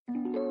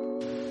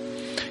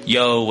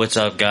Yo, what's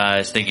up,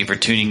 guys? Thank you for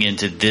tuning in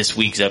to this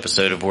week's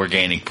episode of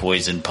Organic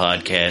Poison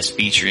Podcast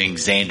featuring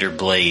Xander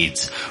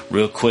Blades.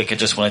 Real quick, I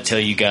just want to tell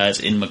you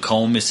guys, in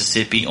Macomb,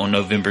 Mississippi on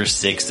November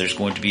 6th, there's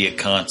going to be a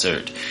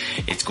concert.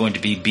 It's going to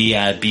be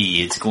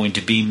B.I.B., it's going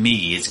to be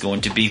me, it's going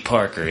to be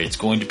Parker, it's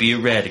going to be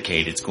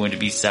Eradicate, it's going to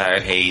be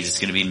Sire Hayes, it's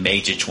going to be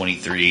Major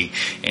 23,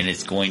 and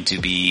it's going to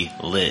be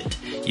lit.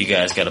 You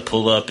guys gotta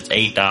pull up, it's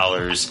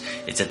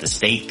 $8, it's at the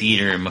State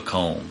Theater in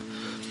Macomb,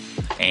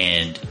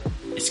 and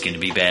it's going to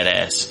be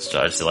badass. It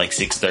starts at like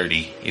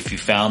 6:30. If you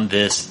found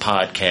this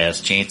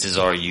podcast, chances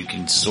are you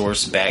can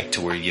source back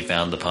to where you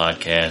found the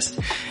podcast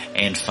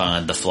and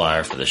find the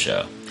flyer for the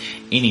show.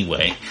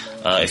 Anyway,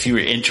 if you were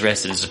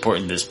interested in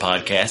supporting this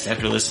podcast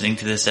after listening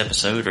to this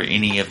episode or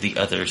any of the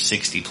other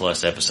 60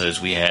 plus episodes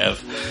we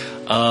have,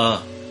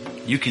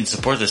 you can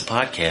support this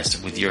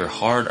podcast with your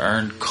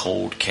hard-earned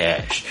cold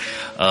cash.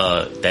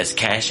 That's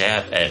Cash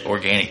App at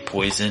Organic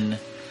Poison,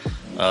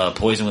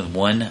 Poison with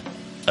one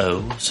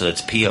O, so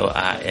it's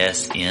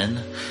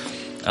POISN,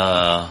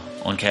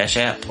 on Cash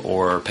App,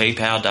 or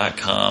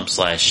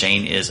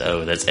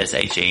paypal.com/ShaneIsO, that's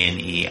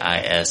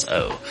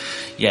SHANEISO.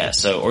 Yeah,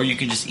 so, or you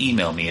can just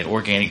email me at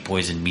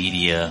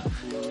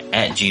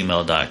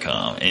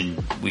organicpoisonmedia@gmail.com,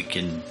 and we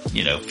can,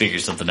 figure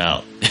something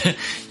out.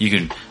 You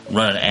can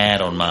run an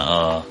ad on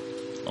my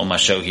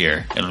show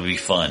here, and it'll be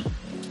fun.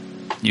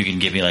 You can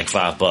give me like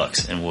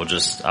 $5 and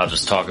I'll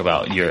just talk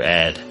about your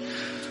ad,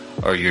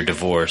 or your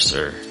divorce,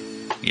 or,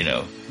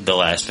 the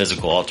last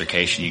physical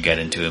altercation you got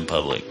into in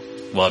public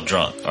while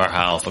drunk or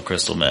high off of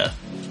crystal meth.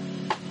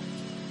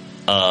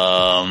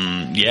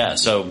 Yeah,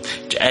 so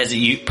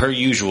per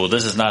usual,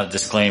 this is not a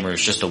disclaimer,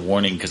 it's just a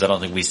warning because I don't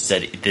think we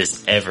said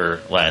this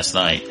ever last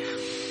night.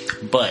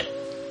 But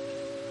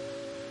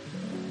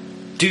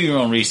do your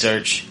own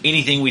research.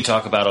 Anything we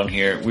talk about on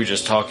here, we're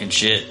just talking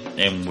shit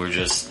and we're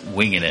just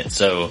winging it.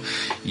 So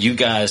you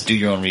guys do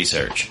your own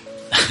research.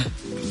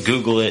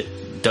 Google it,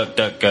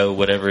 DuckDuckGo,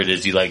 whatever it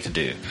is you like to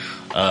do.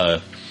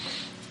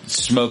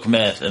 Smoke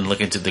meth and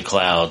look into the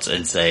clouds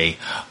and say,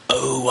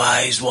 "Oh,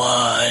 wise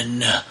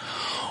one,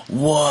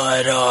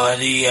 what are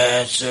the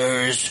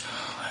answers?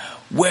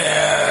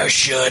 Where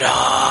should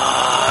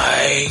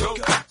I?" Go,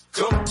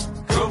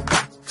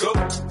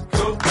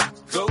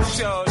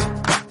 shorty.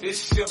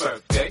 It's your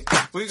birthday.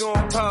 We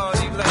gon'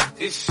 party like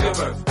it's your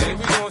birthday.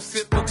 We gon'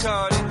 sip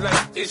Bacardi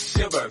like it's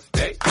your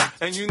birthday.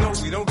 And you know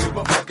we don't give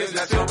a fuck, it's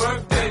not your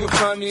birthday. You'll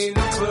find me in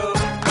the club,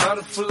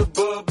 bottle full of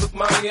bub. Look,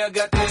 mommy, I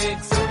got the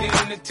X. I'm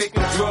getting into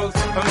taking drugs.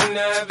 I'm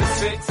into having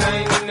sex, I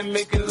ain't into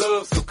making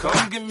love. So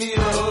come give me a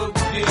hug,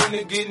 get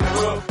into getting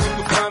rough. You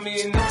can find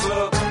me in the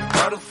club,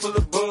 bottle full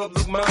of bub.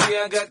 Look, mommy,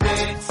 I got the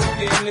X. I'm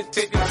getting into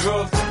taking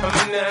drugs.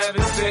 I'm into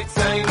having sex,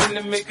 I ain't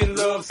into making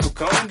love. So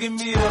come give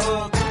me a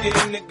hug,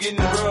 get into getting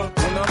rough.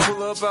 When I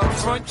pull up out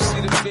front, you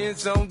see the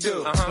Benz on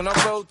dub. When I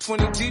roll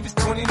 20 deep, it's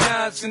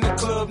 29s in the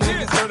club.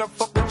 Niggas heard I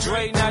fuck with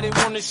Dre, now they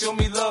wanna show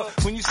me love.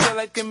 When you sell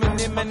like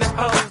Eminem and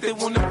the O's, they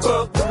wanna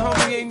fuck. But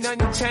homie, ain't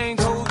nothing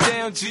changed, hold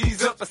down,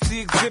 G's up. I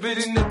see exhibit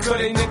in the cut,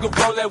 they nigga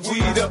roll that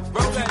weed up. You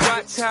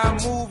watch how I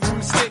move, you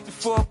mistake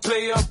before I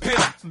play up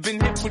here. Been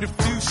hit with a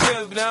few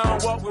shells, but I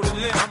don't walk with a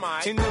limp.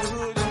 In the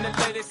hood, in the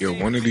latest. Yo,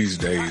 one of these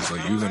days,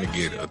 like, you're gonna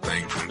get a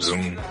thing from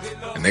Zoom,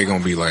 and they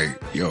gonna be like,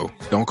 yo,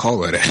 don't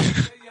call her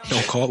that.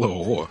 Don't call her a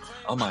whore.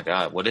 Oh my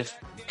God,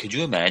 could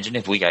you imagine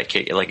if we got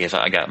kicked, like if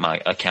I got my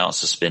account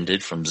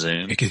suspended from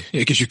Zoom?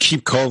 Because you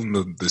keep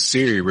calling the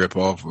Siri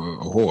ripoff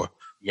a whore.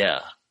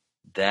 Yeah,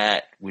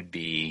 that would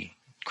be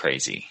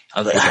crazy.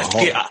 I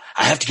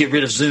have to get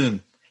rid of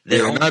Zoom.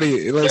 They're owned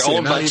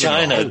by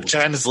China.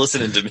 China's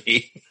listening to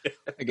me.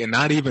 Again,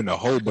 not even the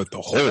hoe, but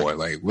the whore,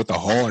 like with the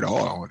hard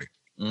R on it.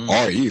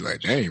 R-E,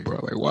 like, dang, bro,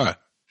 like, why?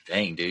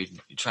 Dang, dude,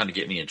 you're trying to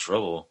get me in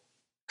trouble.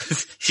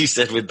 She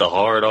said with the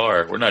hard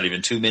R. We're not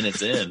even 2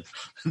 minutes in.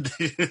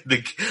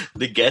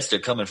 The guests are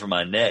coming for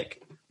my neck.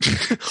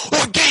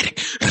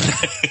 Organic.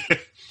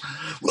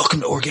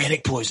 Welcome to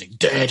Organic Poison.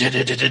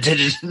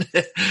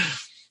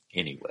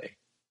 Anyway.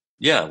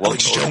 Yeah.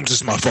 Alex Jones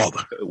is my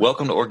father.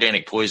 Welcome to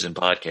Organic Poison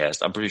Podcast.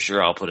 I'm pretty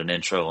sure I'll put an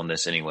intro on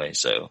this anyway.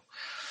 So,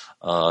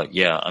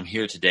 yeah, I'm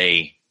here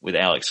today with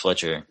Alex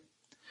Fletcher.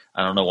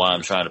 I don't know why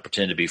I'm trying to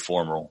pretend to be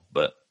formal,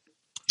 but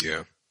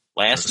yeah.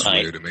 Last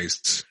night, weird. It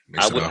makes it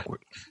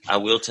awkward. I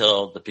will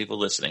tell the people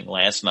listening,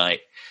 last night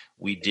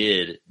we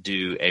did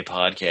do a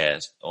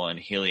podcast on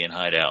Hilly and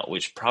Hideout,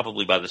 which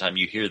probably by the time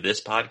you hear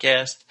this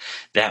podcast,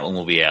 that one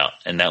will be out.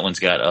 And that one's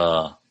got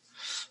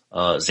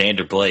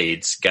Xander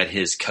Blades, got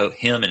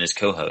him and his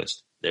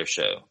co-host, their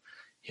show,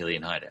 Hilly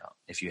and Hideout.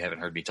 If you haven't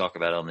heard me talk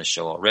about it on this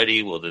show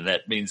already, well, then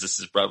that means this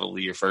is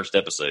probably your first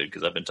episode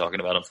because I've been talking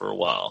about him for a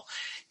while.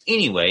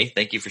 Anyway,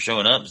 thank you for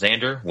showing up,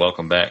 Xander.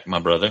 Welcome back, my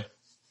brother.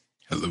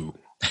 Hello.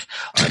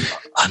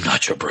 I'm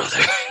not your brother.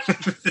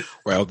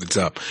 Well, it's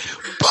up.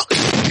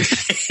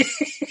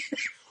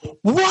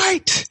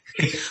 White,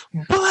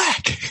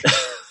 black.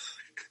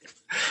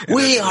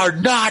 We are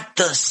not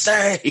the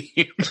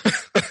same.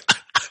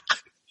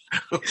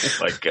 Oh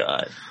my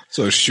God.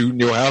 So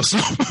shooting your house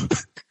up?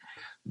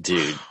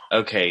 Dude.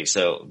 Okay.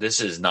 So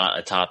this is not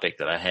a topic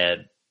that I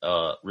had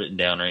written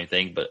down or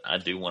anything, but I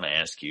do want to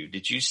ask you,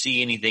 did you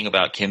see anything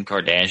about Kim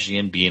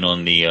Kardashian being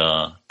on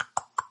the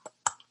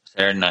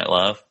Saturday Night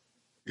Live?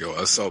 Yo,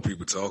 I saw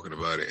people talking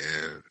about it,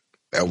 and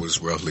that was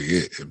roughly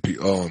it. And,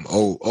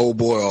 old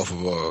boy off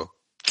of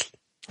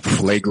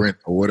Flagrant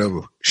or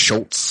whatever,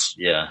 Schultz.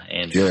 Yeah,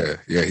 Andrew.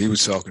 Yeah, he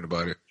was talking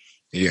about it.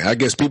 Yeah, I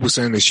guess people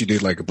saying that she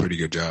did like a pretty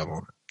good job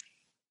on it,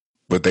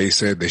 but they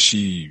said that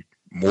she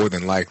more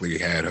than likely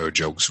had her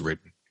jokes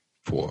written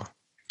for her.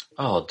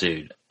 Oh,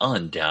 dude,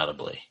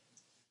 undoubtedly.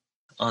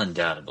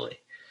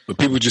 But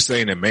people just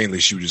saying that mainly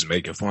she was just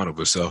making fun of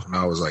herself, and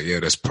I was like, yeah,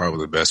 that's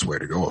probably the best way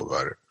to go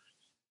about it.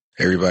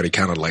 Everybody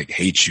kind of like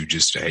hates you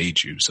just to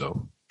hate you,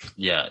 so.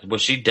 Yeah, well,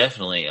 she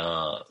definitely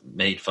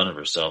made fun of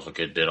herself a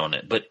good bit on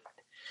it, but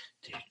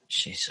dude,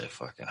 she's so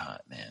fucking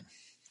hot, man.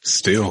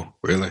 Still,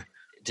 really?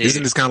 Dude,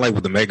 isn't this kind of like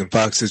with the Megan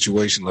Fox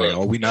situation? Like,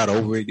 are we not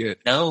over it yet?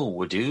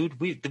 No,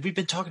 dude. We've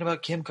been talking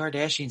about Kim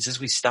Kardashian since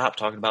we stopped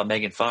talking about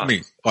Megan Fox. I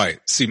mean, all right.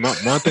 See, my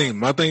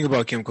thing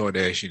about Kim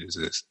Kardashian is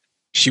this: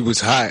 she was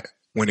hot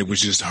when it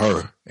was just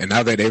her, and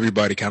now that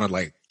everybody kind of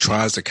like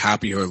tries to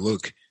copy her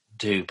look,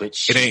 dude. But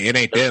it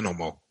ain't there no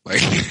more.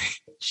 Like,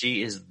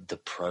 she is the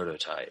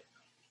prototype.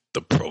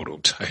 The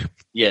prototype.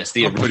 Yes,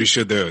 I'm pretty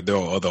sure there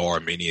are other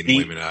Armenian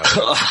women out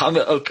there. I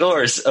mean, of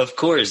course.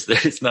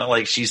 It's not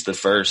like she's the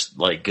first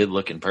like good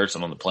looking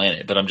person on the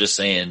planet, but I'm just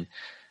saying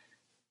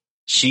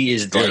she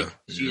is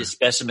she is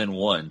specimen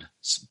one,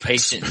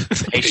 patient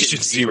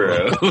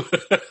zero.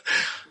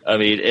 I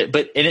mean,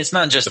 it's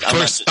not just I'm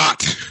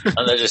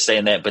not just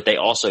saying that, but they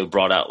also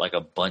brought out like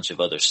a bunch of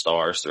other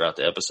stars throughout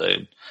the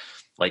episode.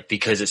 Like,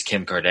 because it's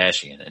Kim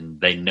Kardashian, and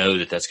they know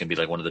that that's going to be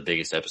like one of the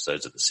biggest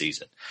episodes of the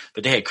season.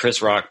 But they had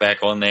Chris Rock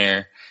back on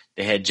there.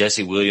 They had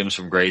Jesse Williams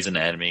from Grey's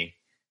Anatomy,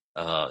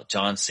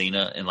 John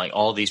Cena, and like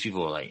all these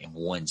people were like in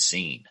one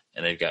scene,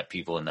 and they've got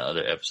people in the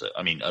other episode.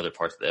 I mean, other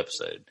parts of the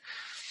episode.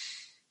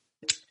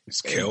 Is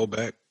Kel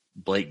back?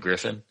 Blake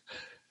Griffin.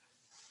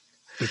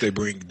 Did they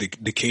bring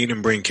the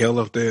Keenan bring Kel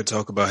up there and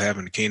talk about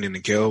having the Keenan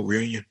and Kel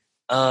reunion?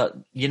 I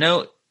don't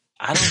know.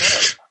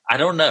 I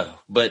don't know,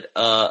 but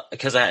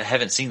because I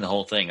haven't seen the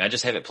whole thing, I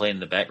just have it playing in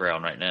the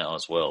background right now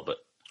as well. But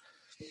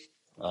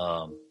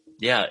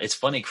yeah, it's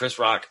funny. Chris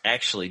Rock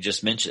actually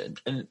just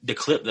mentioned the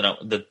clip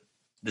that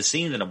the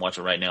scene that I'm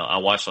watching right now. I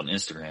watched on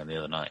Instagram the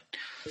other night,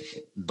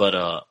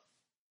 but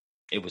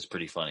it was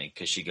pretty funny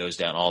because she goes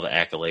down all the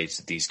accolades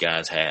that these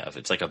guys have.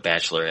 It's like a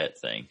bachelorette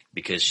thing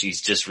because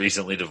she's just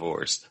recently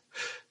divorced,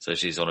 so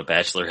she's on a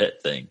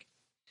bachelorette thing,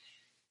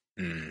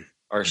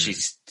 or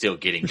she's still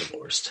getting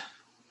divorced.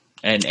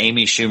 And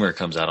Amy Schumer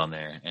comes out on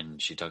there,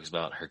 and she talks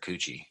about her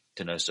coochie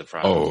to no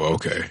surprise. Oh,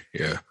 okay,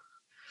 yeah.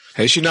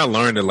 Has she not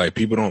learned that like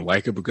people don't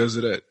like her because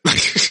of that?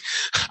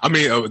 I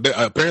mean,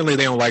 apparently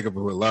they don't like her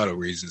for a lot of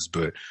reasons,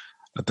 but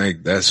I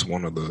think that's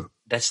one of the.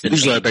 That's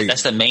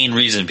the main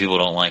reason people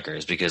don't like her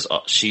is because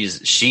she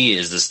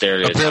is the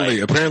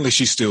stereotype. Apparently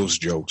she steals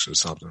jokes or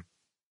something.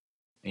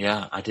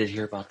 Yeah, I did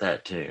hear about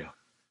that too.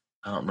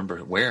 I don't remember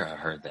where I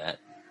heard that.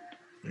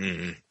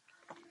 Mm-hmm.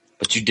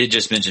 But you did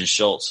just mention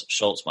Schultz.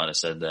 Schultz might have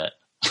said that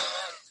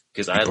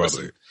because I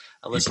listened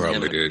to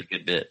him a good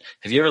bit.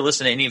 Have you ever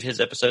listened to any of his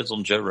episodes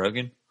on Joe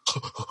Rogan?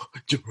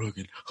 Joe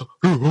Rogan.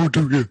 Joe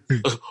Rogan.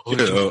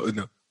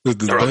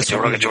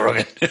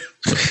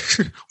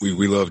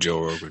 We love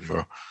Joe Rogan,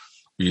 bro.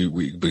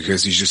 We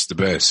because he's just the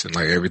best, and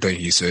like everything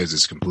he says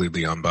is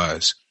completely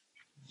unbiased.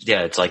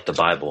 Yeah, it's like the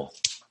Bible.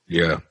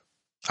 Yeah,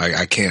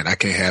 I can't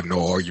have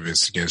no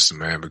arguments against the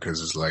man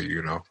because it's like,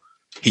 you know,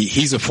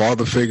 he's a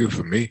father figure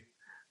for me.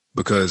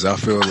 Because I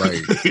feel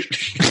like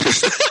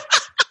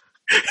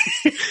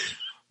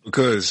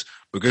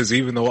because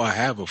even though I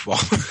have a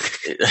father,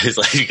 it's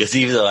like because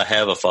even though I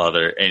have a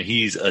father and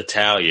he's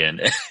Italian,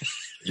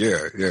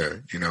 yeah,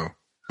 you know,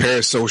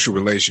 parasocial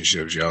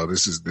relationships, y'all.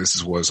 This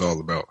is what it's all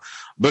about.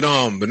 But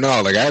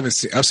no, like I've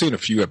seen a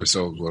few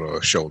episodes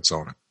with Schultz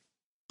on it.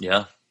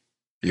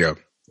 Yeah,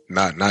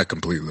 not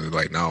completely,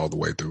 like not all the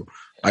way through.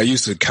 I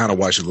used to kind of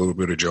watch a little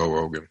bit of Joe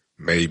Rogan,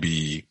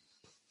 maybe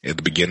at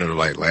the beginning of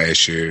like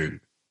last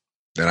year.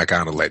 Then I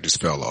kind of like just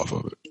fell off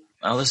of it.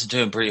 I listened to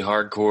him pretty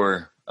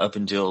hardcore up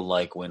until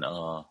like when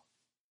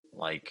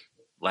like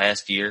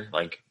last year,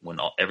 like when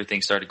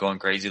everything started going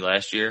crazy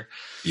last year.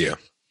 Yeah,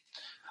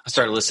 I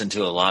started listening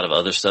to a lot of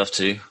other stuff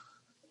too.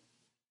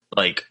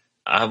 Like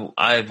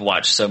I've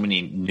watched so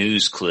many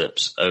news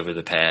clips over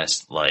the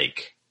past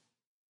like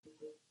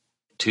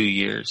 2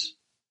 years,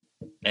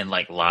 and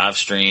like live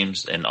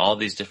streams and all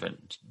this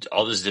different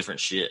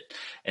shit.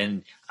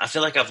 And I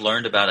feel like I've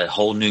learned about a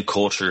whole new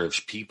culture of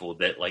people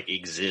that like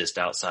exist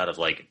outside of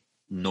like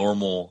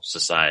normal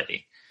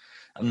society.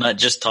 I'm not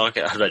just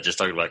talking about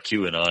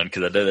QAnon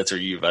because I know that's where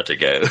you're about to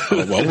go.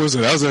 I was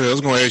going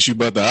to ask you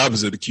about the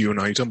opposite of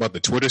QAnon. You talking about the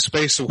Twitter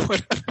space or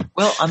what?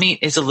 Well, I mean,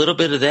 it's a little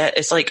bit of that.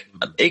 It's like,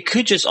 it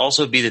could just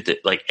also be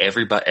that like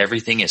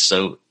everything is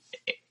so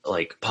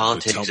like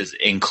politics is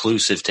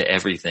inclusive to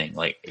everything.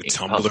 Like the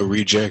Tumblr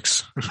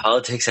rejects.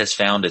 Politics has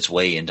found its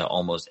way into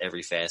almost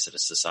every facet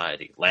of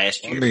society.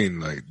 Last year, I mean,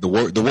 like the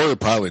word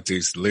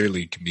politics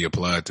literally can be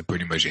applied to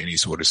pretty much any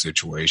sort of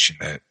situation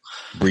that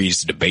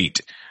breeds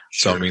debate.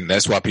 Sure. So I mean,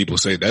 that's why people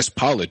say that's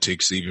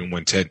politics, even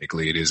when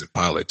technically it isn't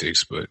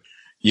politics. But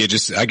yeah,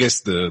 just I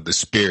guess the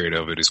spirit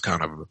of it is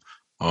kind of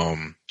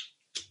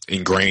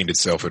ingrained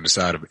itself in the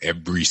side of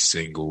every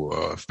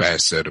single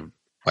facet of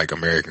like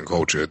American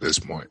culture at this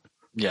point.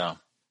 Yeah.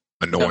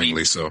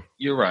 Annoyingly so.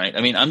 You're right.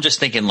 I mean, I'm just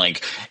thinking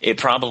like it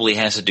probably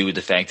has to do with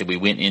the fact that we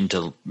went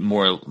into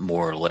more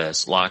or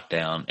less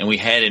lockdown and we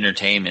had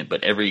entertainment,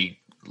 but every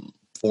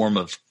form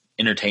of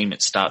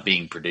entertainment stopped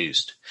being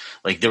produced.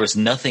 Like there was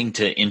nothing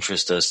to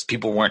interest us.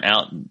 People weren't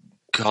out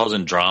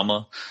causing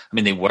drama. I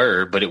mean, they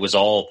were, but it was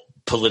all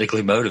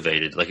politically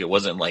motivated. Like it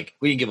wasn't like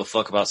we didn't give a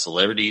fuck about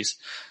celebrities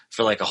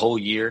for like a whole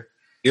year.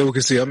 Yeah, we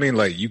can see. I mean,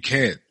 like you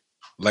can't.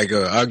 Like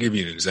I'll give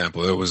you an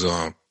example. There was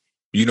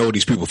you know,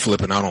 these people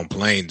flipping out on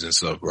planes and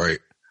stuff, right?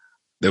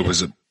 There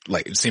was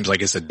it seems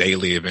like it's a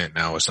daily event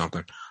now or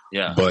something.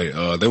 Yeah.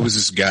 But there was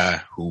this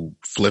guy who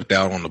flipped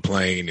out on the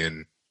plane,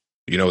 and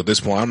you know, at this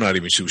point, I'm not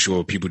even too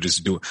sure people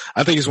just do it.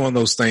 I think it's one of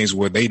those things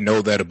where they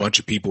know that a bunch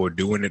of people are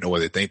doing it, or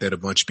they think that a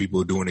bunch of people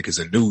are doing it because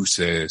the news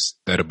says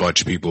that a bunch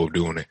of people are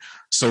doing it.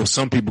 So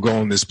some people go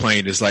on this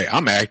plane, it's like,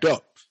 I'm act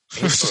up.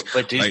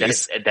 But dude, like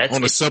that's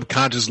on a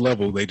subconscious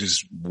level. They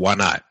just, why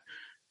not?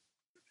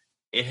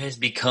 It has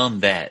become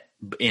that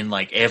in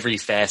like every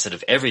facet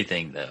of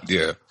everything though.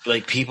 Yeah.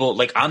 Like people,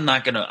 like I'm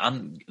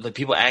like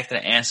people acting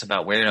an ass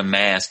about wearing a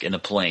mask in a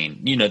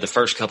plane. You know, the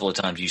first couple of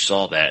times you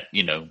saw that,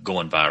 you know,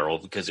 going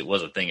viral because it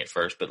was a thing at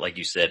first, but like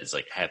you said, it's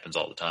like happens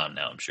all the time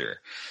now, I'm sure.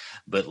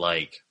 But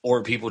like,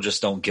 or people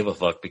just don't give a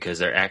fuck because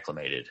they're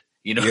acclimated.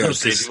 You know what I'm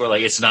saying? People are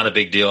like, it's not a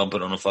big deal. I'm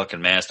putting on a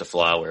fucking mask to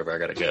fly wherever I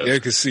gotta go. Yeah,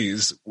 cause see,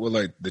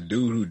 like the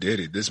dude who did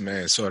it, this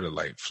man started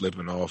like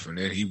flipping off, and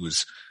then he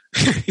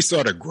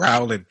started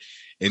growling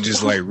and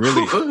just like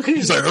really,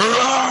 he's like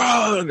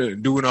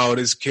doing all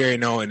this,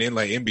 carrying on, and then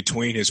like in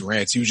between his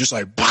rants, he was just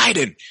like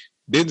Biden.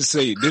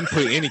 Didn't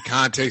put any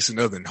context in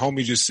nothing.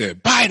 Homie just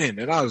said Biden,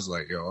 and I was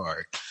like, yo, all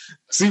right.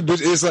 See,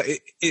 but it's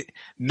like it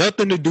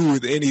nothing to do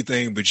with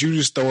anything, but you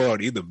just throw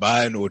out either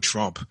Biden or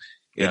Trump.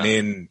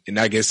 And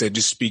I guess that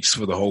just speaks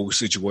for the whole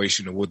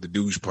situation of what the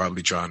dude's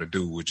probably trying to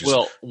do, which is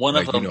one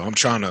like, of them. You know, I'm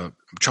trying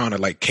to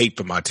like cape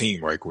for my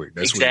team right quick.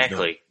 That's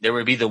exactly. There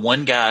would be the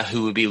one guy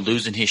who would be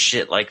losing his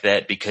shit like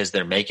that because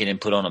they're making him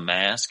put on a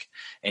mask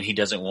and he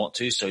doesn't want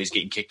to, so he's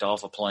getting kicked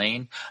off a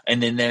plane.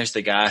 And then there's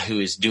the guy who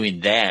is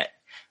doing that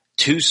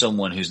to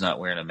someone who's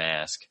not wearing a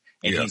mask.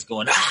 And he's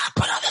going,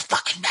 put on the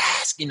fucking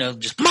mask, you know,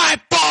 just my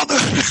father,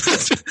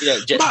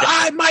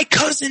 my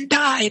cousin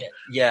died.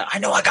 Yeah, I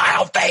know a guy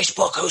on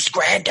Facebook whose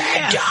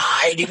granddad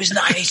died. He was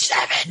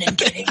 97 and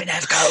didn't even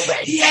have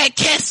COVID. Yeah,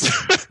 kiss.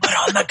 Put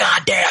on the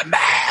goddamn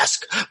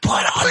mask. Put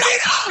on the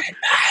fucking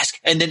mask.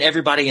 And then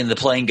everybody in the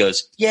plane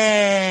goes,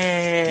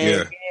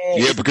 yay.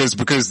 Yeah,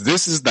 because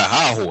this is the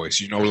high horse,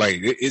 you know,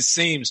 like it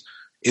seems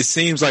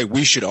like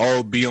we should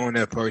all be on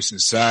that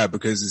person's side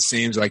because it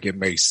seems like it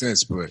makes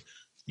sense, but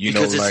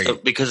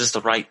because it's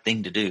the right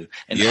thing to do.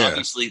 And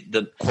obviously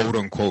the quote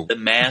unquote, the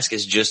mask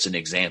is just an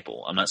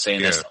example. I'm not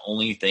saying that's the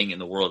only thing in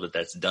the world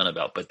that's done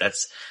about, but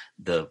that's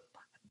the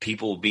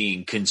people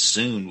being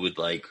consumed with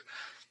like,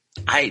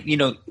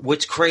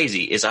 what's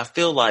crazy is I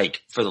feel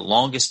like for the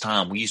longest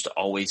time, we used to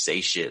always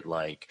say shit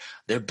like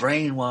they're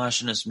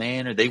brainwashing us,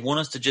 man, or they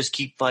want us to just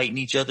keep fighting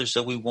each other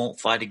so we won't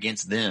fight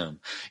against them.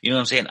 You know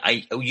what I'm saying?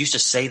 I used to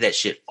say that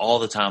shit all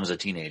the time as a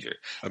teenager.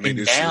 I mean,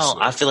 and now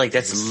I feel like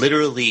that's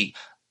literally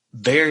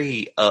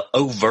very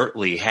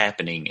overtly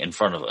happening in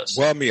front of us.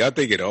 Well, I mean, I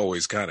think it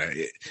always kind of,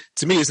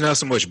 to me, it's not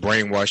so much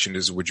brainwashing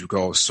as what you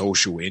call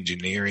social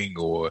engineering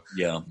or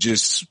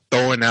just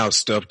throwing out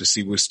stuff to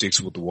see what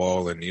sticks with the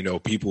wall. And, you know,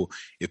 if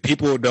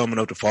people are dumb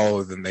enough to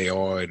follow, then they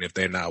are. And if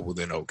they're not, well,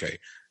 then okay.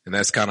 And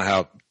that's kind of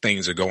how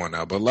things are going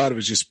now. But a lot of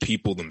it's just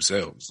people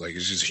themselves. Like,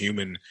 it's just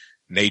human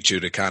nature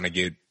to kind of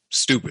get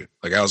stupid.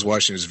 Like, I was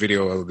watching this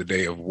video the other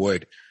day of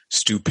what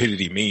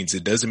stupidity means.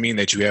 It doesn't mean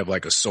that you have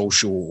like a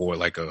social or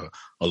like a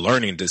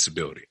learning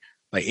disability.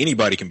 Like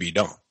anybody can be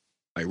dumb.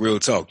 Like real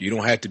talk. You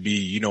don't have to be,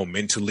 you know,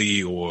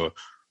 mentally or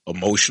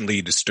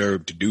emotionally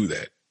disturbed to do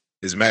that.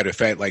 As a matter of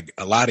fact, like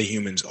a lot of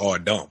humans are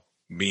dumb,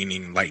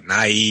 meaning like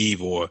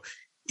naive or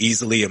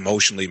easily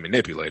emotionally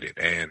manipulated.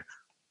 And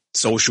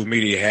social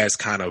media has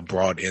kind of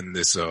brought in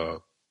this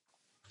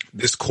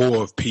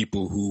core of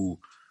people who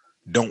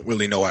don't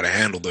really know how to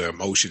handle their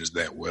emotions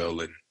that well.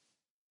 And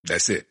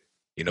that's it.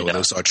 You know,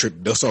 they'll start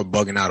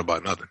bugging out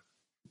about nothing.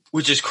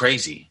 Which is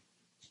crazy.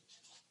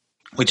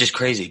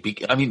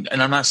 I mean,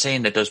 and I'm not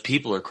saying that those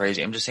people are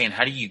crazy. I'm just saying,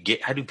 how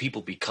do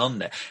people become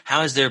that?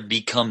 How has there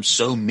become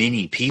so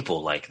many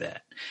people like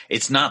that?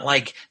 It's not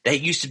like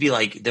that used to be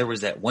like there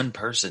was that one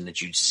person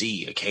that you'd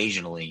see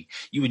occasionally.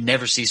 You would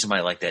never see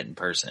somebody like that in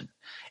person.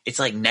 It's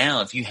like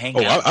now if you hang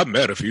out. I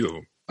met a few of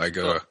them. Like,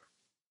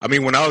 I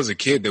mean, when I was a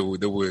kid, there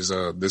was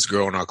this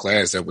girl in our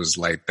class that was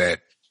like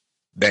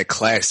that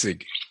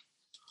classic.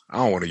 I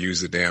don't want to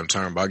use the damn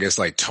term, but I guess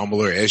like Tumblr,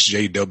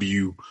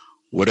 SJW,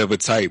 whatever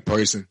type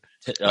person.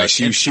 Like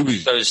she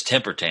was those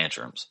temper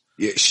tantrums.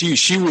 Yeah,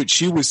 she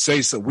would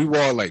say so. We were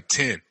all like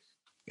 10,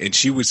 and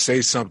she would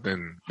say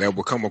something that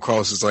would come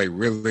across as like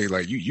really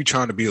like you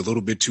trying to be a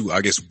little bit too,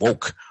 I guess,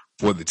 woke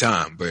for the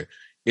time. But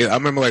yeah, I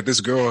remember like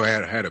this girl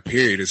had a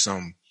period or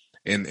something,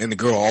 and the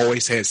girl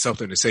always had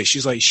something to say.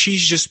 She's like,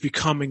 she's just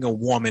becoming a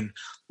woman.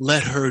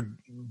 Let her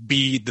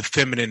be the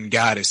feminine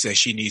goddess that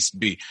she needs to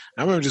be. And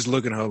I remember just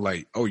looking at her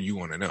like, oh, you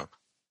want to know?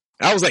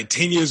 I was like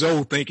 10 years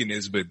old thinking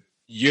this, but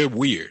you're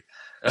weird.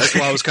 That's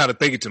why I was kind of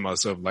thinking to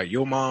myself, like,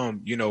 your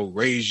mom,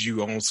 raised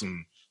you on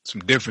some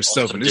different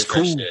stuff, and it's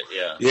cool. Shit,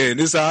 yeah, and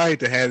it's all right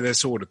to have that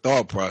sort of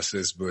thought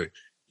process, but,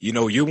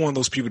 you're one of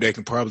those people that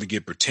can probably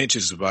get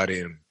pretentious about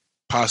it and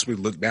possibly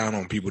look down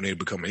on people and it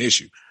become an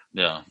issue.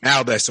 Yeah.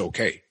 Now that's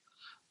okay.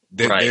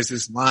 There's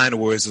this line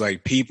where it's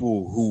like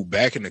people who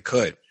back in the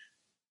cut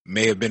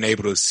may have been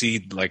able to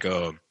see like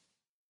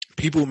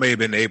people may have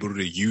been able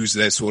to use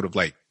that sort of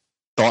like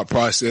thought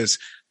process.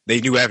 They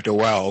knew after a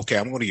while, okay,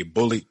 I'm going to get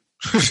bullied.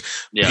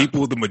 Yeah.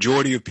 The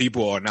majority of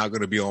people are not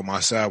going to be on my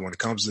side when it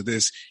comes to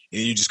this,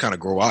 and you just kind of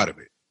grow out of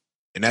it.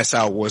 And that's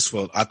how it was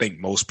for, I think,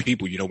 most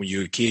people. When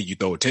you're a kid, you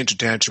throw a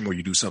tantrum or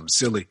you do something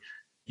silly,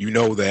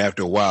 that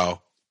after a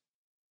while,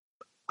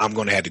 I'm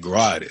going to have to grow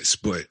out of this.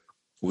 But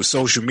with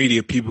social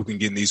media, people can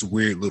get in these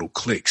weird little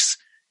cliques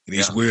and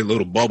these weird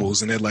little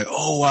bubbles, and they're like,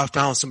 oh, I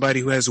found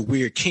somebody who has a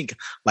weird kink.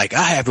 Like,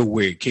 I have a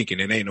weird kink,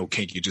 and it ain't no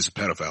kink, you're just a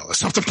pedophile or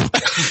something.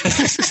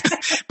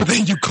 But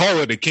then you call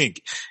it a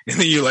kink, and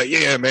then you're like,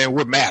 yeah, man,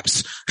 we're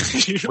maps.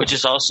 Which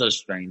is also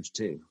strange,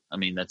 too. I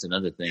mean, that's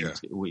another thing. Yeah.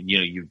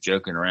 You're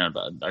joking around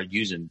about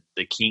using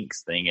the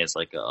kinks thing as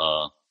like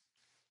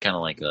kind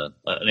of like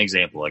an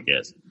example, I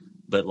guess.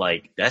 But,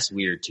 like, that's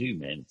weird, too,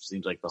 man. It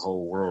seems like the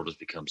whole world has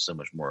become so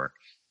much more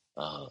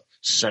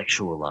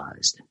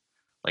sexualized.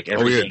 Like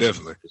everything. Oh, yeah,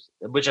 definitely.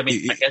 Which, I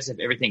mean, I guess if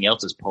everything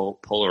else is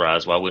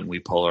polarized, why wouldn't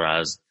we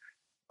polarize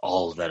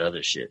all of that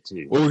other shit,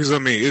 too? Well, because, I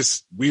mean,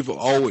 we've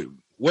always,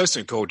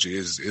 Western culture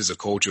is a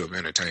culture of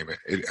entertainment.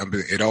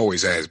 It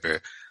always has been.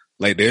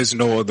 Like, there's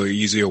no other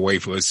easier way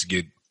for us to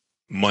get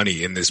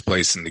money in this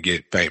place than to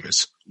get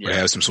famous or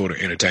have some sort of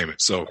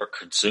entertainment. So, or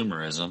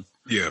consumerism.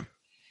 Yeah.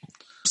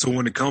 So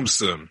when it comes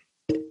to,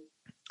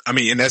 I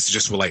mean, and that's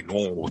just for like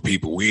normal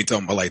people. We ain't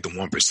talking about like the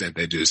 1%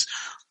 that just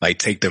like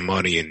take their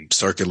money and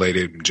circulate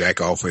it and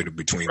jack off it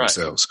between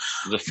themselves.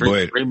 The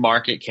free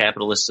market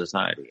capitalist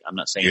society. I'm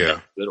not saying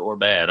that's good or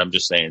bad. I'm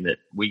just saying that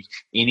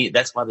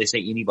that's why they say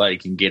anybody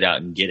can get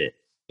out and get it,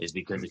 is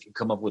because if you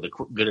come up with a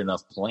good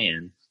enough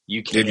plan,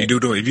 you can.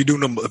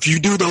 If you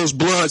do those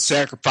blood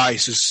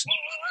sacrifices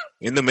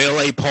in the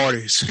LA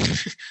parties,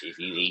 if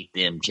you eat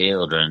them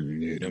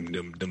children,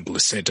 them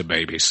placenta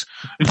babies.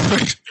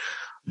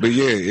 But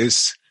yeah,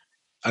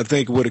 I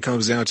think what it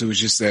comes down to is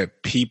just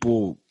that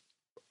people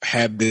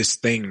have this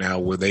thing now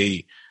where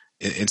they,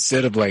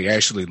 instead of like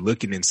actually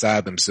looking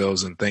inside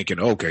themselves and thinking,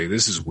 okay,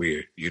 this is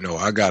weird,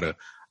 I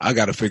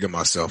gotta figure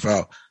myself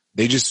out.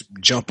 They just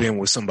jump in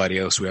with somebody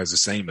else who has the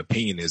same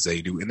opinion as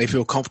they do, and they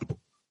feel comfortable.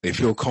 They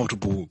feel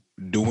comfortable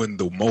doing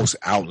the most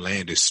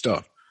outlandish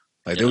stuff.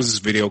 Like there was this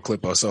video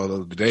clip I saw the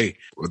other day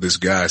where this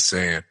guy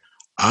saying,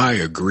 I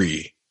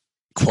agree.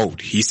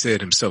 Quote, he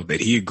said himself that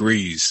he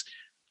agrees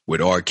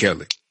with R.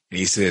 Kelly. And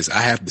he says,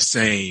 I have the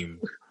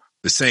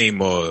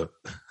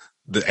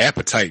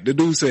appetite. The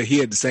dude said he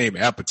had the same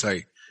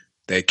appetite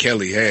that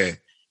Kelly had.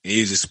 And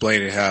he was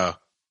explaining how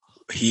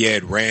he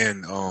had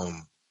ran,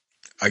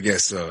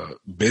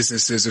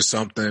 businesses or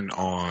something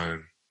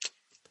on,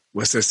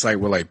 what's that site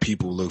where like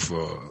people look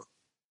for,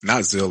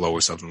 not Zillow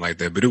or something like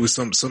that, but it was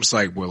some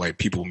site where like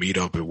people meet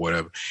up or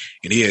whatever.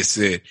 And he had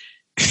said,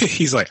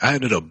 he's like, I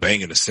ended up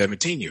banging a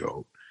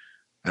 17-year-old.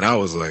 And I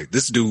was like,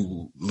 this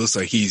dude looks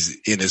like he's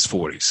in his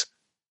 40s.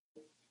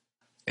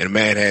 And the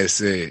man had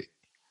said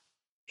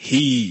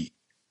he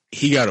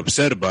got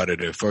upset about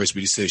it at first, but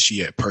he said she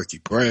had perky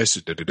breasts,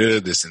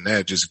 this and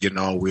that, just getting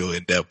all real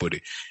in depth with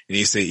it. And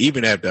he said,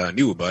 even after I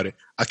knew about it,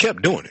 I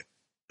kept doing it.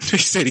 He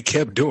said he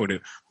kept doing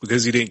it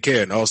because he didn't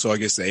care. And also, I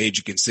guess the age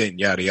of consent,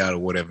 yada, yada,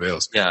 whatever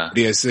else. Yeah. But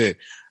he had said,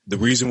 the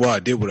reason why I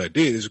did what I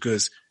did is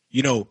because,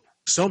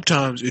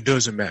 sometimes it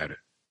doesn't matter.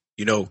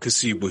 Because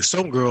see, with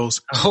some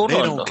girls, hold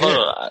on.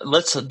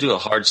 Let's do a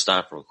hard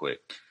stop real quick.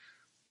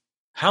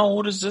 How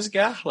old is this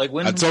guy? Like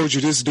when? I told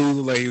you this dude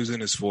looked like he was in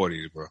his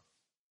 40s, bro.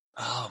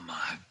 Oh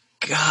my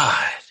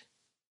God.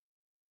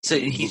 So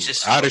he's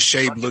just out of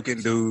shape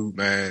looking dude,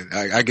 man.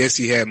 I guess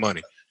he had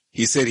money.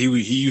 He said he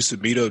used to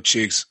meet up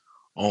chicks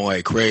on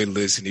like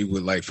Craigslist and he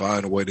would like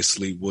find a way to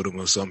sleep with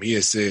them or something. He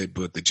had said,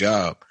 but the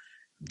job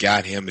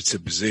got him into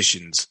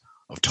positions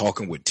of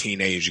talking with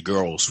teenage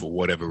girls for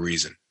whatever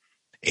reason.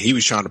 And he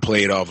was trying to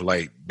play it off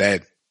like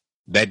that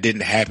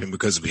didn't happen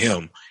because of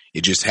him.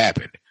 It just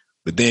happened.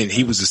 But then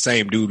he was the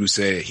same dude who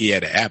said he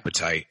had an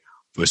appetite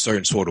for a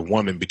certain sort of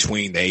woman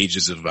between the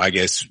ages of, I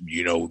guess,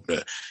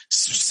 the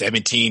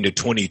 17 to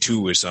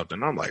 22 or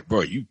something. I'm like,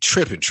 bro, you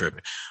tripping.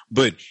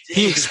 But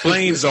he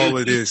explains all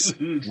of this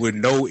with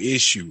no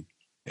issue.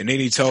 And then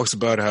he talks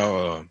about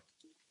how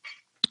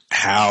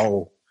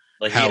how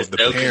like he has the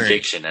no parent,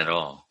 conviction at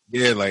all.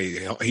 Yeah, like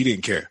he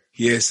didn't care.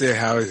 He had said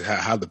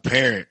how the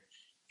parent.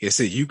 He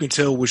said you can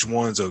tell which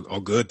ones are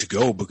good to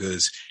go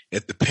because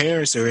if the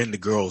parents are in the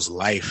girl's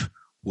life,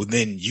 well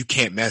then you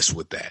can't mess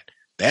with that.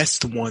 That's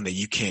the one that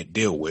you can't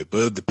deal with. But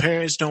if the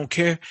parents don't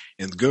care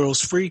and the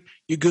girl's free,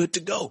 you're good to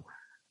go.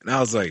 And I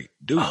was like,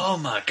 dude. Oh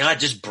my God,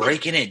 just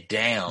breaking it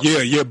down.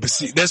 Yeah. But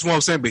see, that's what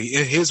I'm saying. But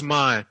in his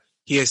mind,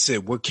 he had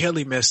said what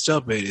Kelly messed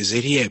up at is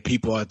that he had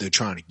people out there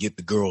trying to get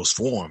the girls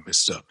for him and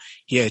stuff.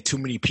 He had too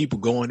many people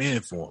going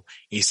in for him.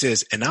 He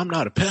says, and I'm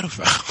not a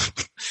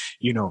pedophile.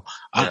 You know,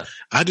 yeah.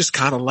 I just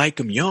kind of like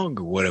him young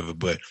or whatever.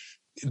 But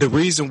the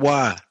reason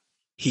why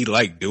he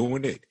liked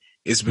doing it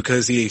is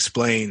because he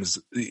explains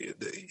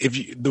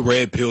the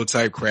red pill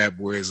type crap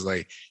where it's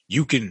like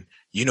you can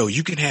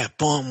have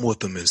fun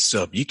with them and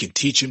stuff. You can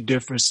teach them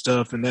different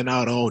stuff and they're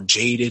not all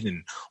jaded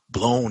and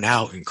blown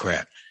out and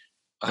crap.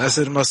 And I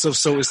said to myself,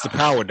 so it's the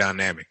power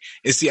dynamic.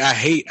 And see, I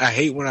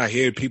hate when I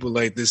hear people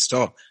like this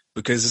talk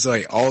because it's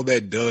like all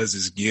that does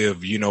is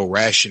give,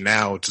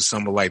 rationale to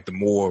some of like the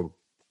more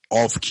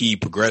off-key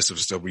progressive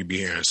stuff we be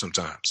hearing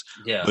sometimes.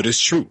 Yeah. But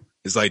it's true.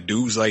 It's like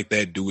dudes like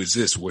that do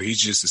exist where he's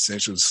just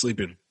essentially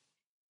sleeping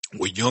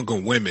with younger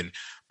women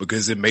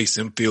because it makes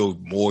him feel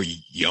more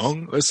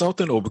young or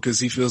something, or because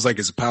he feels like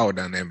it's a power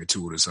dynamic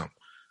to it or something.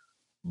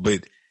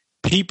 But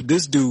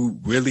this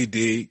dude really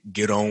did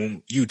get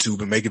on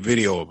YouTube and make a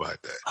video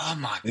about that. Oh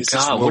my this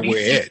God. Is where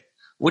we're at.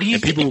 What do you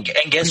think?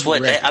 And guess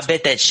what? I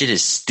bet that shit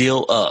is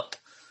still up.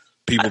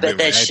 People been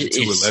reacting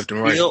to it left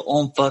and right. Still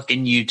on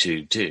fucking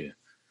YouTube too.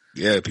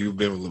 Yeah, people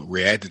been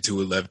reacting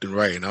to it left and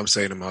right. And I'm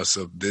saying to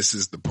myself, this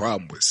is the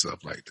problem with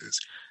stuff like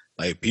this.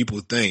 Like people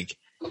think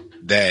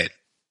that,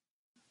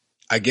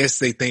 I guess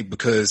they think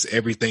because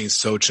everything's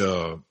such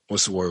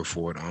what's the word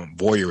for it?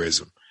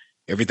 Voyeurism.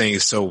 Everything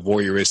is so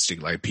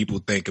voyeuristic. Like people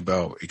think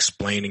about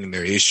explaining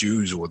their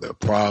issues or their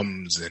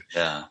problems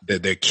and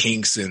their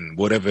kinks and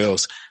whatever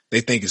else.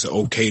 They think it's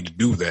okay to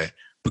do that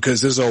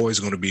because there's always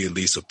going to be at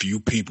least a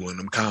few people in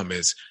them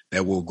comments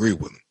that will agree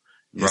with them.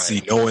 And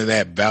see, knowing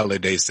that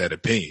validates that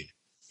opinion.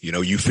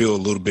 You feel a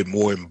little bit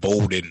more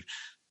emboldened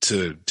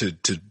to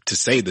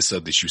say the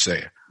stuff that you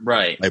say.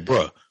 Right. Like,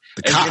 bro,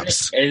 the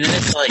cops. And then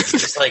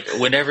it's like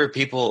whenever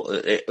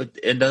people,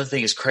 another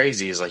thing is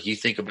crazy is like you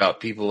think about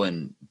people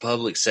in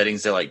public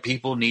settings that like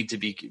people need to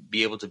be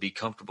able to be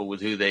comfortable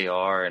with who they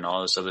are and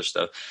all this other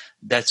stuff.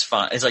 That's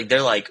fine. It's like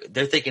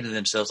they're thinking to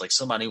themselves like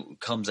somebody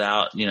comes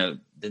out,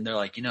 then they're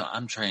like,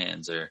 I'm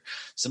trans, or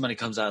somebody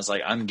comes out and is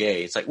like, I'm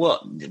gay. It's like,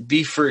 well,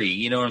 be free.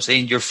 You know what I'm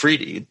saying? You're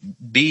free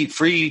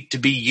to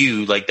be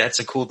you. Like that's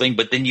a cool thing.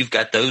 But then you've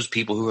got those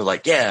people who are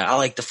like, yeah, I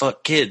like to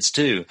fuck kids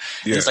too.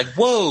 Yeah. It's like,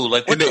 whoa,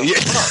 like what the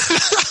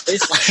fuck?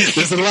 It's like,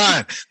 there's a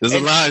line. There's a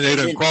line they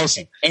don't cross.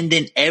 And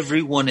then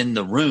everyone in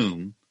the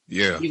room,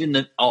 yeah, even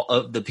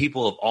the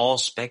people of all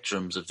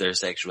spectrums of their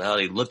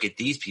sexuality look at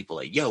these people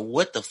like, yo,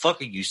 what the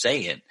fuck are you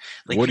saying?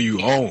 Like, what do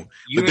you own?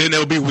 But then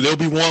there'll be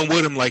one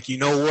with him like, you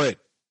know what?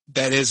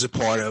 That is a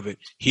part of it.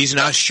 He's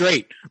not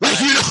straight. Like,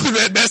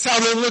 that's how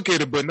they look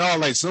at it. But no,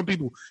 like some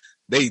people,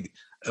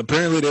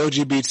 apparently the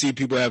LGBT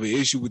people have an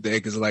issue with that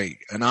because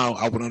like, and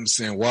I would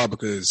understand why,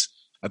 because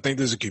I think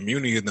there's a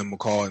community of them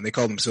and they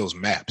call themselves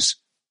MAPs.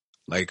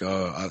 Like,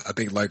 I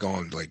think like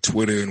on like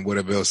Twitter and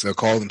whatever else, they'll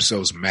call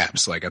themselves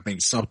MAPs. Like I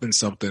think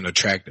something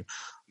attractive,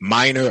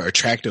 minor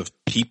attractive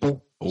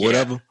people or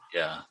whatever.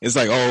 Yeah. It's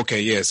like, oh,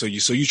 okay. Yeah. So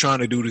you trying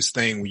to do this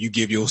thing where you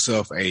give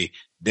yourself a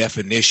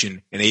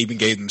definition, and they even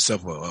gave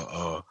themselves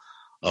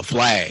a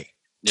flag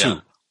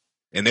too.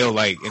 And they're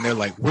like,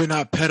 we're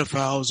not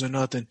pedophiles or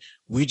nothing.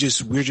 We're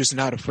just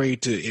not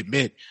afraid to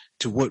admit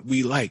to what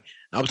we like.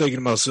 And I'm thinking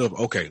to myself,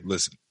 okay,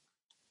 listen,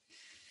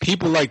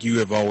 people like you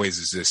have always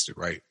existed,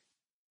 right?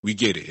 We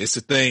get it. It's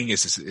a thing.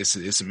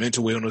 It's a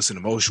mental illness, an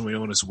emotional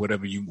illness,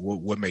 whatever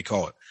what may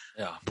call it.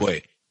 Yeah.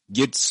 But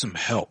get some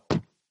help.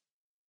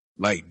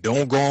 Like,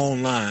 don't go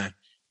online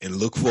and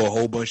look for a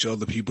whole bunch of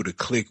other people to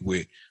click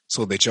with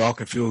so that y'all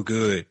can feel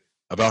good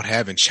about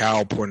having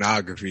child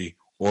pornography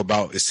or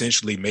about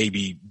essentially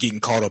maybe getting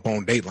caught up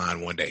on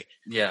Dateline one day.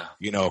 Yeah.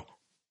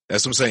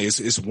 That's what I'm saying.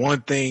 It's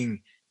one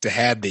thing to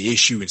have the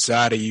issue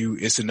inside of you.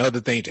 It's another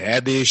thing to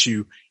have the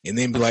issue and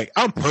then be like,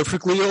 I'm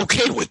perfectly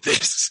okay with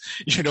this,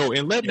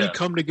 and let me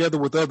come together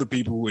with other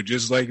people who are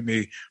just like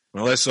me.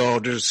 Well, let's all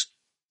just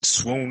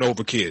swoon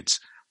over kids.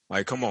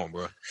 Like, come on,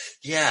 bro.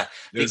 Yeah,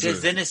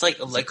 because then it's like,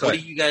 what do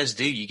you guys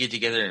do? You get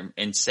together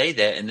and say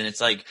that, and then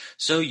it's like,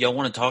 so y'all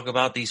want to talk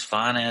about these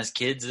fine ass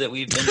kids that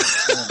we've been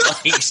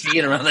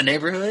seeing around the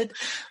neighborhood?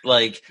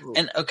 Like,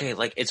 and okay,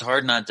 like it's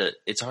hard not to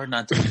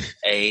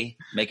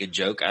make a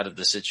joke out of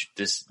this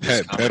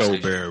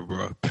pedo bear,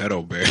 bro.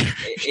 Pedo bear.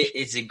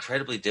 It's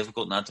incredibly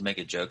difficult not to make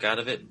a joke out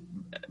of it,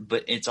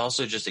 but it's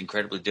also just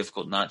incredibly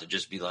difficult not to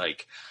just be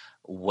like,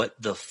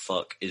 what the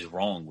fuck is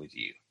wrong with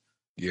you?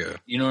 Yeah.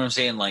 You know what I'm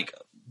saying? Like,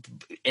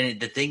 and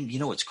the thing,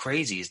 what's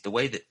crazy is the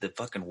way that the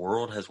fucking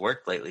world has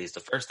worked lately is the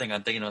first thing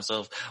I'm thinking to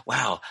myself,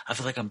 wow, I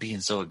feel like I'm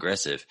being so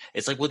aggressive.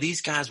 It's like, well,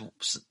 these guys,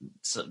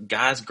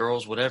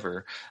 girls,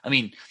 whatever. I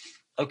mean,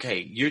 okay,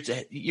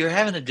 you're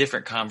having a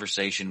different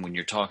conversation when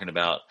you're talking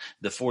about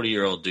the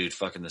 40-year-old dude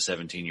fucking the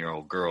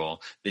 17-year-old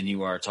girl than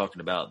you are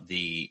talking about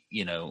the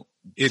 30-year-old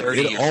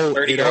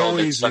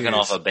that's fucking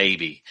off a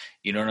baby.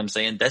 You know what I'm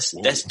saying?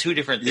 That's two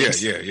different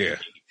things. Yeah.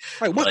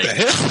 Like what the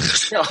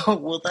hell?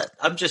 Well,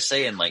 I'm just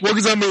saying, like,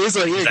 because I mean, it's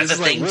like that's a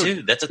thing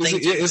too. That's a thing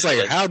too. It's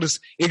like how does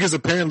because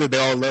apparently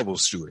they're all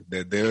levels to it.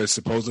 That there are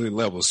supposedly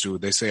levels to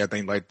it. They say I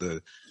think like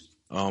the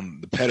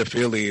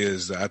pedophilia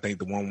is I think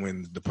the one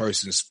when the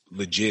person's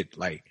legit.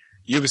 Like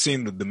you ever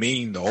seen the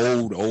meme, the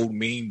old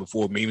meme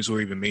before memes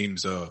were even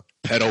memes?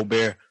 Pedo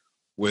bear,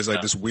 where it's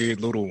like this weird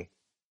little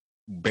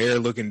bear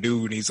looking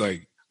dude. And he's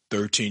like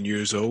 13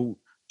 years old,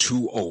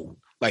 too old.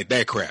 Like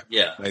that crap.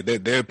 Yeah. Like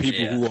there are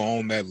people who are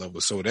on that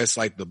level. So that's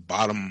like the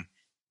bottom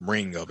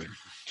ring of it.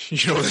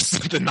 You know, that's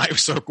the knife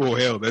circle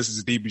of hell. That's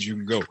as deep as you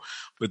can go.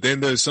 But then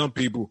there's some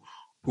people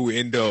who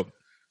end up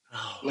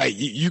like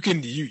you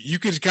can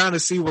kind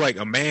of see where like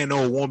a man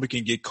or a woman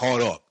can get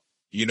caught up.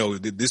 You know,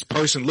 this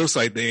person looks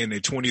like they're in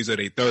their 20s or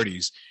their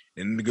 30s.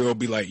 And the girl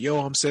be like,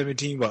 yo, I'm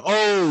 17. But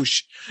oh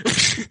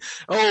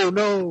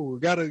no,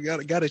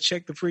 gotta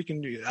check the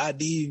freaking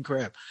ID and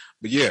crap.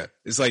 But yeah,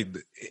 it's like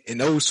in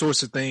those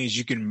sorts of things,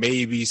 you can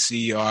maybe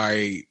see, all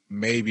right,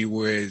 maybe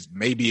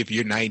if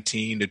you're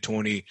 19 to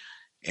 20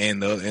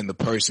 and the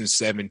person's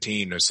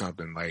 17 or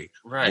something, like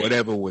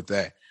whatever with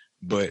that.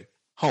 But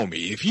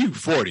homie, if you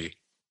 40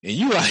 and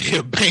you out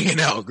here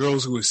banging out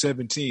girls who are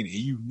 17 and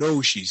you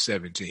know she's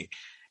 17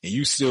 and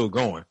you still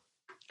going,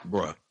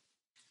 bruh.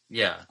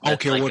 Yeah, I don't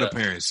care what the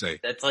parents say.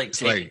 That's like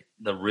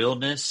the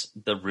realness.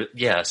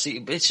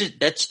 See, it's just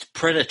that's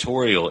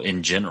predatorial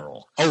in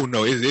general. Oh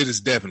no, it is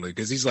definitely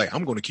because he's like,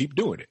 I'm going to keep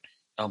doing it.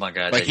 Oh my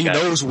god, like he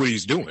knows what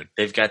he's doing.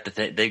 They've got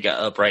they've got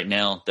up right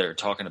now. They're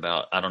talking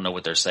about I don't know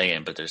what they're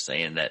saying, but they're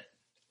saying that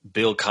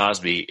Bill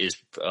Cosby is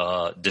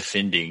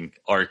defending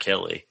R.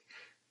 Kelly.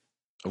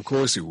 Of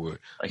course he would.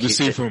 Like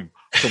from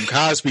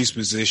Cosby's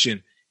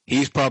position.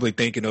 He's probably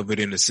thinking of it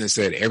in the sense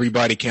that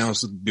everybody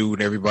counts the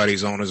dude,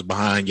 everybody's on us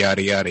behind,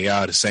 yada, yada,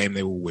 yada, the same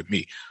they were with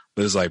me.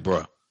 But it's like,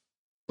 bro,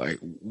 like,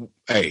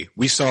 hey,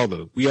 we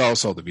all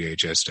saw the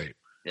VHS tape.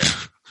 Yeah.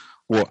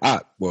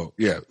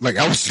 Like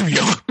I was too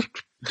young.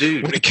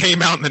 Dude. When it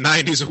came out in the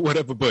 90s or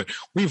whatever, but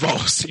we've all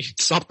seen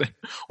something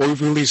or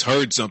we've at least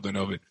heard something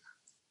of it.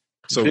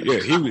 So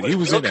he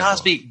was in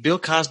that. Bill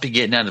Cosby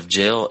getting out of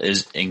jail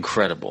is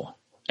incredible.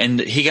 And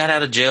he got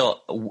out of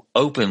jail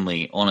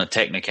openly on a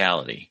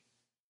technicality.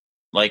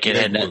 Like it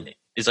had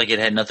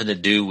nothing to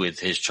do with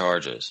his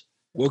charges.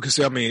 Well, because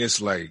I mean,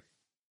 it's like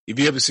if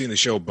you ever seen the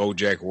show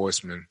BoJack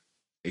Horseman,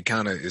 it's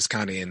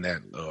kind of in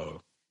that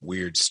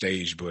weird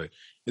stage. But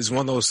it's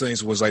one of those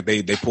things was like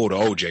they pulled an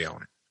OJ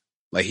on it.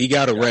 Like he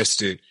got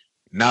arrested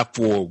not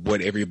for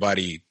what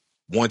everybody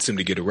wants him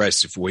to get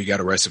arrested for. He got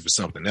arrested for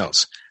something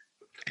else,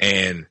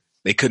 and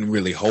they couldn't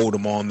really hold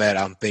him on that.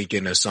 I'm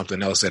thinking there's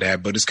something else that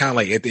happened. But it's kind of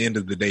like at the end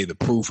of the day, the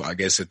proof, I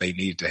guess, that they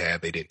needed to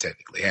have, they didn't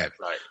technically have it.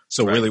 Right.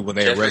 So really when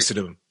they arrested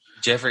him.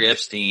 Jeffrey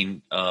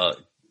Epstein,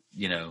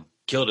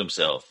 killed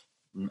himself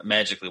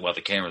magically while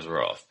the cameras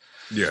were off.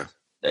 Yeah.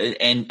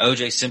 And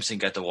O.J. Simpson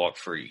got to walk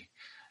free.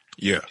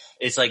 Yeah.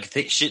 It's like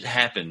shit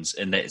happens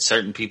and that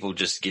certain people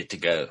just get to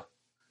go.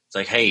 It's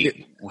like,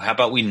 hey, how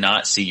about we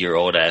not see your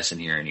old ass in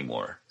here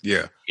anymore?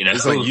 Yeah. You know?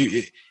 It's like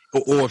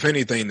or if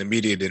anything, the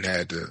media didn't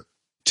have to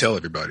tell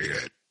everybody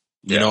that.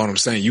 You know what I'm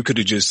saying? You could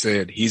have just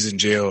said he's in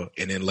jail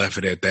and then left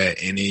it at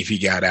that. And if he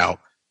got out,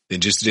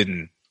 then just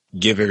didn't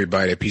give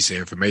everybody a piece of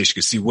information.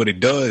 Because see, what it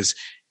does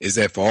is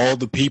that for all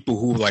the people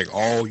who like,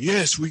 oh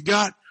yes, we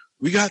got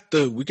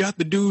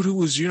the dude who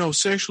was,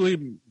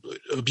 sexually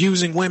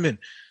abusing women.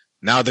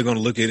 Now they're going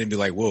to look at it and be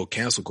like, well,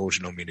 cancel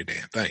culture don't mean a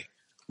damn thing.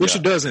 Which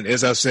it doesn't,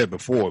 as I've said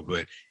before,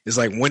 but it's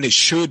like when it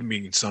should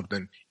mean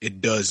something, it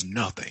does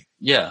nothing.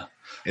 Yeah.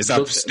 As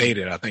I've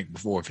stated, I think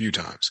before a few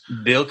times.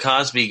 Bill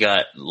Cosby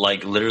got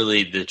like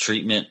literally the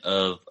treatment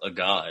of a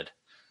god.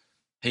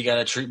 He got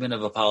a treatment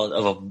of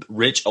a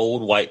rich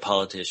old white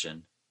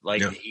politician.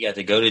 Like he got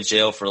to go to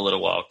jail for a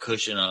little while,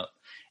 cushion up,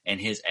 and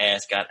his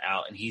ass got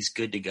out, and he's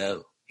good to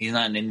go. He's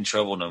not in any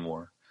trouble no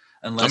more.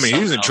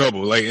 He's in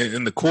trouble, like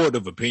in the court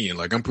of opinion.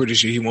 Like I'm pretty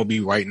sure he won't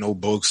be writing no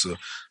books or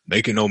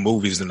making no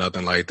movies or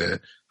nothing like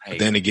that. Hey, but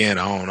then again,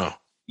 I don't know.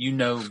 You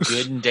know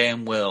good and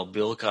damn well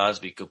Bill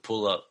Cosby could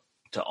pull up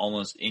to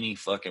almost any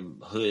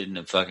fucking hood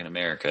in fucking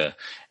America.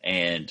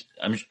 And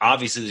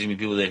obviously there's going to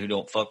be people there who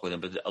don't fuck with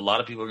him, but a lot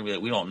of people are going to be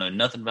like, we don't know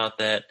nothing about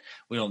that.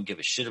 We don't give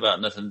a shit about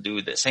nothing to do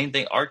with that. Same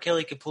thing. R.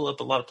 Kelly could pull up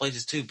a lot of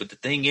places too. But the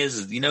thing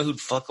is you know who'd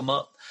fuck him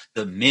up?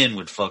 The men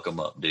would fuck him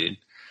up, dude.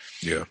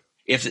 Yeah.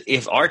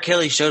 If R.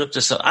 Kelly showed up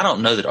to some, I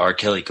don't know that R.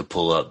 Kelly could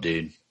pull up,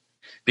 dude.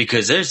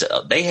 Because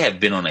they have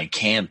been on a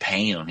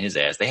campaign on his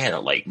ass. They had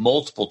like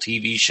multiple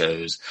TV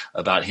shows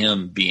about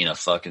him being a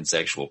fucking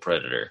sexual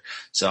predator.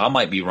 So I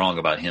might be wrong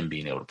about him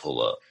being able to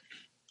pull up.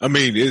 I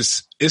mean,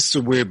 it's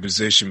a weird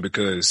position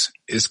because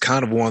it's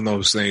kind of one of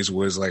those things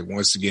where it's like,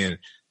 once again,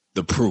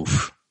 the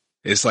proof.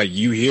 It's like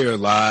you hear a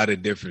lot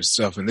of different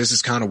stuff. And this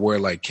is kind of where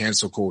like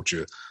cancel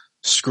culture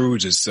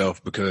screws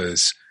itself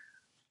because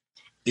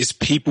it's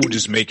people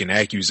just making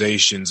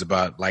accusations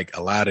about like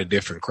a lot of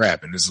different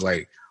crap. And it's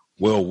like,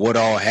 well, what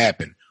all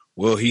happened?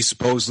 Well, he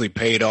supposedly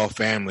paid off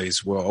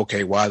families. Well,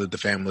 okay, why did the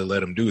family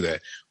let him do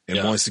that?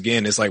 And once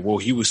again, it's like, well,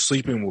 he was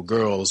sleeping with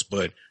girls,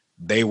 but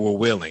they were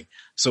willing.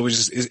 So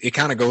it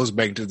kind of goes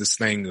back to this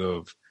thing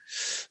of,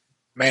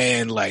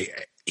 man,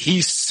 like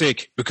he's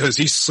sick because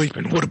he's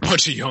sleeping with a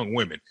bunch of young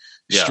women,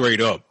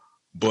 straight up.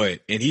 And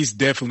he's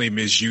definitely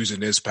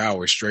misusing his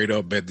power straight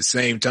up. But at the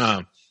same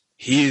time,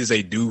 he is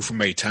a dude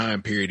from a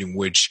time period in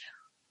which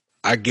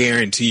I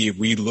guarantee if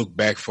we look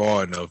back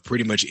far enough,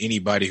 pretty much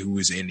anybody who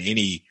is in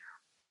any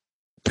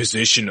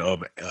position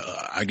of,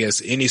 I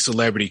guess any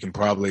celebrity can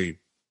probably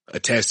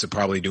attest to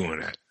probably doing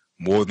that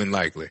more than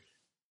likely.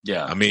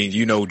 Yeah. I mean,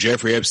 you know,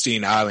 Jeffrey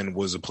Epstein Island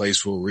was a place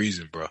for a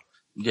reason, bro.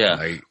 Yeah.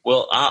 Like,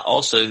 well, I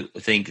also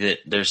think that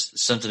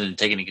there's something to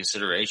take into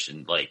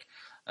consideration. Like,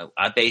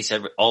 I base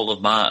all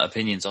of my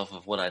opinions off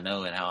of what I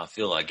know and how I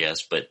feel, I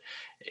guess. But,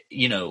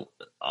 you know,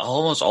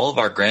 almost all of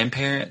our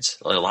grandparents,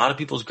 like a lot of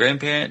people's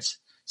grandparents,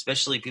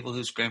 especially people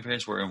whose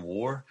grandparents were in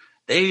war,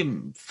 they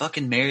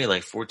fucking marry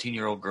like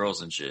 14-year-old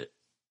girls and shit.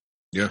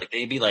 Yeah. Like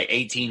they'd be like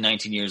 18,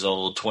 19 years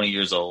old, 20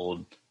 years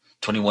old,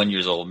 21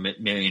 years old,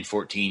 marrying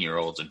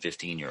 14-year-olds and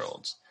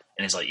 15-year-olds.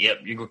 And it's like, yep,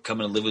 you're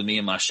coming to live with me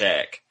in my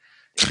shack.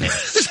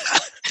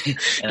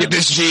 Get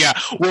this GI.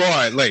 Well, all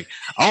right, like,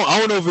 I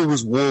don't know if it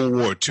was World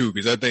War II,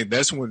 because I think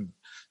that's when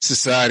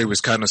society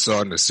was kind of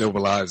starting to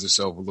civilize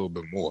itself a little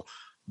bit more.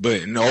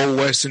 But in the old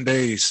Western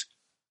days,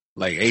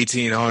 like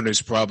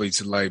 1800s probably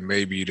to like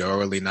maybe the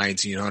early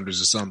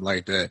 1900s or something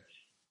like that,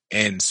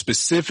 and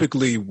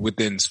specifically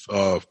within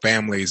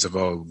families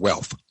of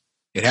wealth.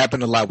 It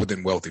happened a lot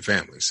within wealthy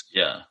families.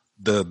 Yeah.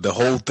 The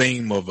whole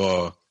theme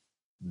of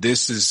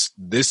this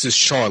is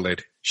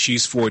Charlotte.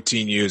 She's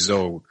 14 years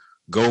old.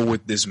 Go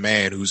with this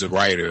man who's a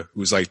writer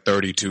who's like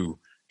 32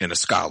 and a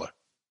scholar.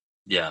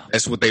 Yeah.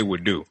 That's what they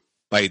would do.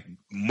 Like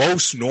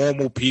most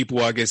normal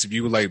people, I guess if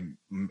you were like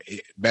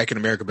back in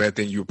America back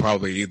then, you were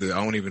probably either,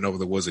 I don't even know if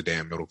there was a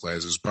damn middle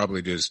class. It was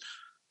probably just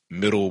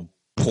middle,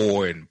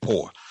 poor, and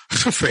poor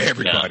for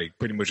everybody,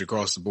 pretty much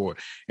across the board.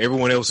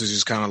 Everyone else is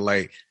just kind of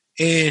like,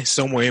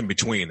 somewhere in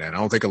between that. I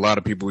don't think a lot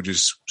of people were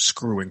just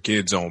screwing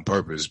kids on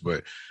purpose,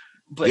 but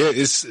yeah,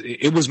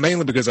 it was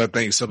mainly because I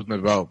think something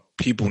about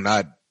people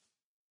not,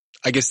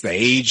 I guess the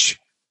age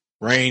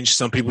range.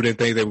 Some people didn't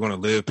think they were going to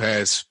live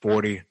past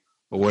 40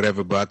 or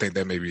whatever, but I think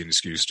that may be an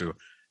excuse too.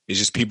 It's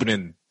just people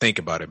didn't think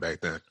about it back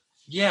then.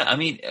 Yeah, I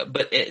mean,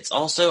 but it's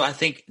also, I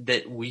think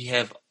that we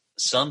have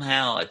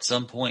somehow at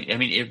some point, I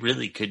mean, it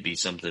really could be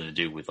something to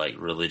do with like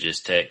religious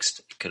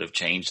text could have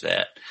changed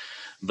that.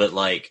 But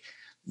like,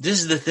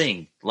 this is the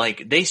thing,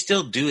 like they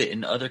still do it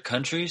in other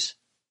countries.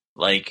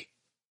 Like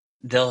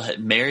they'll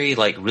marry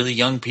like really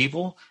young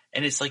people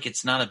and it's like,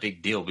 it's not a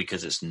big deal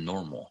because it's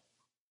normal.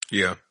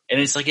 Yeah. And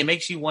it's like, it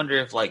makes you wonder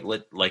if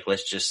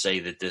let's just say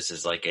that this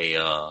is like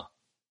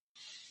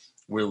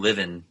we're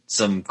living in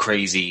some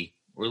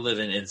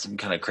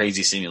kind of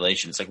crazy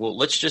simulation. It's like, well,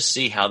 let's just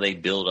see how they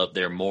build up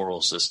their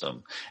moral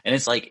system. And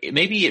it's like,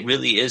 maybe it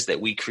really is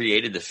that we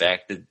created the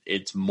fact that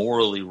it's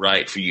morally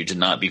right for you to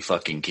not be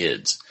fucking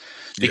kids.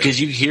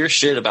 Because you hear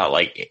shit about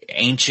like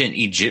ancient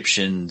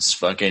Egyptians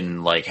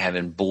fucking like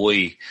having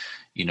boy,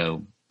 you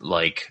know,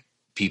 like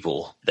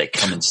people that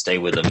come and stay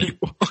with them and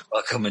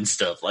fuck them and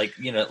stuff. Like,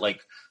 you know, like,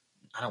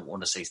 I don't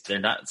want to say they're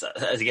not,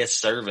 I guess,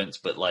 servants,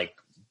 but like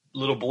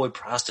little boy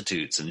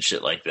prostitutes and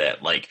shit like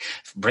that. Like,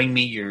 bring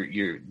me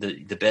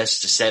the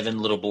best 7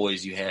 little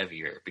boys you have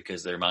here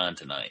because they're mine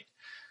tonight.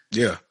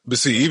 Yeah. But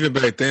see, even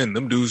back then,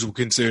 them dudes were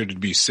considered to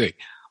be sick.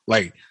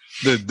 Like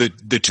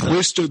the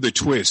twist of the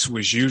twist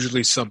was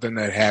usually something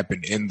that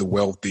happened in the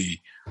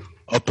wealthy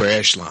upper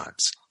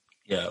echelons.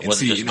 Yeah. And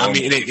see, I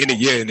mean,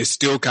 and it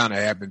still kind of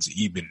happens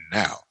even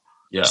now.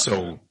 Yeah.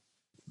 So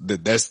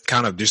that's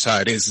kind of just how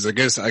it is. I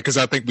guess, because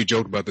I think we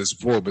joked about this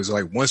before, but it's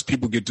like once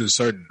people get to a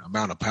certain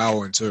amount of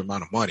power and a certain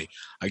amount of money,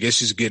 I guess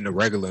just getting a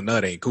regular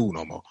nut ain't cool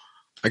no more.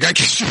 Like I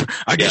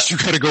guess you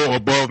gotta go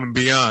above and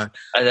beyond.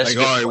 Like,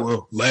 all right,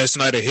 well, last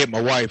night I hit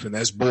my wife and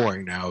that's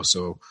boring now,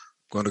 so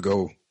I'm gonna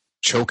go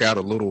choke out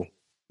a little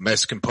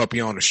Mexican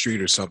puppy on the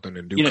street or something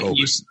and do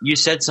cobras. You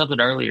said something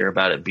earlier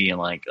about it being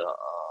like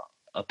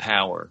a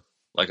power,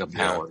 like a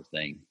power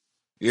thing.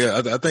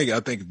 Yeah, I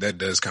think that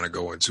does kind of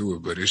go into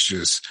it, but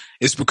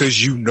it's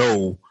because you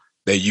know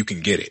that you can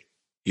get it.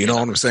 You know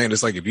what I'm saying?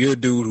 It's like if you're a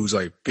dude who's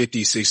like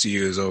 50, 60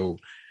 years old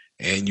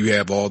and you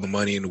have all the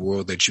money in the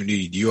world that you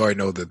need, you already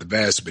know that the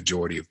vast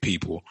majority of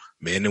people,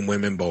 men and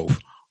women both,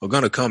 are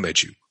going to come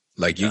at you.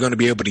 Like you're going to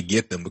be able to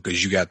get them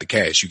because you got the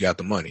cash, you got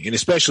the money. And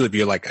especially if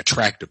you're like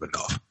attractive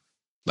enough.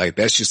 Like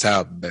that's just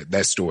how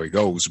that story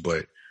goes.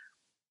 But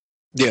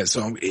yeah,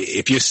 so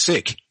if you're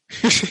sick,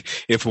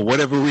 if for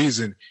whatever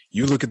reason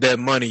you look at that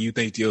money, you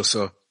think to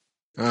yourself,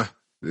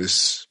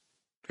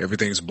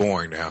 everything's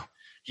boring now.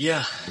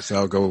 Yeah. Guess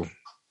I'll go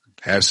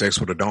have sex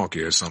with a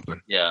donkey or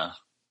something. Yeah.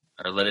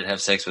 Or let it have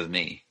sex with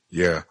me.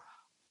 Yeah.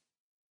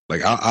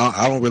 Like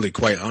I don't really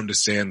quite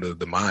understand the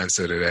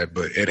mindset of that,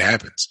 but it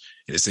happens.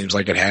 And it seems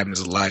like it happens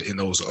a lot in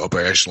those upper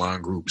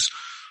echelon groups.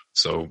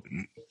 So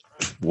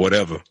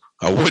whatever.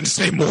 I wouldn't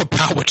say more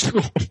power to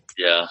them.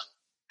 Yeah.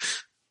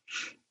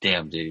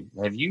 Damn, dude.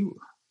 Have you?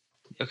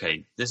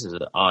 Okay, this is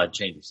an odd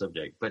change of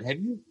subject, but have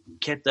you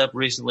kept up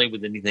recently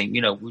with anything?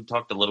 You know, we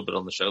talked a little bit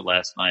on the show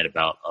last night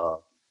about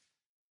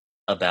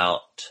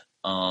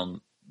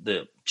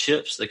the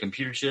chips, the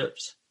computer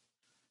chips,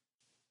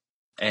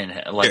 and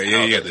like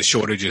the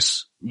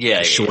shortages.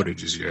 Yeah,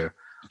 shortages.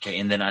 Okay,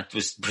 and then I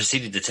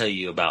proceeded to tell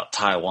you about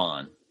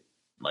Taiwan,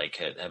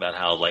 like about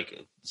how like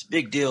it's a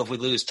big deal if we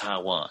lose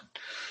Taiwan,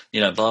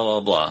 you know, blah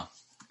blah blah,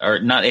 or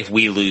not if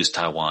we lose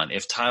Taiwan,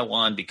 if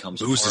Taiwan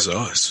becomes loses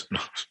us.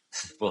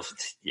 Well,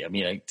 yeah, I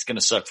mean, it's going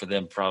to suck for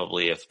them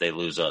probably if they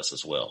lose us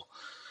as well.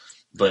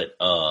 But,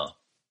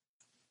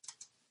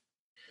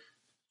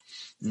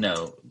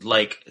 no,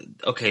 like,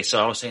 okay,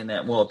 so I was saying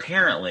that, well,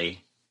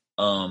 apparently,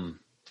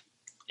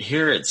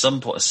 here at some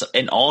point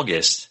in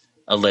August,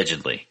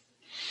 allegedly,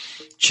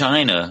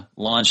 China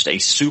launched a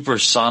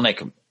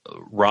supersonic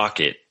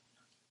rocket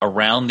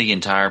around the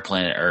entire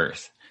planet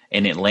Earth,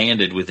 and it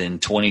landed within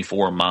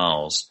 24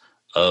 miles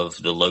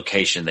of the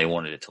location they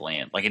wanted it to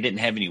land. Like, it didn't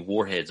have any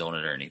warheads on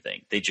it or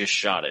anything. They just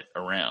shot it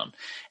around,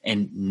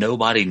 and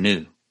nobody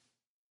knew.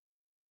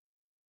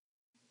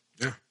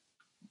 Yeah.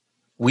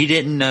 We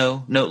didn't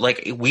know. No,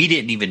 like, we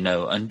didn't even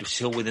know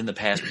until within the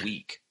past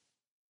week.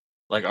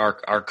 Like,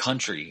 our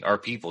country, our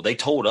people, they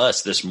told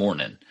us this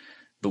morning,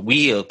 but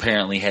we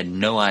apparently had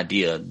no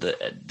idea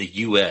that the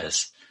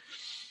U.S.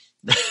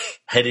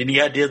 had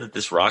any idea that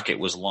this rocket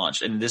was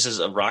launched. And this is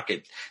a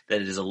rocket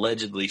that is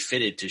allegedly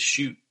fitted to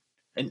shoot.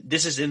 And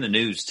this is in the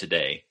news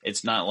today.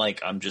 It's not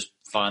like I'm just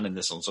finding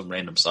this on some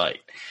random site.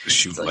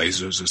 Shoot like,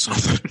 lasers or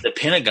something. The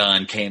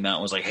Pentagon came out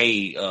and was like,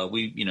 "Hey,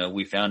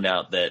 we found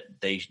out that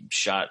they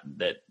shot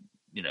that.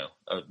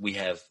 We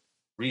have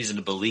reason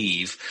to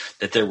believe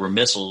that there were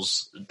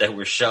missiles that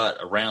were shot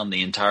around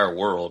the entire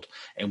world,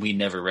 and we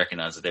never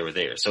recognized that they were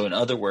there." So, in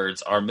other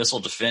words, our missile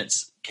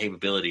defense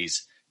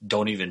capabilities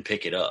don't even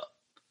pick it up.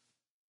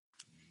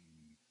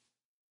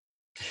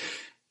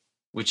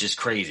 Which is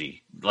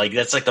crazy. Like,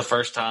 that's like the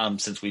first time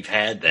since we've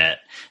had that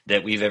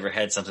we've ever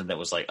had something that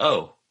was like,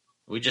 oh,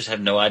 we just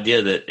have no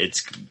idea that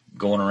it's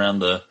going around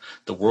the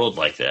world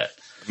like that.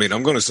 I mean,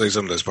 I'm going to say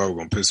something that's probably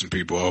going to piss some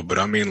people off, but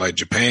I mean, like,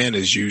 Japan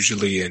is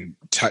usually in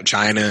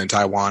China and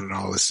Taiwan and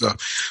all this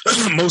stuff.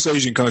 Most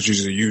Asian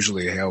countries are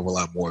usually a hell of a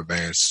lot more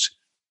advanced.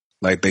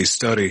 Like, they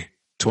study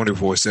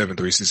 24/7,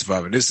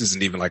 365, and this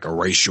isn't even like a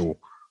racial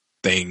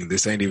thing.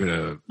 This ain't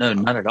even no,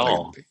 not at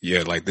all.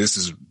 Like this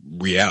is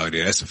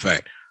reality. That's a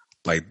fact.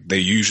 Like, they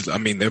usually, I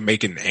mean, they're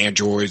making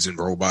androids and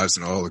robots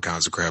and all the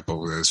kinds of crap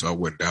over there, so I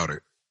wouldn't doubt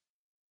it.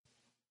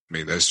 I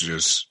mean, that's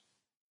just,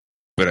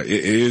 but it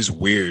is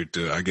weird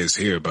to, I guess,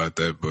 hear about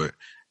that. But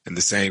in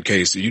the same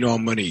case, you know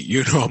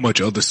how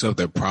much other stuff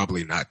they're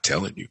probably not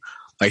telling you.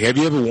 Like, have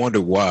you ever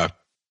wondered why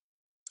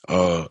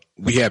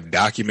we have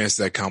documents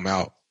that come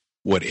out,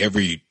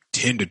 every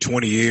 10 to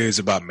 20 years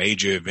about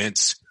major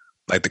events,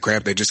 like the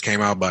crap that just came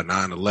out about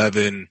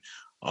 9/11,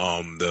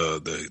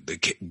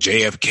 the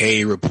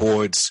JFK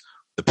reports,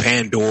 the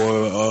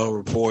Pandora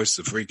reports,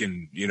 the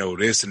freaking,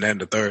 this and that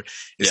and the third.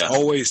 It's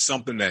always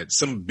some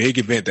big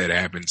event that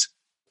happens,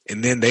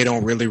 and then they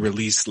don't really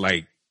release,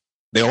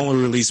 they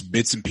only release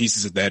bits and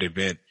pieces of that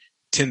event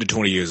 10 to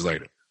 20 years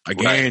later. I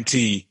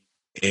guarantee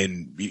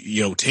in,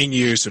 10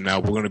 years from now,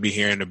 we're going to be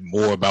hearing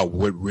more about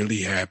what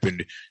really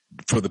happened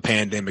for the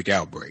pandemic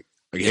outbreak.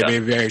 Like, have you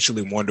ever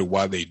actually wondered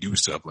why they do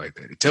stuff like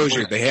that? It tells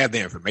you they have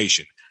the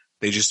information.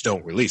 They just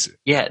don't release it.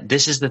 Yeah,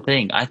 this is the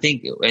thing. I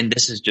think, and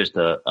this is just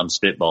I'm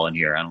spitballing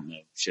here. I don't know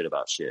shit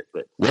about shit,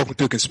 but welcome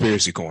to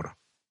Conspiracy Corner.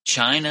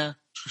 China,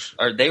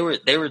 or they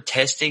were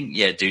testing.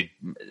 Yeah, dude,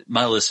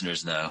 my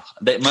listeners know.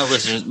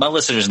 My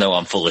listeners know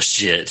I'm full of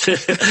shit.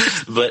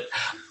 But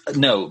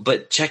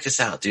check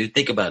this out, dude.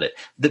 Think about it.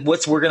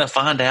 What we're gonna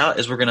find out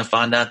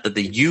that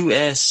the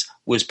U.S.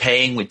 was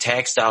paying with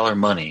tax dollar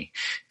money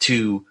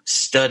to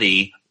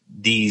study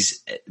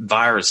these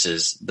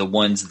viruses, the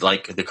ones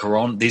like these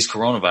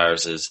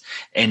coronaviruses,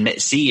 and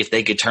see if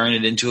they could turn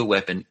it into a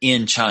weapon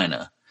in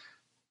China.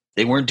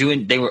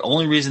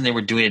 Only reason they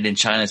were doing it in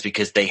China is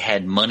because they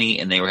had money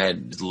and they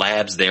had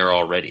labs there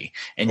already.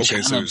 And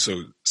okay, China,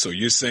 so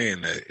you're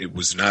saying that it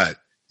was not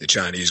the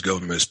Chinese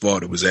government's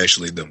fault, it was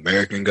actually the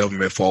American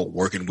government fault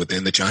working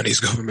within the Chinese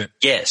government?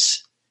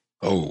 Yes.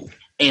 Oh.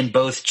 And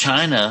both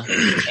China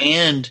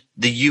and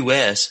the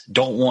U.S.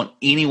 don't want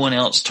anyone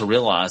else to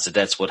realize that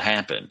that's what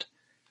happened.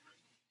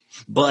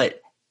 But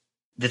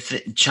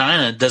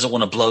China doesn't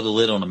want to blow the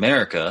lid on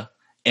America,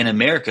 and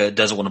America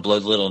doesn't want to blow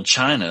the lid on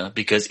China,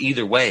 because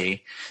either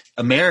way,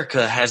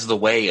 America has the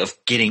way of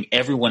getting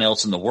everyone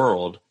else in the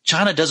world.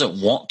 China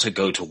doesn't want to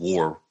go to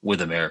war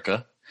with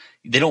America.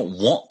 They don't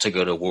want to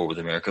go to war with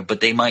America,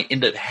 but they might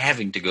end up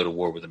having to go to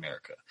war with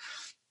America.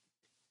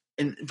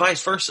 And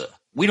vice versa.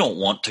 We don't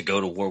want to go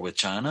to war with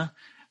China,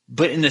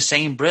 but in the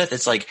same breath,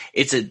 it's like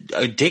it's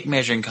a dick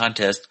measuring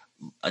contest.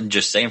 I'm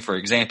just saying, for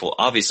example,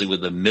 obviously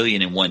with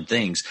 1,000,001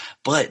 things,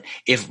 but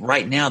if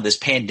right now this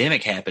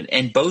pandemic happened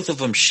and both of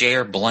them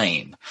share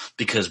blame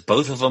because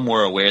both of them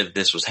were aware that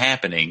this was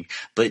happening,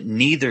 but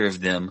neither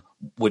of them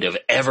would have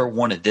ever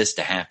wanted this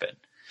to happen.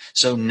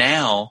 So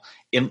now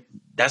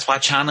that's why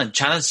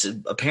China's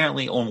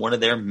apparently on one of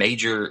their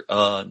major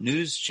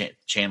news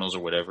channels or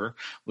whatever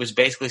was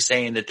basically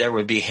saying that there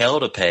would be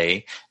hell to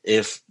pay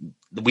if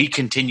we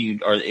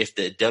continued, or if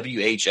the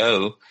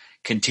WHO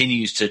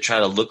continues to try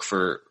to look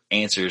for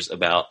answers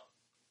about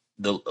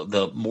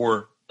the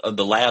more of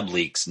the lab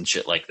leaks and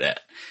shit like that.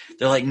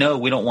 They're like, no,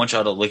 we don't want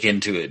y'all to look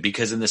into it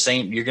because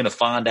you're going to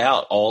find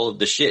out all of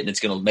the shit and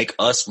it's going to make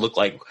us look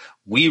like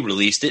we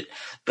released it.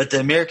 But the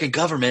American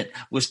government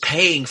was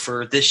paying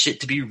for this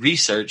shit to be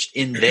researched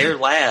in their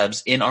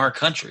labs in our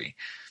country.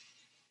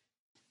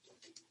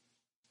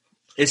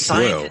 It's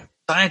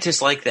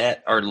scientists like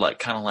that are like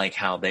kind of like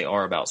how they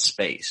are about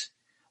space.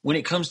 When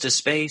it comes to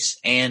space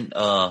and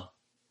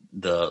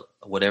the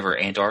whatever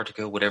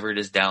Antarctica, whatever it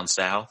is down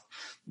south,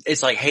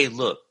 it's like, hey,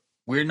 look,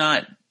 we're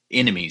not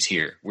enemies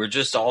here. We're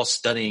just all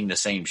studying the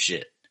same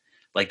shit.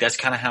 Like that's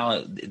kind of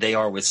how they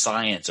are with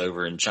science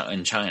over in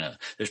China.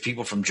 There's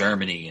people from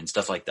Germany and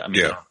stuff like that. I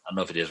mean, I don't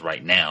know if it is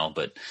right now,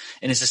 and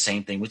it's the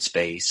same thing with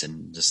space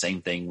and the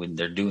same thing when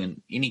they're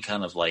doing any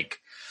kind of like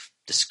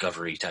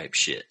discovery type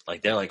shit.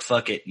 Like they're like,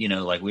 fuck it,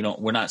 like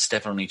we're not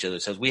stepping on each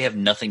other's toes. We have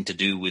nothing to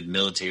do with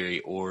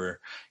military or,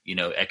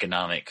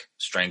 economic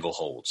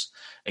strangleholds.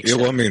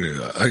 Well, I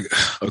mean,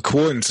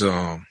 according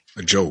to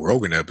a Joe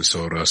Rogan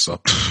episode or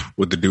something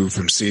with the dude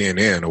from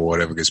CNN or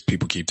whatever, because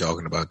people keep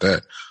talking about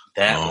that.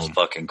 That was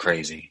fucking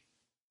crazy.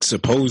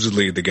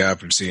 Supposedly the guy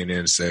from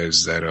CNN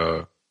says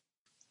that,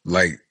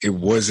 like it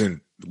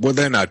wasn't, well,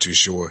 they're not too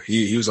sure.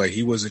 He was like,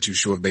 he wasn't too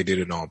sure if they did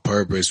it on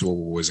purpose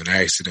or was an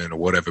accident or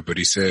whatever. But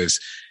he says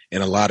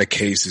in a lot of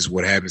cases,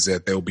 what happens is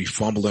that they'll be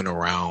fumbling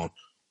around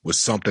with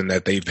something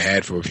that they've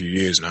had for a few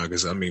years now.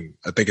 Cause I mean,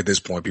 I think at this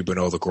point people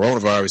know the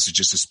coronavirus is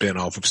just a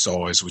spin-off of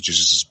SARS, which is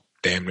just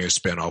damn near a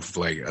spin-off of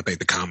like, I think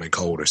the common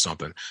cold or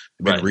something.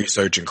 They've been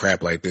researching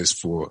crap like this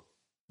for,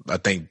 I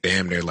think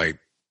damn near like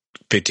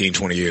 15,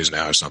 20 years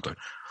now or something.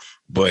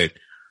 But,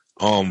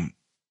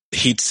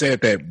 he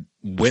said that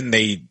when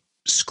they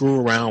screw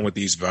around with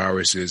these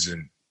viruses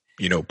and,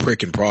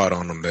 prick and prod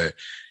on them, that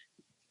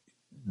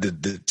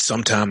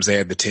sometimes they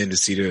have the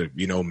tendency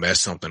to, mess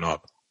something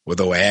up, or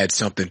they'll add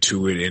something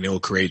to it and it'll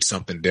create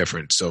something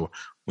different. So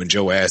when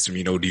Joe asked him,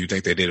 do you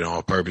think they did it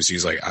on purpose?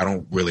 He's like, I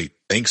don't really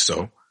think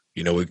so.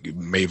 It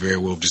may very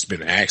well have just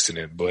been an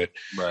accident, but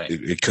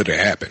it could have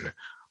happened.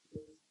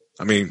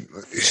 I mean,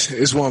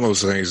 it's one of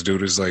those things,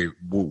 dude. It's like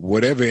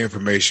whatever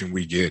information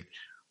we get,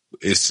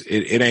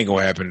 it ain't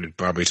gonna happen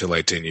probably till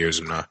like 10 years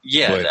from now.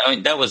 Yeah, but, I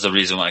mean that was the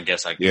reason why I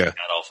guess I got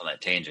off on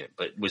that tangent,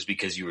 but was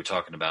because you were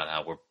talking about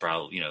how we're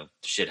probably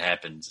shit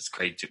happens. It's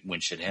crazy when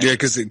shit happens. Yeah,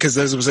 because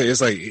as I'm saying,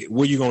 it's like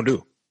what are you gonna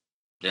do?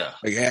 Yeah,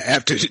 like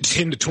after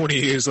 10 to 20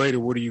 years later,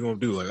 what are you gonna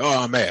do? Like,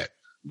 oh, I'm mad.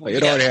 Like,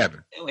 it already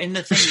happened. And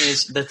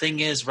the thing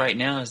is right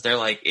now is they're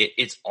like,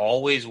 it's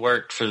always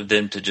worked for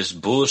them to just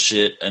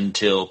bullshit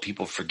until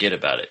people forget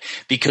about it.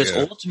 Because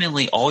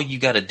ultimately all you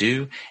got to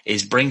do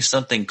is bring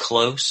something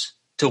close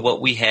to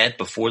what we had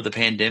before the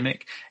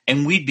pandemic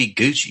and we'd be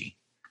Gucci.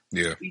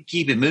 Yeah. We'd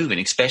keep it moving,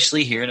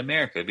 especially here in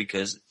America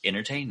because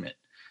entertainment.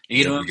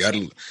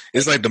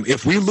 It's like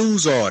if we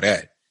lose all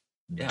that,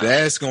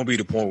 that's going to be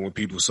the point when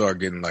people start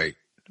getting like,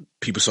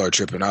 people start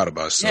tripping out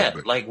about stuff.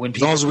 Yeah, like when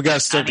as long as we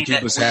got stuff to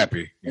keep us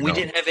happy. When we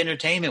didn't have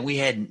entertainment, we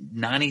had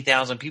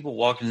 90,000 people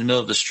walking in the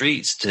middle of the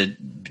streets to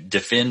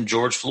defend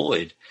George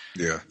Floyd.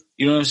 Yeah.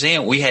 You know what I'm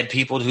saying? We had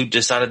people who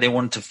decided they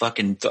wanted to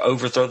fucking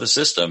overthrow the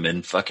system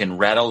and fucking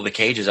rattle the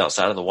cages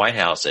outside of the White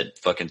House at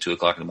fucking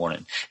 2:00 in the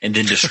morning and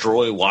then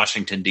destroy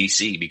Washington,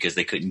 D.C. because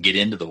they couldn't get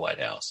into the White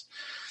House.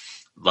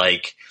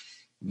 Like,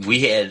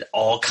 we had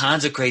all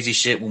kinds of crazy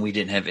shit when we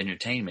didn't have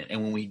entertainment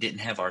and when we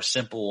didn't have our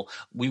simple,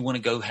 we want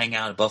to go hang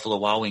out at Buffalo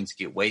Wild Wings and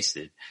get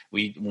wasted.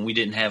 When we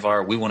didn't have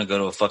we want to go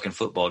to a fucking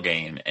football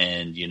game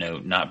and,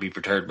 not be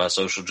perturbed by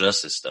social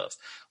justice stuff.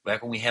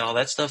 Back when we had all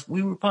that stuff,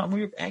 we were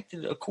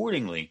acted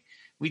accordingly.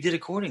 We did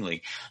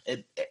accordingly.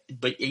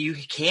 But you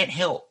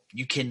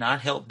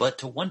cannot help but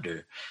to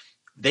wonder.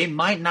 They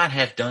might not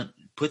have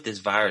put this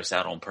virus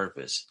out on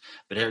purpose,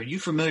 but are you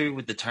familiar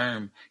with the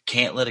term,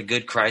 can't let a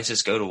good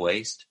crisis go to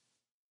waste?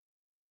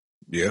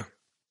 Yeah.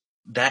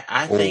 That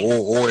I think,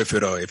 or if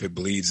it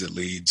bleeds, it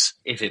leads.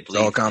 If it bleeds,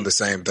 it's all kind of the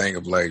same thing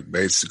of like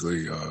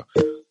basically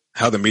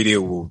how the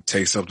media will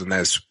take something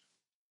that's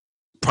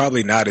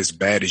probably not as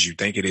bad as you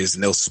think it is,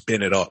 and they'll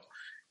spin it up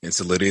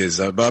until it is.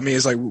 But I mean,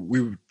 it's like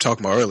we were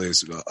talking about earlier.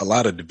 It's a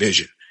lot of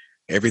division.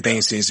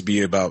 Everything seems to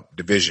be about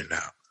division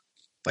now.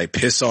 Like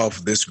piss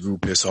off this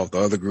group, piss off the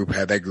other group,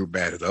 have that group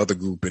bad at the other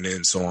group, and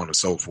then so on and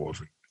so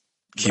forth.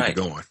 Keep it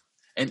going.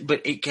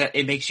 But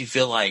it makes you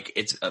feel like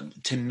it's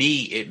to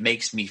me. It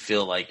makes me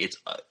feel like it's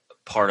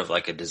part of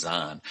like a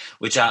design,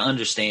 which I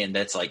understand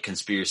that's like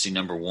conspiracy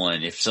number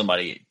one. If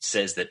somebody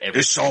says that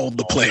it's all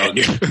the plan,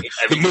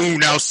 the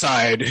moon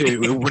outside,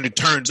 when it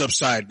turns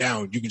upside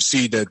down, you can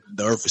see that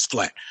the earth is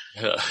flat.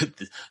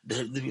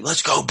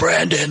 Let's go,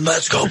 Brandon.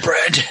 Let's go,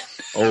 Brandon.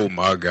 Oh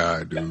my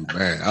God, dude,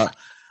 man.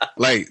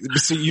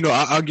 See,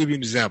 I'll give you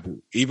an example.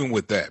 Even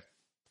with that,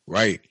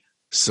 right?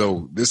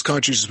 So this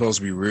country is supposed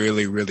to be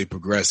really, really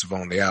progressive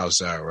on the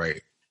outside,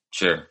 right?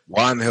 Sure.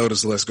 Why in the hell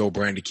does Let's Go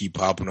Brandon keep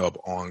popping up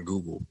on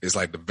Google? It's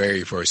like the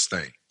very first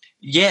thing.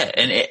 Yeah,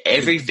 and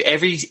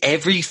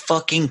every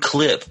fucking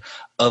clip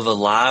of a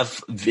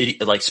live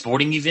video, like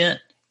sporting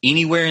event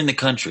anywhere in the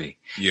country.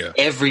 Yeah.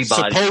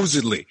 Everybody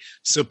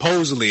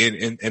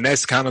supposedly, and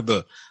that's kind of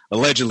the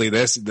allegedly.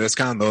 That's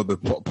kind of the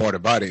other part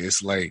about it.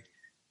 It's like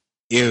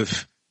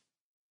if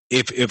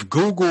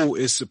Google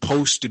is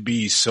supposed to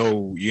be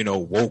so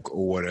woke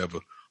or whatever,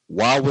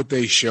 why would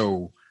they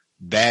show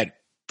that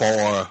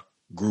far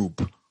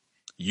group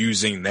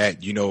using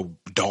that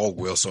dog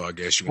whistle, I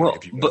guess if you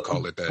want to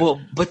call it that. Well,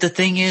 but the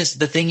thing is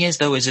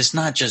though, is it's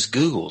not just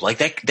Google. Like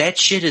that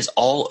shit is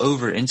all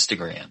over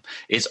Instagram.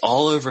 It's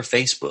all over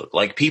Facebook.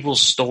 Like people's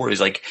stories,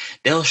 like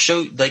they'll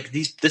show like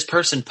this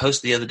person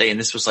posted the other day, and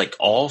this was like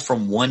all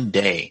from one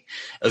day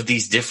of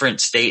these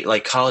different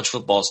like college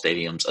football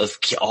stadiums of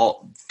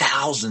all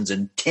thousands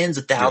and tens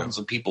of thousands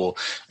of people,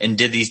 and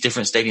did these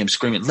different stadiums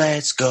screaming,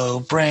 "Let's go,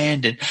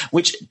 Brandon!"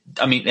 Which,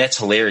 I mean, that's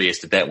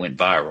hilarious that went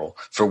viral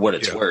for what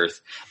it's worth.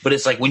 But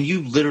it's like when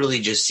you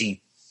literally just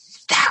see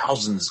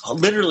thousands,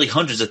 literally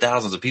hundreds of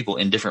thousands of people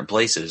in different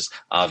places,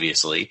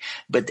 obviously,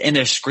 and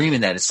they're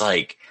screaming that. It's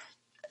like,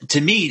 to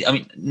me, I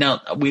mean,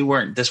 now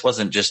this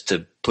wasn't just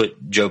to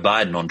put Joe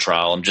Biden on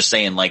trial. I'm just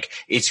saying, like,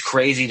 it's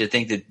crazy to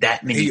think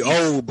that many people.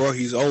 He's old, bro.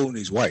 He's old and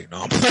he's white.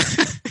 No,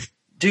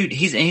 dude,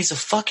 he's a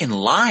fucking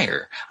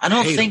liar.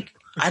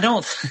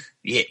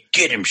 Yeah,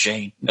 get him,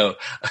 Shane. No,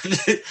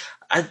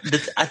 I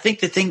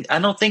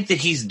don't think that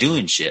he's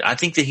doing shit. I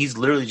think that he's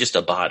literally just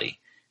a body.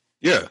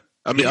 Yeah.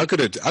 I mean, I could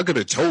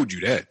have told you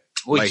that.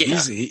 Well, like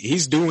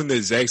he's doing the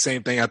exact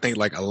same thing I think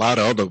like a lot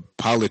of other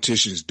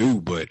politicians do,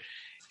 but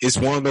it's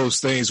one of those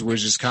things where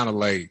it's just kind of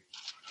like,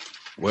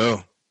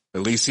 well,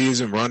 at least he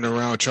isn't running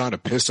around trying to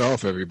piss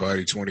off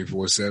everybody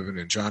 24/7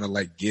 and trying to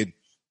like get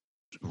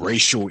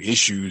racial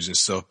issues and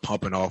stuff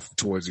pumping off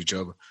towards each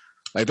other.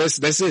 Like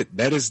that's it.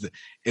 That is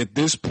at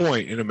this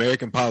point in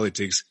American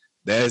politics,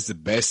 that is the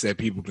best that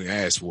people can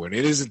ask for. And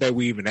it isn't that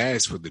we even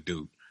asked for the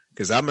dude.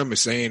 Because I remember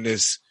saying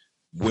this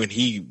when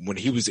he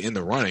was in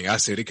the running. I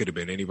said it could have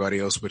been anybody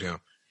else but him.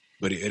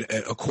 But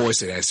of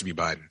course it has to be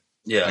Biden.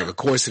 Yeah. Like, of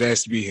course it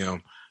has to be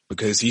him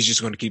because he's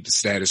just going to keep the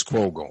status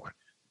quo going.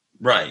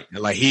 Right. And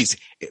like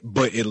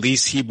but at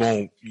least he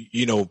won't,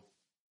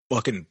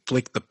 fucking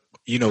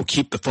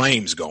keep the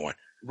flames going.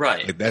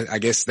 Right. Like that, I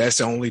guess that's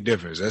the only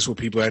difference. That's what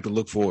people have to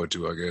look forward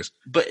to, I guess.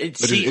 But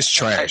it's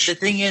trash. The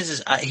thing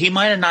is he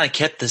might have not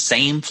kept the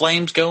same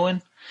flames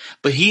going,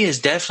 but he is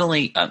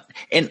definitely,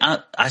 and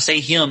I say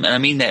him, and I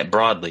mean that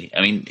broadly.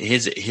 I mean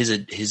his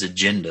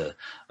agenda,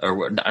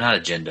 or not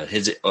agenda,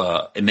 his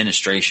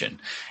administration.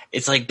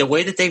 It's like the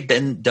way that they've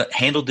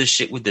handled this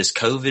shit with this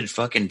COVID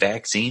fucking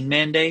vaccine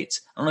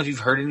mandates. I don't know if you've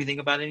heard anything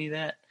about any of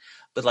that.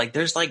 But like,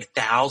 there's like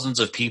thousands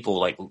of people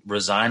like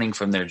resigning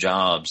from their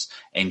jobs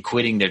and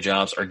quitting their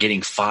jobs or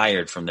getting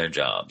fired from their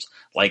jobs.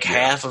 Like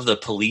half of the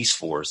police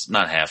force,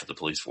 not half of the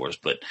police force,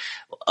 but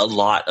a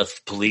lot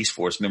of police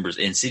force members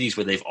in cities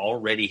where they've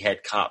already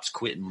had cops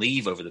quit and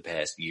leave over the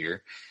past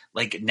year.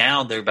 Like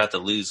now they're about to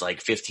lose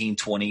like 15,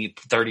 20,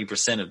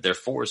 30% of their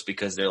force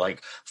because they're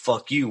like,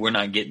 fuck you, we're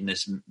not getting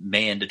this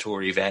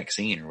mandatory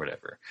vaccine or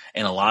whatever.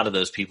 And a lot of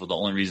those people, the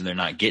only reason they're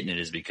not getting it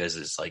is because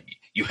it's like,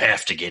 you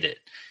have to get it.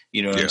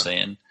 You know what I'm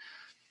saying?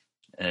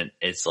 And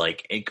it's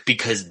like,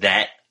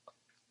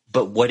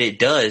 but what it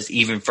does,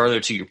 even further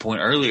to your point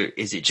earlier,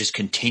 is it just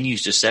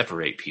continues to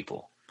separate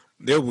people.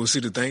 Yeah, well, see,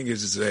 the thing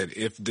is that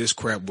if this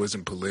crap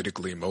wasn't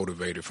politically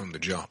motivated from the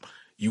jump,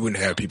 you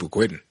wouldn't have people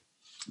quitting.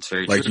 It's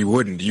very like true. You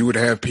wouldn't. You would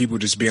have people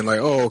just being like,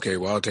 oh, okay,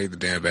 well, I'll take the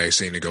damn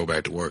vaccine and go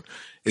back to work.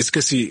 It's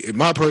because, see,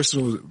 my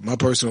personal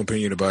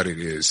opinion about it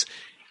is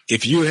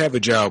if you have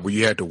a job where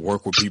you have to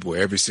work with people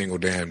every single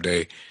damn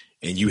day,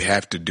 and you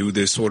have to do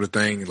this sort of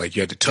thing, like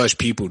you have to touch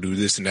people, do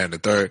this and that and the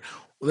third,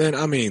 well, then,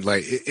 I mean,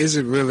 like, is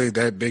it really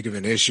that big of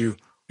an issue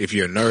if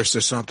you're a nurse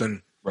or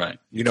something? Right.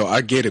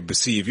 I get it. But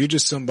see, if you're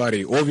just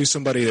somebody, or if you're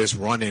somebody that's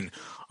running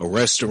a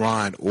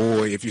restaurant,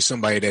 or if you're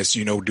somebody that's,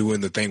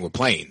 doing the thing with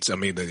planes, I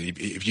mean,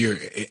 if you're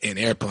an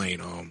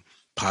airplane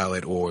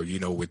pilot or,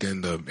 within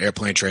the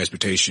airplane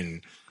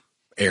transportation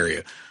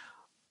area,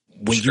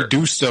 when you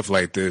do stuff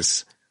like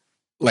this,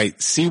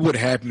 like, see what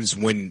happens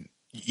when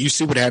you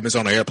see what happens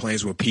on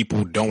airplanes when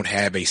people don't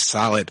have a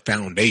solid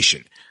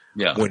foundation.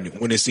 Yeah. When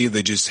it's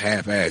either just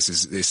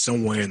half-assed, it's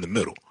somewhere in the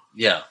middle.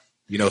 Yeah.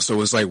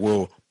 So it's like,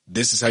 well,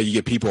 this is how you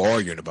get people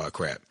arguing about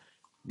crap.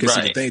 Because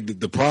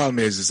the problem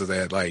is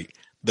that like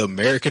the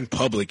American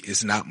public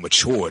is not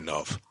mature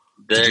enough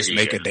to just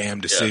make a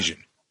damn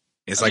decision.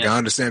 It's like, I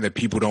understand that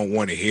people don't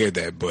want to hear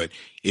that, but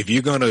if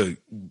you're going to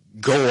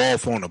go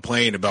off on a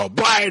plane about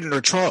Biden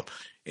or Trump,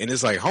 and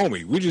it's like,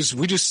 homie,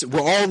 we're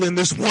all in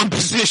this one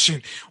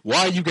position.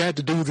 Why you got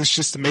to do this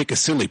just to make a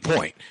silly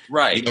point?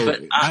 Right. You know,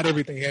 but not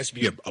everything has to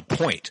be a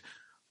point.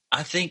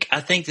 I think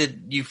that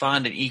you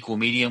find an equal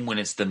medium when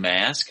it's the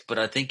mask, but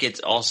I think it's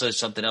also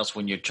something else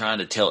when you're trying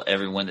to tell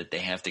everyone that they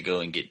have to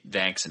go and get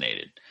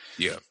vaccinated.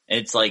 Yeah.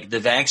 It's like the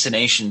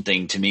vaccination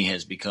thing to me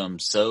has become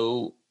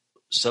so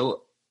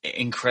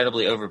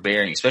incredibly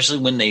overbearing, especially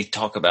when they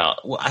talk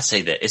about, well, I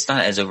say that it's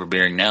not as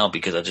overbearing now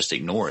because I just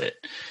ignore it,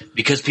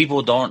 because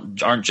people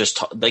aren't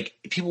just like,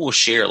 people will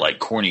share like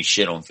corny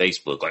shit on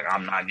Facebook. Like,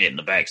 I'm not getting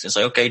the vaccine. It's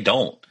like, okay,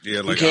 don't.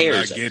 Yeah. Like, who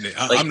cares? I'm not getting it.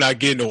 I'm not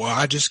getting it. Well,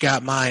 I just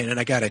got mine and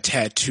I got a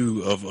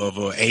tattoo of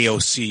a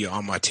AOC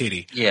on my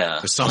titty.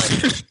 Yeah. Or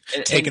something.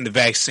 Taking the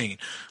vaccine.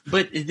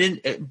 But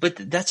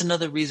that's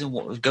another reason.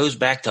 It goes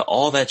back to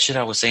all that shit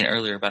I was saying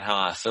earlier about how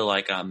I feel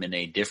like I'm in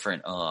a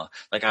different,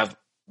 like I've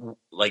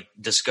like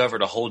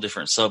discovered a whole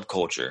different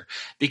subculture,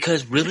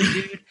 because really,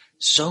 dude,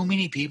 so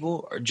many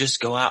people are just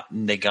go out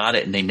and they got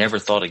it and they never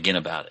thought again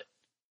about it.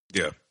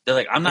 Yeah. They're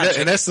like, I'm not.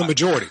 And that's the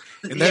majority.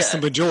 And that's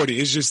the majority.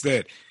 It's just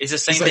that. It's the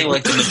same thing.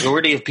 Like the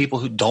majority of people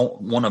who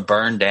don't want to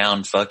burn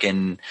down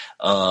fucking,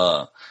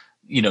 don't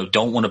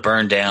want to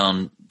burn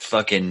down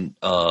fucking,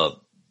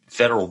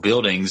 federal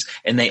buildings,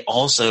 and they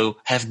also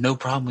have no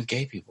problem with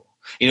gay people.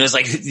 You know, it's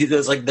like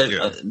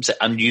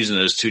I'm using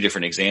those two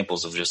different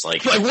examples of just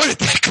like where did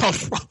that come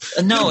from?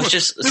 No,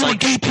 it's like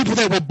gay people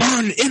that were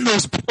burned in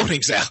those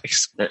buildings,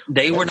 Alex.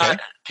 They were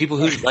not people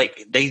who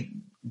like they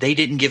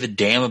didn't give a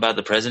damn about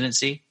the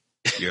presidency.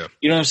 Yeah,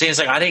 you know what I'm saying? It's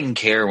like I didn't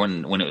care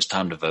when it was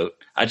time to vote.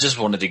 I just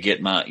wanted to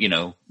get my,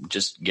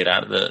 just get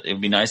out of it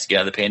would be nice to get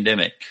out of the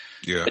pandemic.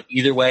 Yeah. But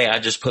either way, I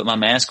just put my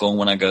mask on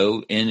when I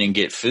go in and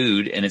get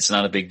food, and it's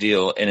not a big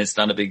deal. And it's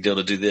not a big deal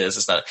to do this.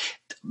 It's not.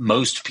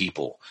 Most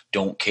people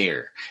don't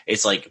care.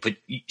 It's like, but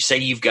say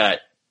you've got.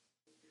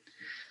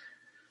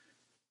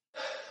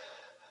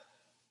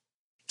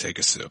 Take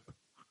a sip.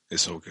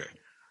 It's okay.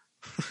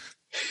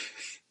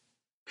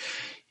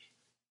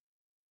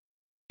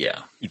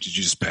 Yeah. Did you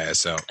just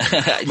pass out?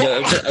 I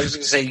was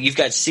going to say, you've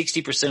got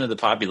 60% of the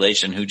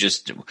population who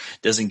just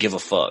doesn't give a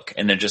fuck.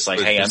 And they're just like,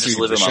 hey, I'm just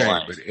living my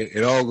life. But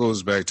it all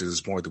goes back to this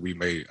point that we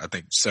made, I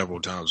think,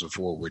 several times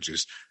before, which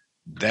is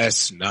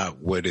that's not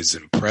what is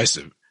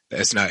impressive.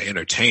 That's not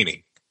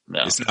entertaining.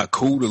 No. It's not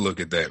cool to look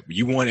at that.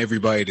 You want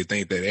everybody to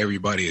think that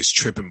everybody is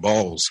tripping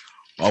balls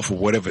off of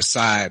whatever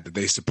side that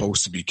they're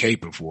supposed to be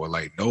caping for.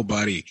 Like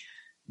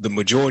the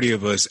majority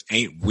of us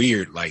ain't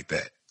weird like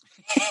that.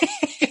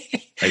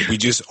 Like we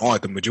just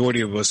aren't. The majority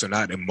of us are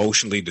not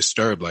emotionally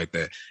disturbed like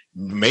that.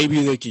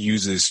 Maybe they can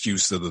use the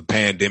excuse of the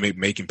pandemic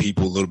making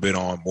people a little bit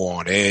more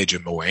on edge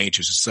and more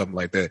anxious or something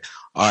like that.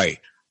 All right,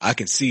 I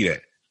can see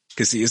that.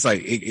 Cause see, it's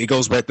like, it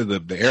goes back to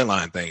the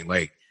airline thing.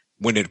 Like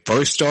when it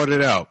first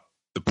started out,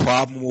 the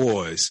problem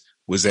was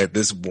that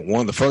this,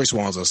 one of the first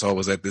ones I saw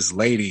was that this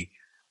lady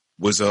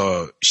was,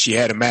 she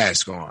had a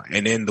mask on,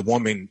 and then the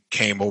woman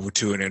came over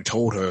to her and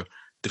told her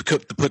to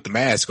put the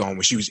mask on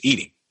when she was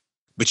eating,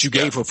 but you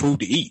gave her food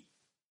to eat.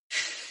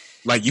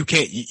 Like you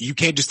can't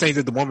just think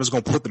that the woman's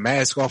going to put the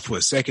mask off for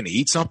a second to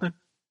eat something.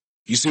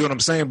 You see what I'm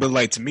saying? But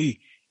like, to me,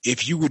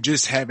 if you would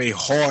just have a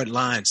hard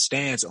line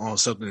stance on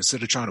something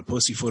instead of trying to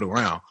pussyfoot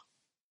around,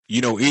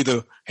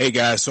 either, hey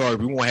guys, sorry,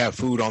 we won't have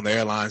food on the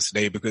airlines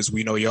today because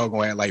we know y'all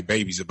going to act like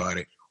babies about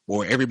it,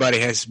 or everybody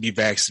has to be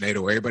vaccinated,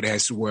 or everybody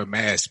has to wear a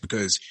mask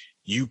because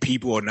you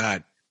people are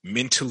not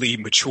mentally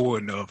mature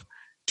enough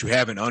to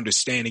have an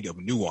understanding of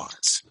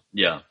nuance.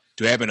 Yeah.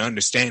 To have an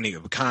understanding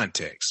of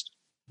context.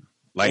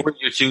 Like, or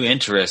you're too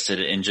interested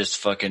in just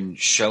fucking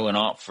showing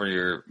off for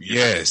your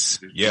yes.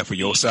 Yeah, for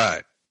your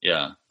side.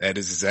 Yeah. That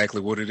is exactly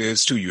what it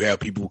is too. You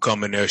have people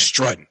come in there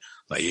strutting.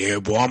 Like, yeah,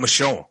 boy, I'm going to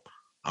show them.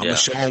 I'm going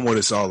to show them what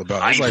it's all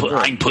about.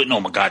 I ain't putting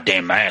on my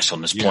goddamn mask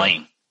on this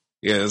plane.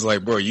 Yeah, it's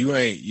like, bro,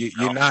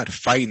 you're not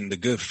fighting the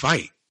good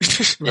fight.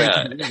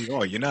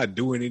 You're not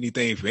doing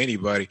anything for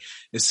anybody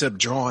except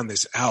drawing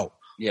this out.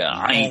 Yeah,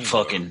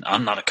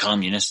 I'm not a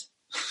communist.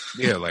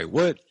 Yeah, like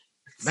what?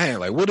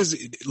 Man, like what is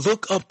it?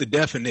 Look up the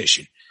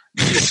definition.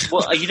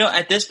 Well,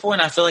 at this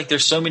point, I feel like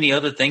there's so many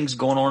other things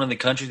going on in the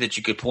country that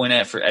you could point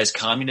at as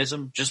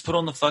communism. Just put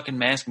on the fucking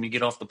mask when you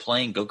get off the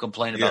plane. Go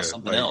complain about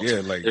something else.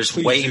 Yeah, like there's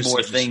way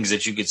more things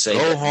that you could say.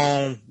 Go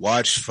home,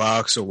 watch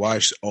Fox or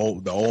watch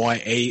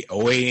the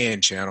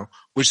OAN channel,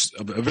 which is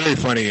a very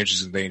funny,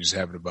 interesting thing just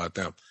happened about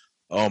them.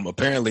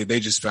 Apparently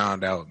they just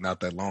found out not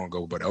that long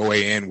ago, but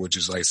OAN, which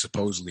is like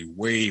supposedly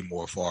way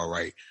more far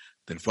right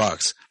than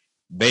Fox,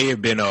 they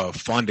have been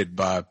funded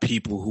by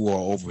people who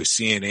are over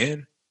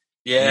CNN.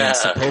 Yeah. And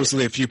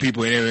supposedly a few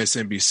people in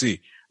MSNBC.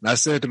 And I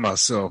said to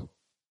myself,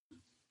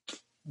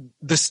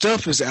 the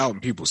stuff is out in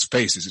people's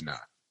faces now.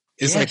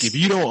 It's like, if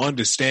you don't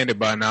understand it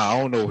by now,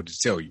 I don't know what to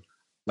tell you.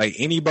 Like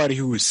anybody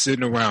who is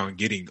sitting around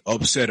getting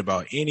upset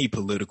about any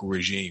political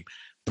regime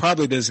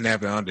probably doesn't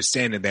have an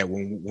understanding that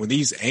when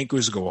these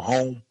anchors go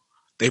home,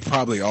 they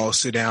probably all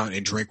sit down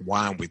and drink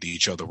wine with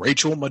each other.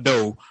 Rachel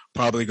Maddow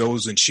probably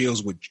goes and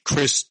chills with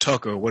Chris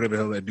Tucker, whatever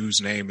the hell that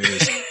dude's name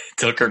is.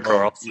 Tucker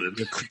Carlson.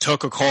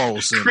 Tucker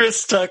Carlson.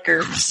 Chris Tucker.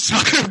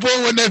 Boy,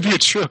 wouldn't that be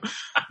true?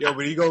 Yo,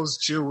 but he goes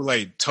chill with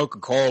like Tucker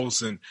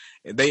Carlson.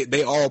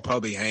 They all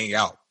probably hang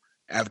out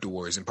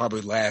afterwards and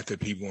probably laugh at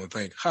people and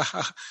think, ha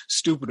ha,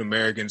 stupid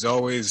Americans,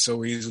 always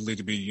so easily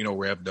to be,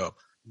 revved up.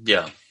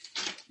 Yeah.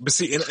 But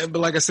see, but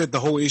like I said, the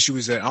whole issue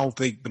is that I don't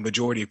think the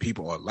majority of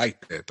people are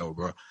like that though,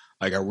 bro.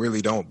 Like I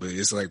really don't. But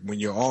it's like when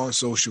you're on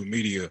social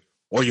media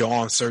or you're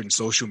on certain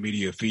social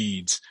media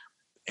feeds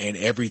and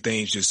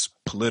everything's just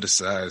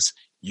politicized,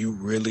 you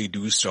really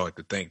do start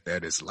to think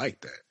that it's like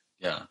that.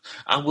 Yeah.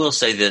 I will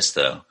say this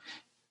though,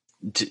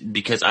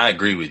 because I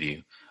agree with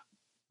you,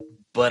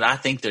 but I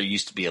think there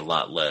used to be a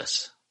lot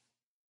less.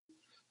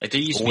 Like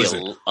there used to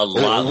be a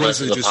lot less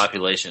of the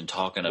population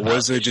talking about.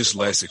 Was there just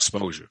less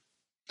exposure?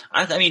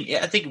 I think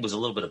it was a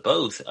little bit of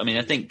both. I mean,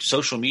 I think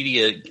social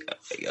media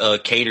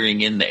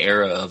catering in the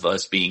era of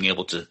us being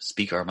able to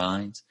speak our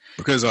minds.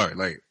 Because, all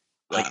right,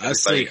 I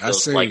say,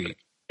 like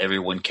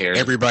everyone cares.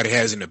 Everybody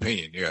has an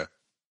opinion. Yeah.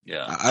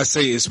 Yeah. I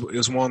say it's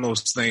one of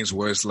those things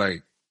where it's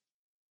like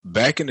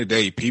back in the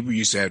day, people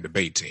used to have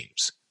debate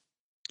teams.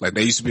 Like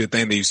there used to be a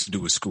thing they used to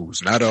do with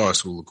schools. Not our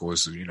school, of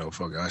course.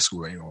 Fuck our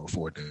school ain't gonna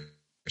afford that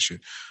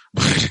shit.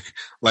 But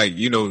like,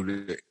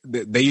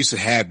 they used to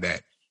have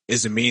that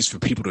as a means for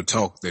people to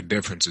talk their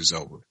differences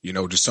over,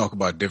 just talk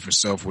about different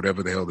stuff,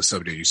 whatever the hell the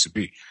subject used to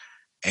be.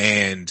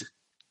 And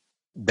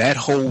that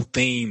whole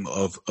theme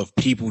of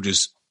people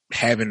just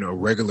having a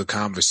regular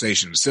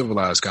conversation, a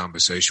civilized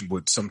conversation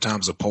with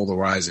sometimes a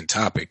polarizing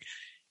topic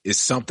is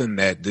something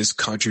that this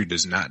country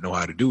does not know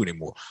how to do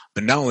anymore.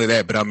 But not only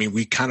that, but I mean,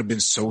 we kind of been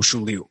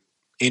socially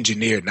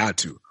engineered not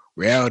to.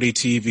 Reality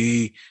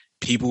TV,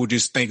 people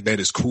just think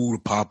that it's cool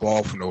to pop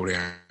off for no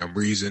damn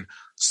reason,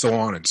 so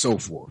on and so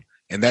forth.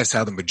 And that's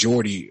how the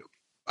majority,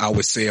 I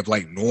would say, of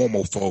like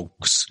normal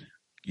folks,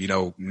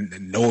 no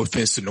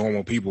offense to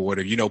normal people,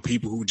 whatever,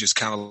 people who just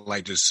kind of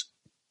like just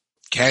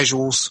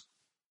casuals.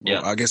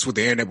 Yeah. I guess what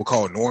the internet would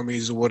call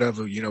normies or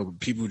whatever,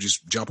 people who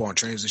just jump on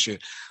trends and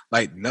shit.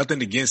 Like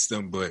nothing against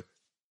them, but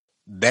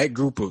that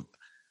group of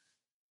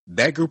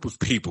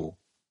people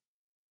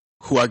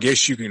who I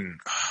guess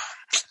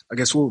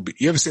what would be,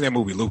 you ever seen that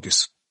movie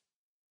Lucas?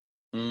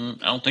 I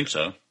don't think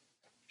so.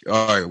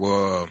 All right.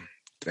 Well,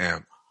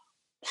 damn.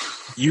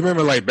 You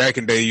remember like back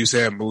in the day, you used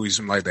to have movies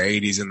from like the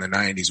 80s and the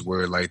 90s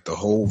where like the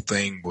whole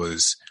thing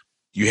was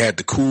you had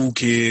the cool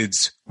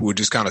kids who were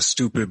just kind of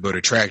stupid but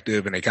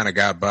attractive and they kind of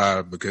got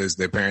by because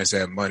their parents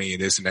had money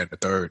and this and that and the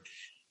third.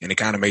 And it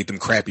kind of made them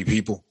crappy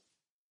people.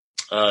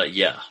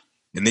 Yeah.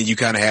 And then you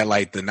kind of had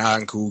like the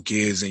non-cool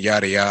kids and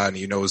yada yada and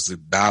it's the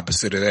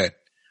opposite of that.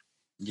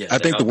 Yeah. I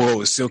think the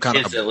world is still kind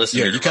of,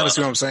 you kind of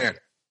see what I'm saying?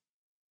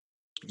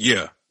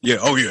 Yeah. Yeah.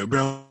 Oh yeah,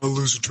 bro. I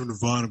listen to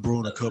Nirvana, bro,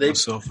 and I cut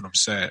myself and I'm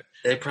sad.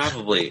 They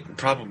probably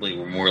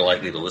were more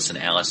likely to listen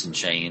to Alice in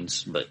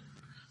Chains, but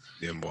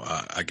yeah, well,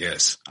 I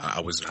guess I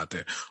was not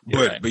there.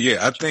 But yeah,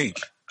 I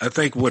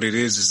think what it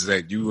is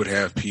that you would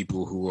have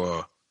people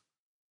who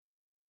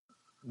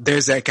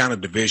there's that kind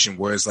of division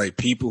where it's like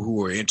people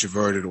who are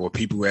introverted or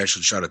people who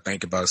actually try to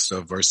think about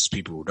stuff versus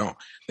people who don't.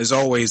 There's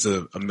always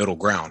a middle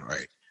ground,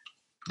 right?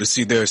 But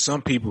see, there are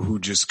some people who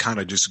just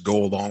kind of just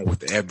go along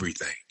with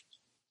everything.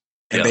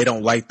 And they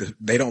don't like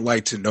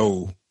to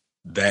know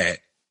that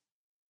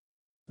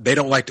they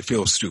don't like to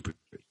feel stupid,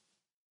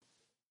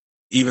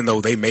 even though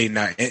they may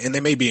not, and they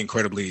may be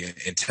incredibly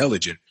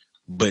intelligent,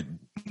 but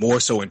more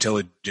so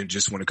intelligent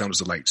just when it comes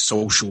to like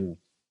social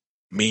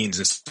means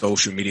and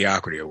social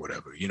mediocrity or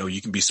whatever.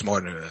 You can be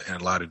smart in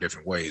a lot of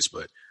different ways,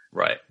 but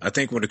right. I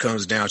think what it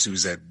comes down to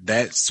is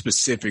that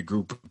specific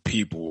group of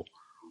people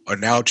are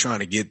now trying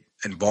to get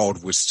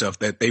involved with stuff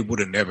that they would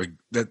have never,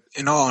 that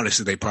in all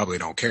honesty, they probably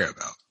don't care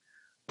about.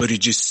 But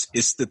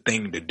it's the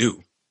thing to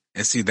do.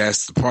 And see,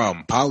 that's the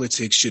problem.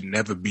 Politics should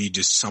never be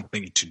just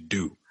something to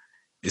do.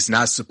 It's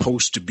not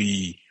supposed to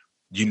be,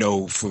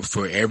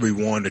 for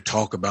everyone to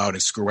talk about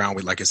and screw around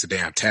with like it's a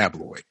damn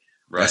tabloid.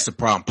 Right. That's the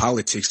problem.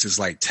 Politics is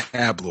like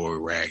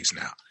tabloid rags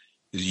now.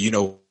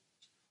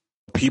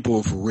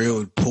 People for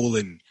real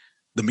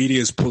the media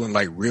is pulling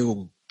like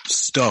real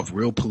stuff,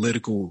 real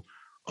political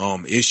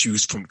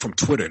issues from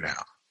Twitter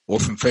now or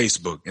from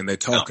Facebook, and they're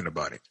talking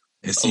about it.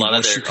 And see, a lot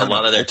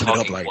of their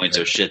talking points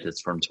are shit that's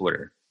from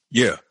Twitter.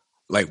 Yeah.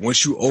 Like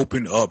once you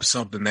open up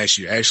something that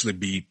should actually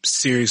be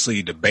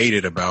seriously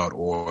debated about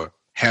or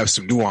have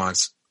some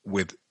nuance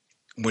with,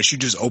 once you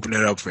just open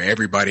it up for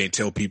everybody and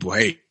tell people,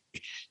 hey,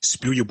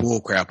 spew your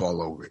bull crap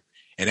all over it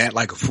and act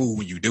like a fool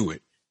when you do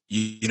it,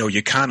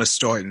 you're kind of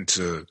starting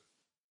to,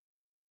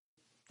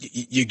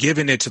 you're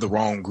giving it to the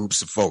wrong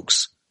groups of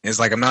folks. And it's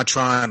like, I'm not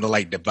trying to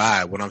like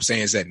divide. What I'm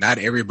saying is that not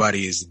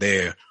everybody is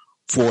there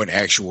for an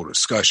actual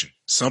discussion.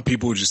 Some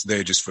people are just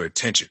there just for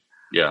attention.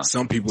 Yeah.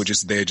 Some people are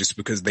just there just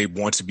because they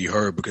want to be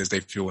heard because they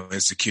feel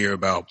insecure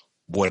about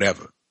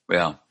whatever.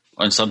 Yeah.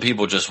 And some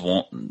people just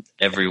want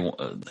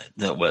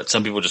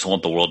some people just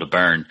want the world to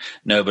burn.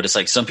 No, but it's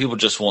like some people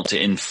just want to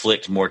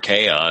inflict more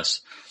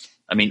chaos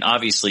I mean,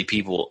 obviously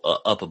people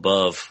up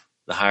above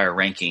the higher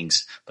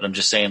rankings, but I'm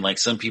just saying, like,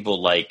 some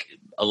people, like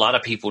a lot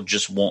of people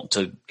just want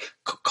to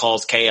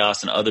cause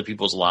chaos in other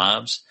people's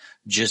lives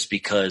just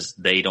because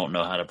they don't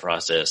know how to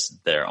process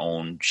their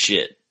own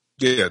shit.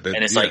 Yeah. And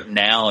it's like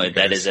now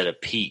that is at a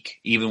peak,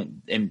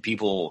 and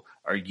people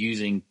are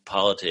using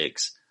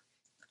politics,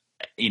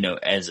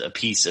 as a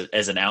piece of,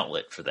 as an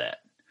outlet for that.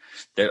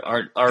 There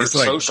our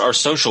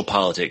social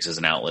politics is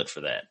an outlet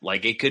for that.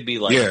 Like, it could be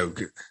like,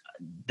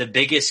 the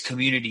biggest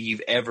community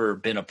you've ever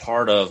been a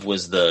part of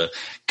was the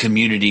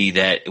community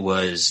that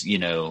was,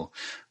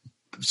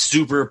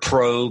 super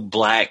pro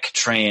black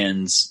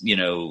trans,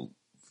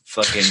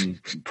 fucking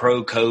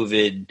pro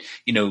COVID,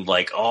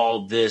 like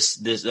all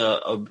this,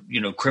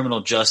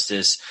 criminal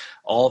justice,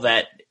 all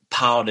that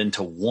piled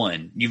into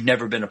one. You've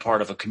never been a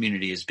part of a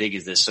community as big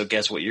as this. So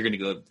guess what? You're going to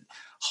go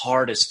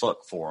hard as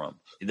fuck for them.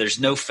 There's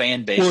no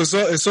fan base. Well,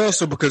 it's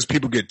also because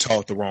people get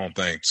taught the wrong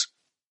things.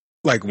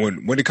 Like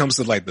when it comes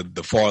to like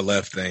the far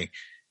left thing,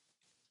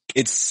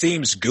 it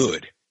seems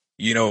good,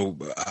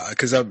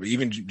 because your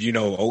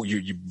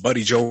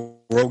buddy Joe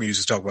Rogan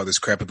used to talk about this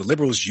crap, but the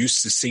liberals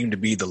used to seem to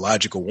be the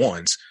logical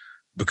ones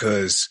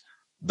because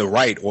the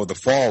right or the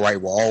far right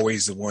were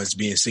always the ones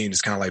being seen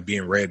as kind of like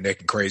being redneck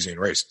and crazy and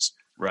racist.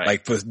 Right.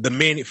 Like for the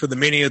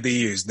many of the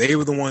years, they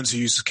were the ones who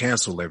used to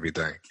cancel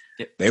everything.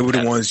 They were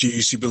the ones who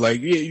used to be like,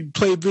 yeah, you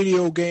play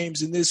video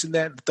games and this and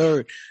that and the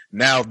third.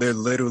 Now they're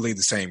literally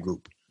the same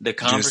group. The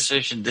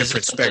conversation, this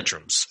different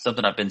spectrums.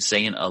 Something I've been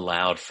saying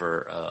aloud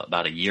for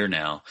about a year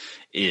now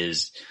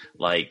is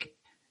like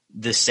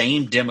the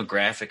same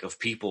demographic of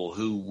people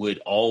who would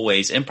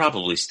always, and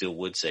probably still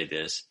would say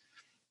this,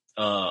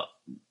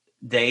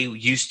 they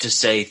used to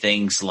say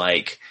things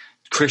like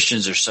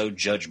Christians are so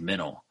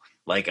judgmental.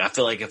 Like, I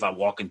feel like if I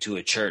walk into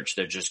a church,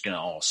 they're just going to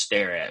all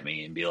stare at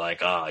me and be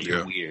like,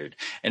 you're weird.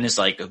 And it's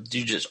like,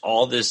 dude, just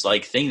all this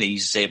like thing they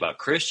used to say about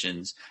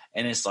Christians.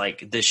 And it's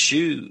like the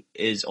shoe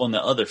is on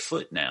the other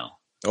foot now.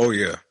 Oh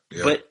yeah.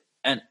 Yeah. But,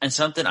 and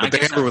something but they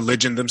have a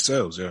religion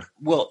themselves. Yeah.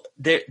 Well,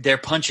 they're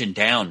punching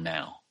down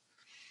now.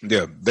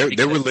 Yeah. Their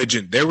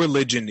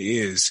religion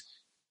is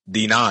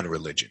the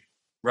non-religion.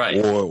 Right.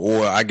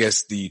 Or I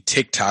guess the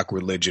TikTok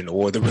religion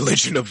or the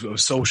religion of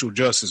social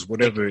justice,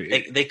 whatever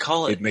they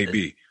call it may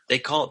be. They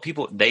call it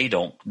people.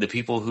 The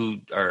people who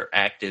are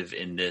active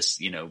in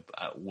this,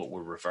 what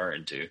we're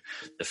referring to,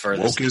 the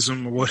furthest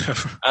wokeism or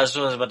whatever. I was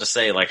about to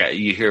say, like,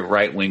 you hear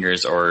right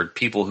wingers or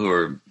people who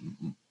are,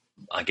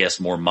 I guess,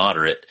 more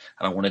moderate.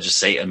 I don't want to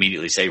just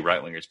immediately say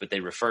right wingers, but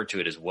they refer to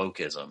it as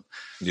wokeism.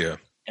 Yeah.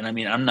 And I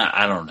mean, I'm not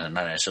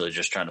necessarily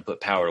just trying to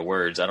put power to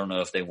words. I don't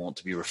know if they want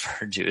to be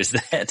referred to as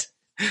that.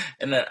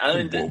 And that I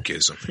mean,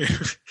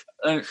 wokeism.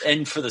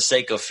 And for the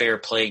sake of fair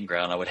playing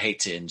ground, I would hate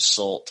to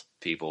insult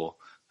people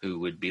who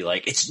would be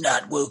like, it's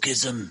not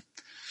wokeism,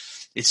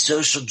 it's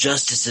social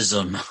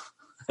justiceism.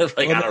 Like,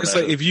 I don't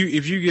know. Like if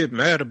you get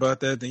mad about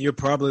that, then you're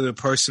probably the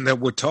person that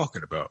we're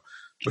talking about.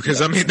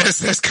 Because I mean,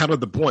 that's kind of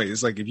the point.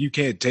 It's like, if you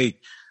can't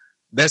take,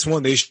 that's one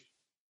of the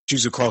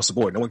issues across the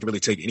board. No one can really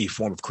take any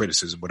form of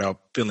criticism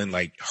without feeling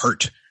like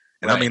hurt.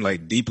 And I mean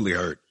like deeply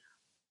hurt.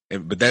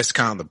 But that's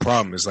kind of the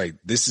problem. Is like,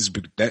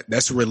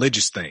 that's a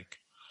religious thing.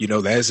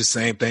 That's the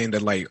same thing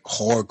that like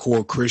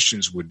hardcore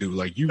Christians would do.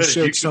 Like, you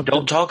said something.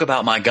 Don't talk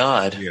about my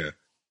God. Yeah.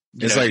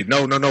 It's like,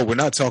 no. We're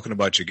not talking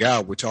about your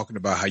God. We're talking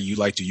about how you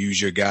like to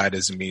use your God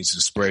as a means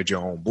to spread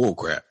your own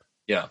bullcrap.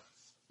 Yeah.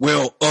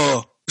 Well,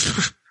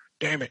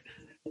 damn it.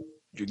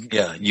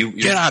 Yeah. You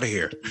get out of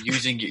here.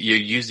 You're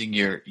using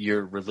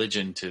your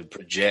religion to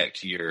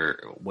project your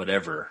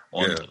whatever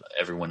onto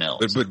everyone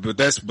else.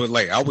 But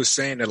like I was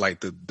saying that like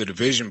the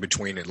division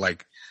between it,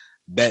 like,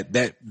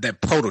 that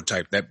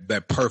prototype,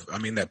 that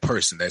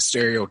person, that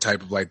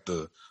stereotype of like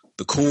the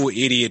cool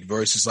idiot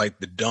versus like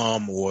the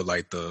dumb or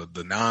like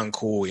the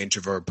non-cool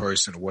introvert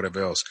person or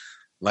whatever else.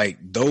 Like,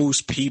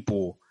 those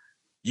people,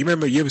 you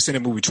ever seen the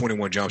movie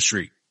 21 Jump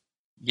Street?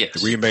 Yes.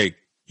 The remake.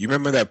 You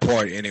remember that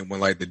part in it when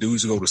like the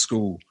dudes go to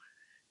school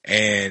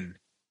and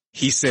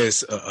he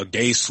says a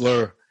gay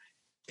slur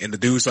and the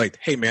dude's like,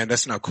 hey man,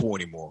 that's not cool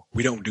anymore.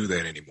 We don't do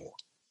that anymore.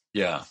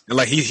 Yeah. And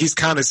like he's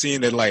kind of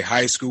seeing that like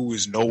high school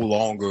is no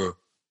longer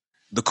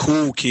the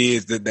cool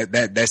kids,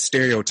 that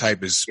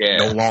stereotype is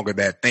no longer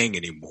that thing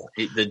anymore.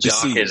 The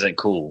jock isn't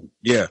cool.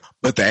 Yeah.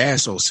 But the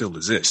asshole still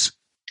exists.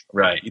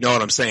 Right. You know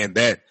what I'm saying?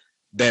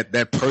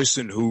 That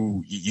person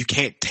who you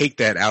can't take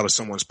that out of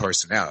someone's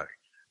personality.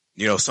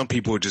 Some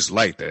people are just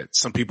like that.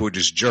 Some people are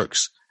just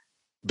jerks.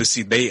 But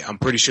see, I'm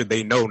pretty sure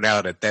they know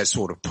now that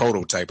sort of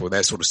prototype or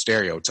that sort of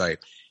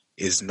stereotype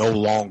is no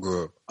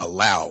longer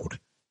allowed.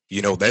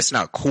 That's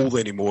not cool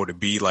anymore to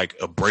be like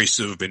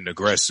abrasive and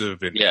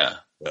aggressive and an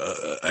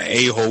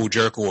a-hole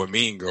jerk or a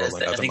mean girl or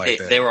nothing like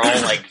that. They were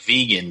all like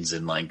vegans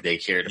and like they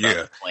cared about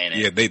the planet.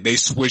 Yeah, they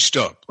switched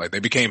up. Like they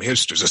became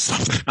hipsters or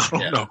something. I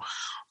don't know.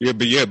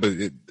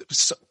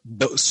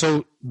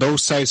 So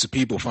those types of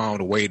people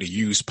found a way to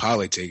use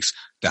politics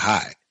to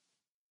hide.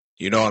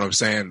 You know what I'm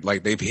saying?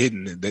 Like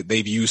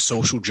they've used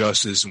social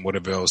justice and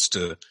whatever else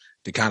to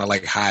kind of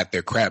like hide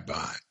their crap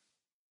behind.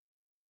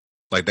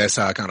 Like, that's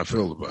how I kind of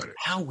feel about it.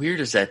 How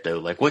weird is that, though?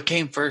 Like, what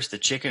came first, the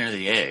chicken or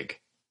the egg?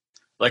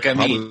 Like, I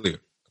mean,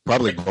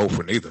 probably both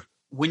or neither.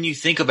 When you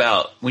think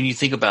about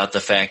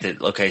the fact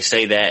that, okay,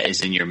 say that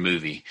is in your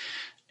movie,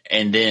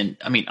 and then,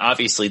 I mean,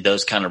 obviously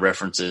those kind of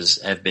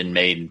references have been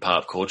made in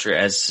pop culture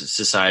as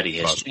society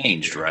has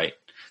changed, right?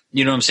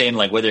 You know what I'm saying?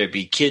 Like, whether it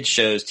be kids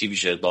shows, TV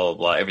shows, blah, blah,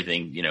 blah,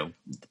 everything, you know,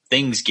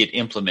 things get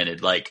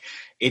implemented. Like,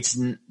 there's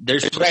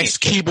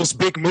Keeble's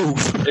big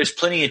move. There's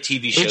plenty of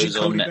TV shows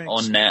on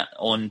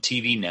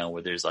TV now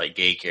where there's like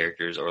gay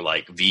characters or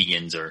like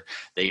vegans or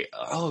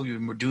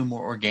we're doing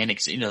more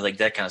organics, you know, like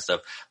that kind of stuff.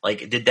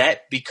 Like, did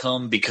that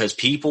become because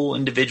people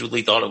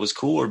individually thought it was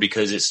cool, or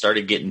because it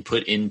started getting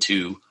put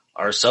into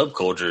our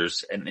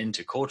subcultures and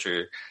into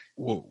culture?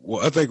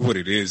 Well, I think what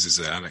it is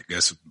that, I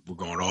guess we're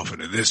going off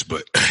into this,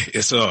 but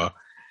it's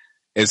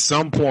at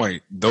some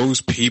point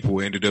those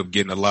people ended up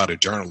getting a lot of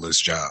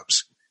journalist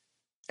jobs.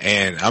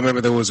 And I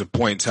remember there was a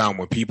point in time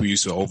where people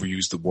used to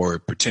overuse the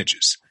word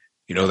pretentious.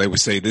 You know, they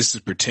would say this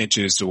is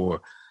pretentious,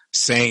 or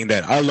saying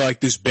that I like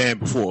this band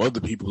before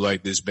other people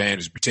like this band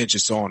is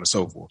pretentious, so on and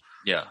so forth.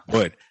 Yeah.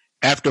 But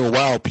after a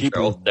while,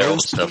 their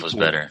old stuff was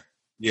better.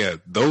 Yeah.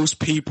 Those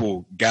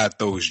people got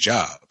those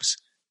jobs,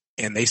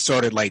 and they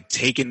started like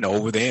taking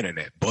over the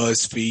internet,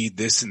 BuzzFeed,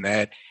 this and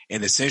that,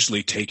 and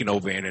essentially taking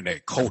over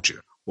internet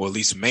culture, or at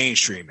least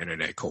mainstream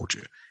internet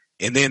culture.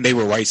 And then they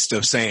would write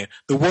stuff saying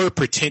the word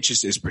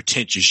pretentious is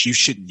pretentious. You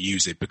shouldn't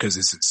use it because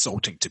it's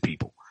insulting to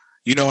people.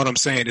 You know what I'm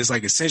saying? It's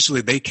like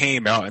essentially they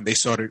came out and they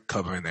started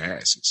covering their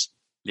asses.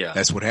 Yeah.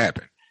 That's what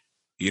happened.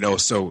 You know,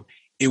 so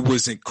it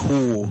wasn't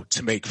cool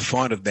to make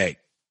fun of that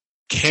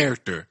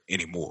character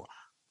anymore,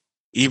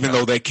 even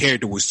though that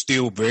character was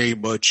still very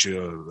much,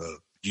 a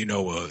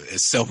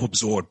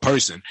self-absorbed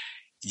person.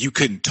 You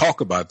couldn't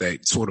talk about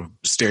that sort of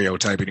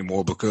stereotype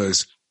anymore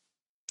because,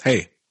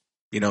 hey,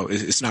 you know,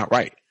 it's not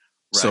right.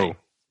 Right. So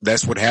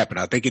that's what happened.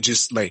 I think it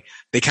just like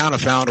they kind of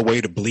found a way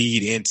to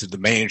bleed into the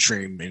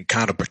mainstream and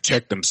kind of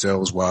protect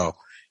themselves while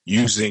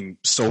using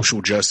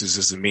social justice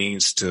as a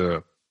means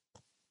to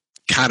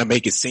kind of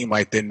make it seem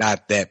like they're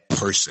not that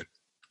person.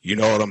 You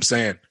know what I'm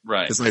saying?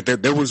 Right. It's like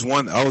there was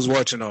one I was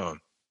watching.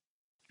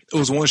 It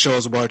was one show I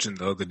was watching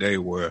the other day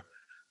where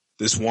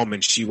this woman,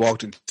 she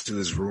walked into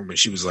this room and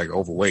she was like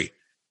overweight,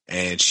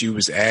 and she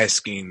was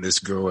asking this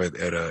girl at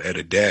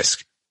a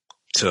desk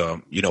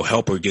to, you know,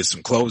 help her get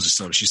some clothes or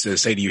something. She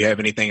says, "Hey, do you have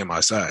anything in my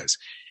size?"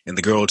 And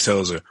the girl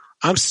tells her,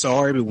 "I'm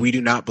sorry, but we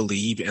do not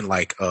believe in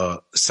like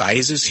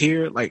sizes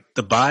here. Like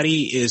the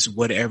body is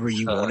whatever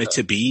you want it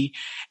to be,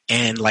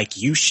 and like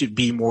you should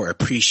be more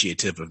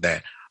appreciative of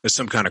that," or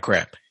some kind of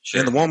crap. Sure.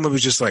 And the woman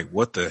was just like,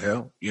 "What the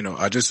hell? You know,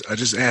 I just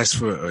asked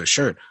for a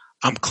shirt.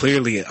 I'm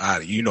clearly,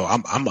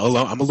 I'm a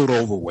little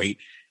overweight,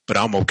 but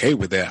I'm okay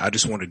with that. I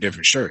just want a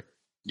different shirt."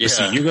 Yeah. But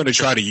see, you're going to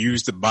try to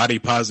use the body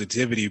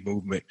positivity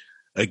movement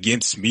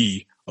against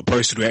me, a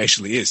person who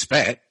actually is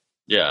fat.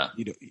 Yeah.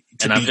 You know,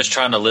 and I'm just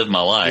trying to live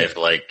my life.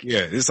 Yeah. Like,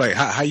 yeah, it's like,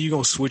 how you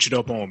going to switch it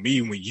up on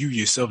me when you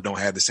yourself don't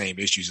have the same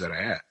issues that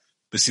I have?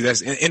 But see,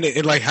 that's,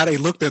 and like how they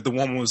looked at the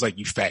woman was like,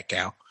 "You fat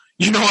cow."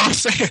 You know what I'm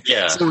saying?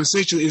 Yeah. So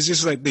essentially it's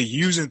just like they're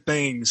using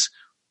things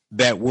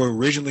that were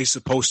originally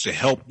supposed to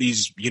help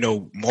these, you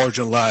know,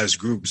 marginalized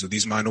groups or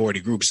these minority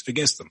groups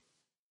against them.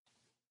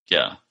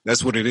 Yeah.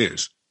 That's what it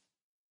is.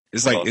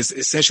 It's like, it's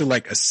essentially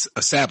like a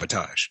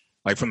sabotage.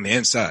 Like from the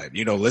inside,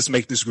 you know, let's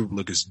make this group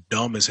look as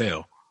dumb as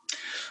hell.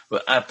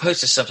 Well, I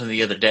posted something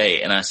the other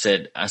day, and I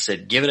said,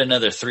 give it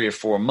another 3 or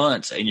 4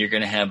 months, and you're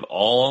going to have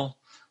all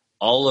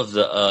of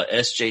the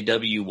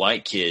SJW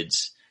white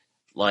kids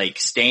like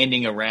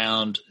standing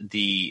around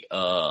the.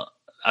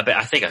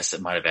 I think I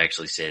might have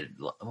actually said,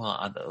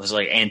 well, it was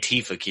like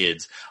Antifa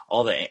kids.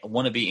 All the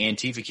wannabe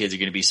Antifa kids are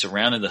going to be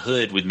surrounding the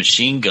hood with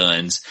machine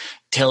guns,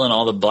 telling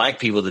all the black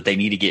people that they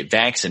need to get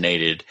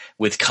vaccinated,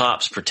 with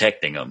cops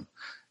protecting them.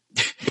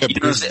 Yeah, you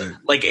know,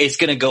 like it's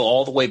going to go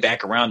all the way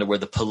back around to where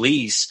the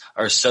police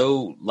are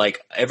so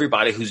like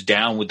everybody who's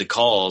down with the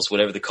cause,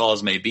 whatever the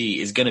cause may be,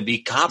 is going to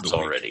be cops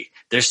already.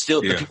 There's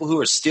still the people who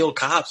are still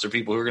cops are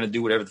people who are going to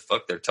do whatever the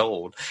fuck they're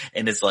told.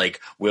 And it's like,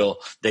 well,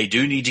 they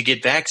do need to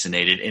get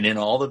vaccinated. And in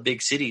all the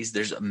big cities,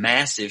 there's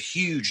massive,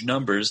 huge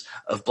numbers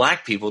of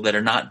black people that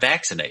are not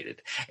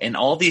vaccinated. And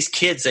all these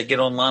kids that get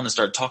online and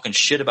start talking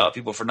shit about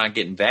people for not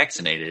getting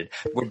vaccinated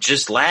were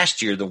just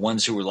last year the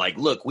ones who were like,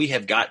 look, we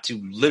have got to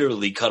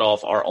literally cut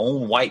off our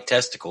own white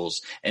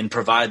testicles and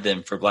provide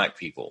them for black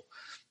people.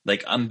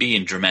 Like, I'm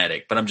being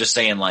dramatic, but I'm just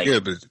saying, like, yeah,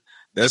 but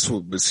that's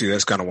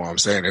kind of what I'm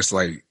saying. It's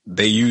like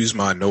they use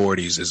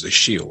minorities as a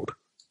shield.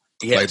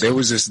 Yes. Like there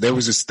was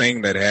this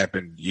thing that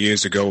happened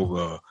years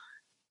ago,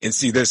 and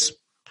see this,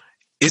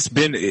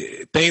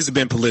 things have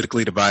been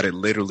politically divided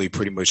literally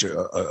pretty much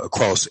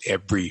across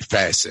every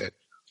facet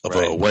of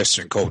a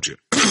Western culture.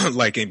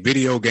 Like in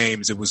video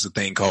games, it was a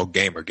thing called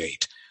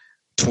Gamergate.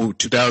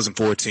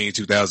 2014,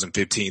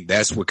 2015,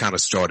 that's what kind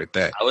of started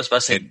that. I was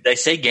about to say, they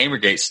say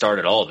Gamergate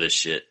started all this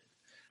shit.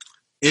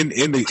 In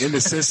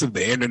the sense of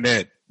the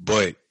internet,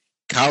 but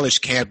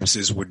college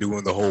campuses were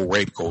doing the whole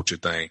rape culture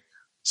thing.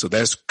 So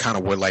that's kind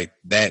of where like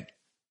that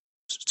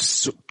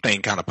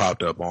thing kind of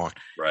popped up on.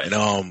 Right.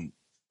 And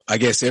I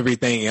guess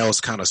everything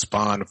else kind of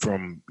spawned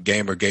from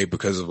Gamergate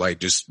because of like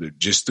just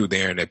through the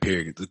internet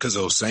period, because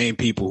those same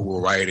people who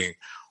were writing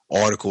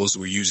articles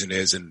were using it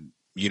as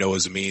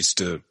as a means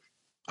to,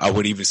 I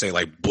would even say,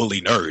 like,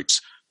 bully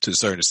nerds to a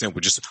certain extent,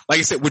 which is, like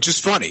I said, which is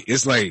funny.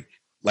 It's like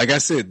I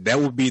said, that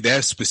would be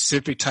that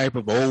specific type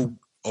of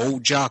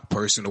old jock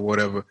person or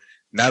whatever.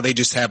 Now they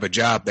just have a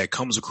job that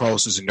comes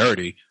across as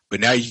nerdy, but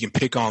now you can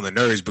pick on the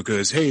nerds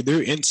because, hey,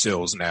 they're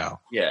incels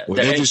now. Yeah. Or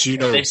they're just,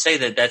 they say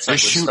that's like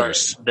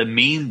shooters. The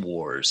meme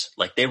wars.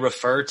 Like, they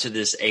refer to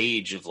this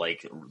age of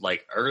like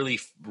early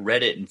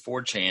Reddit and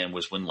 4chan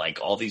was when like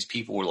all these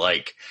people were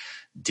like,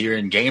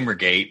 during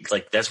Gamergate,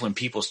 like that's when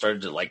people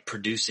started to like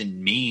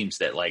producing memes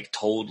that like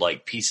told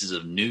like pieces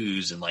of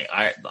news and like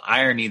the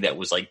irony that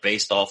was like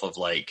based off of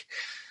like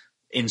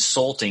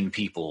insulting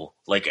people,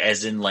 like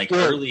as in like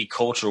early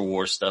culture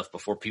war stuff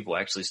before people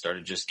actually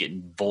started just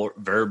getting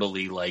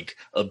verbally like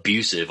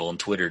abusive on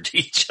Twitter to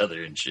each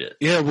other and shit.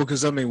 Yeah, well,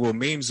 because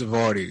memes have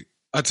already.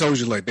 I told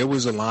you, like, there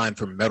was a line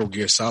from Metal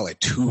Gear Solid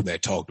 2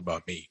 that talked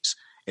about memes.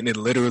 And it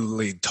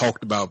literally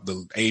talked about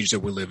the age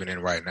that we're living in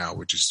right now,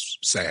 which is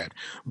sad.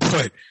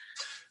 But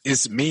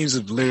it's memes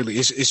of literally,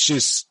 it's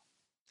just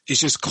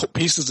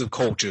pieces of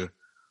culture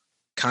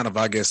kind of,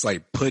 I guess,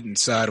 like put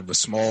inside of a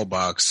small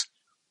box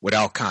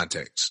without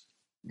context.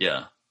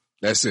 Yeah.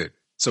 That's it.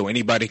 So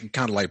anybody can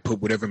kind of like put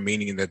whatever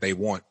meaning that they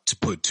want to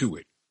put to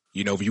it.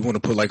 You know, if you want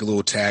to put like a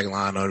little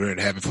tagline on it and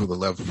have it for the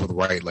left or for the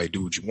right, like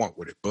do what you want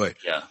with it. But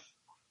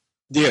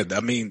yeah,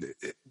 I mean,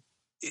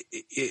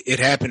 it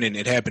happened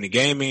in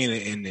gaming,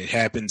 and it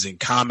happens in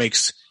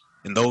comics,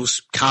 and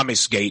those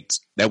comics gates.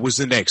 That was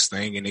the next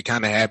thing, and it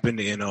kind of happened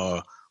in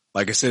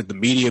like I said, the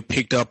media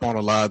picked up on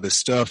a lot of this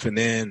stuff, and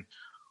then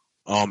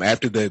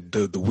after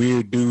the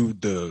weird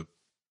dude, the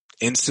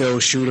incel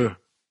shooter,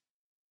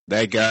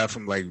 that guy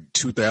from like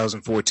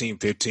 2014,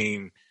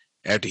 15,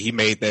 after he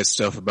made that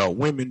stuff about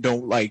women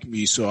don't like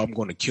me, so I'm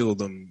going to kill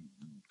them.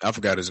 I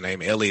forgot his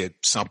name, Elliot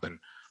something.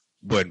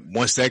 But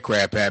once that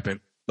crap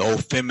happened, the whole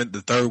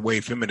the third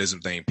wave feminism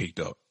thing peaked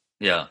up.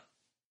 Yeah.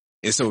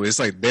 And so it's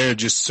like there are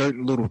just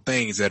certain little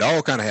things that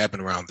all kind of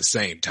happen around the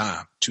same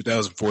time,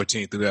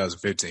 2014,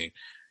 2015,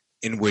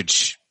 in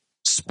which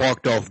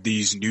sparked off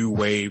these new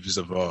waves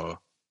of,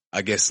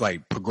 I guess,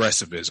 like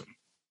progressivism.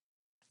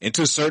 And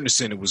to a certain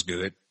extent, it was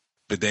good.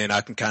 But then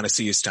I can kind of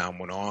see as time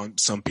went on,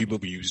 some people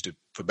have used it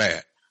for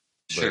bad.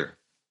 Sure.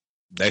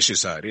 But that's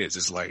just how it is.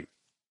 It's like,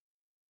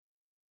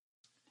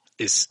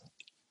 it's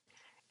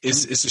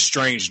a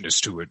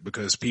strangeness to it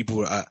because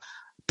people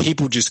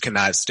just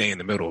cannot stay in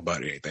the middle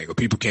about anything, or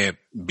people can't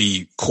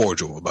be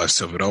cordial about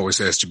stuff. It always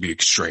has to be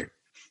extreme.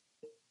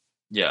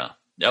 Yeah,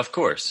 of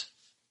course.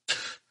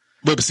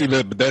 But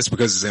that's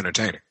because it's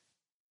entertaining.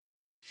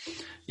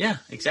 Yeah,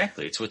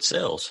 exactly. It's what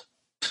sells.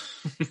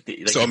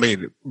 Like, so I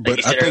mean,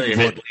 but I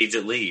think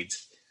it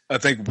leads. I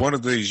think one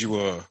of these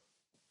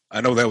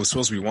I know that was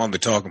supposed to be one of the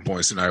talking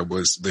points tonight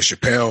was the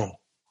Chappelle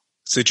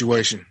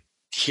situation.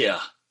 Yeah.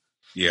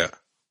 Yeah.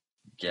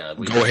 Yeah.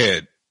 Go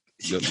ahead.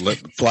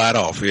 Fly it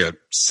off. Yeah.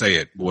 Say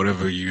it.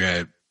 Whatever you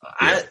had.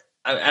 Yeah.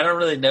 I don't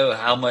really know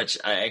how much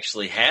I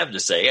actually have to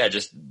say.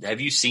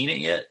 Have you seen it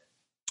yet?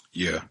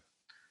 Yeah.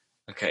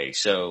 Okay.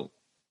 So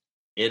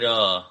it's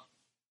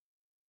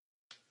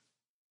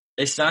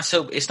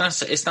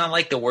not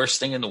like the worst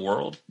thing in the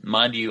world.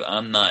 Mind you,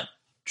 I'm not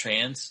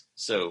trans,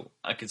 so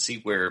I could see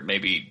where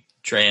maybe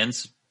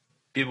trans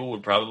people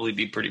would probably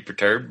be pretty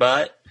perturbed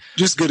by it.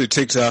 Just go to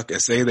TikTok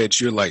and say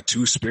that you're like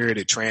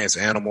two-spirited trans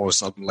animal or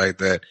something like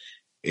that,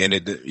 and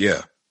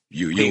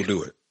you'll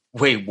do it.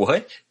 Wait,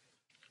 what?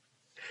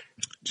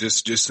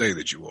 Just say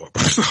that you are.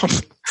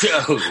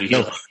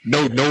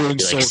 No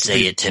insult. Like,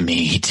 say it to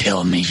me.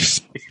 Tell me.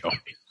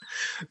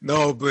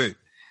 No, but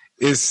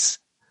it's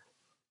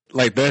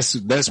like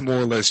that's more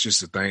or less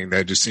just a thing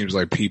that just seems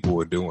like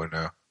people are doing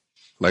now.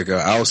 Like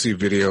I'll see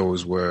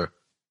videos where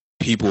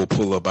people will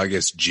pull up, I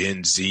guess,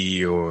 Gen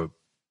Z or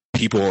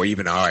people or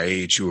even our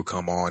age who will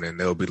come on and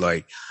they'll be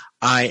like,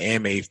 I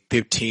am a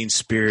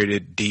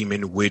 15-spirited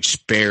demon,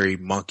 witch, fairy,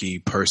 monkey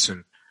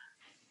person.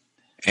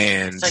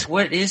 And it's like,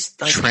 what is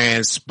like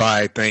trans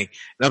spy thing?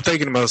 And I'm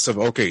thinking to myself,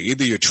 okay,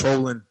 either you're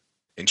trolling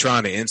and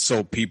trying to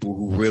insult people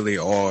who really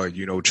are,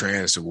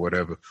 trans or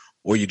whatever,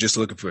 or you're just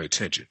looking for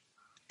attention.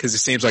 Because it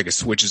seems like it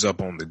switches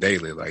up on the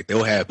daily. Like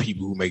they'll have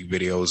people who make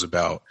videos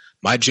about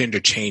my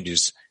gender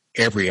changes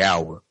every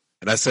hour.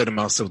 And I said to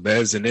myself, that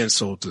is an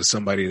insult to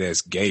somebody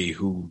that's gay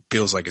who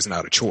feels like it's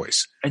not a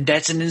choice. And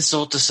that's an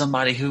insult to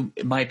somebody who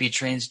might be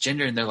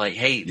transgender. And they're like,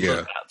 hey,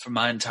 look, for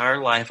my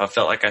entire life, I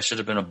felt like I should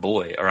have been a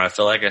boy or I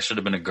felt like I should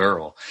have been a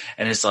girl.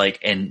 And it's like,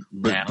 and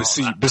now I have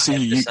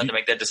to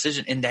make that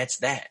decision. And that's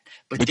that.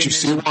 But you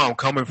see where I'm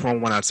coming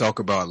from when I talk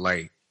about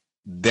like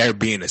there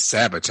being a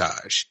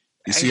sabotage.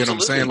 You see what I'm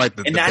saying? Like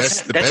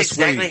that's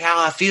exactly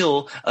how I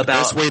feel about the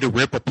best way to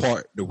rip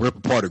apart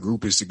a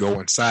group is to go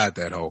inside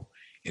that hole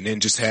and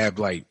then just have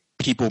like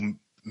people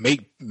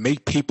make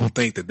people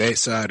think that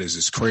side is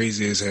as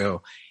crazy as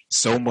hell,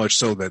 so much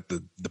so that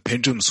the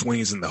pendulum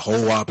swings in the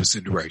whole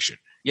opposite direction.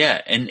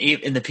 Yeah, and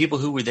the people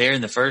who were there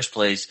in the first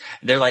place,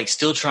 they're like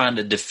still trying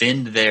to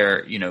defend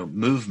their,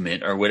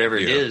 movement or whatever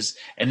it is,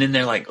 and then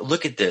they're like,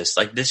 "Look at this!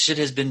 Like this shit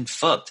has been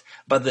fucked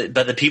by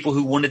the people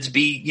who wanted to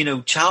be,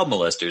 child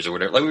molesters or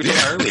whatever." Like we were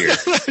talking earlier,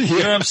 you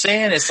know what I'm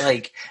saying? It's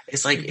like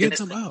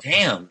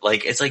damn,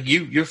 like it's like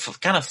you're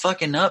kind of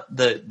fucking up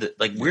the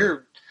like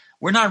we're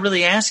not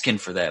really asking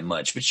for that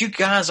much, but you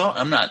guys are.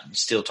 I'm not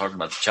still talking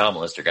about the child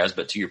molester guys,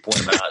 but to your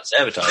point about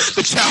sabotage,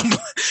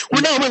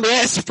 we're not really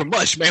asking for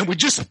much, man. We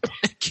just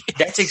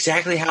that's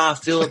exactly how I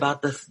feel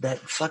about that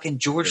fucking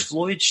George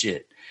Floyd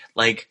shit.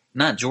 Like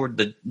not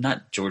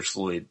George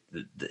Floyd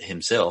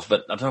himself,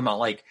 but I'm talking about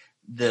like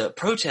the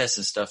protests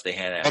and stuff they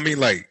had. I mean,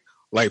 like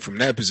from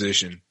that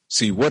position.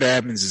 See, what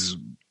happens is.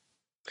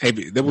 Hey,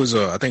 there was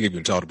I think you've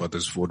been talked about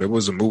this before. There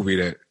was a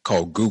movie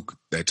called Gook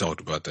that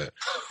talked about that.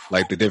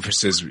 Like the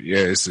differences. Yeah,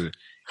 it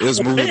was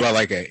a movie about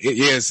like I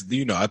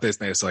think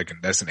that's like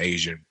that's an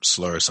Asian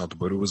slur or something,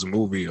 but it was a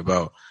movie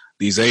about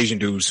these Asian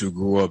dudes who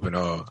grew up in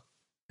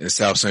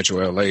South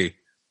Central LA,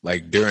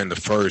 like during the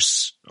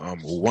first,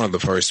 one of the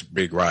first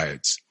big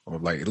riots, or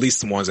like at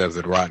least the ones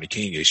after the Rodney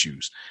King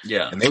issues.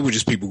 Yeah. And they were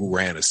just people who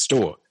ran a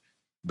store.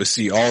 But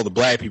see, all the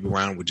black people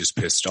around were just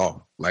pissed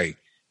off. Like,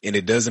 and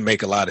it doesn't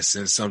make a lot of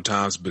sense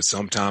sometimes, but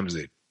sometimes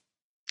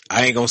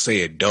I ain't gonna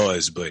say it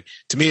does, but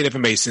to me it never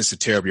made sense to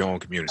tear up your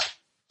own community.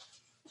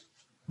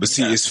 But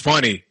see, it's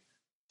funny.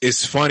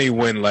 It's funny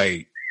when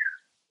like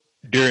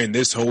during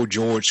this whole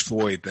George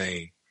Floyd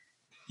thing,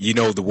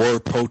 the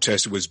word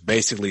protester was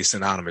basically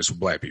synonymous with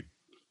black people.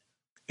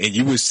 And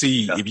you would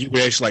see, if you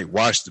would actually like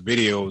watch the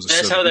videos.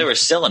 That's how they were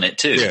selling it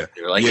too. Yeah.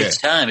 They were like, it's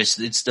time. It's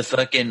the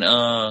fucking,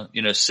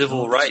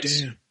 civil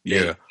rights. Damn.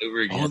 Yeah.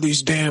 All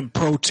these damn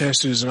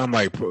protesters. And I'm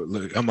like,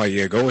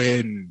 yeah, go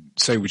ahead and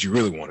say what you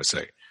really want to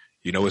say.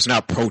 It's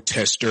not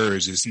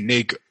protesters, it's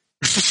nigga.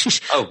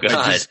 Oh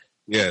God.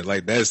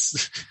 Like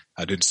that's,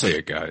 I didn't say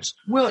it, guys.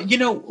 Well,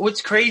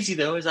 what's crazy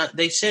though is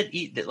they said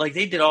like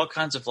they did all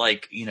kinds of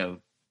like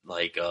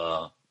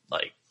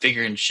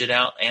figuring shit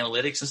out,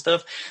 analytics and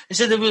stuff. They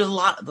said there was a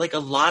lot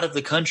of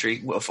the country.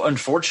 Well,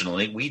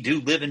 unfortunately, we do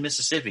live in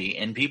Mississippi,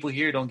 and people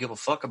here don't give a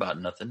fuck about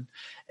nothing.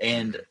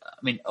 And I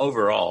mean,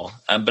 overall,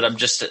 but I'm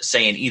just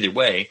saying either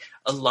way,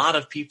 a lot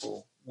of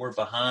people were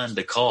behind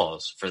the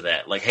cause for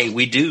that. Like, hey,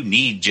 we do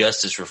need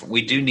justice reform.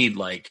 We do need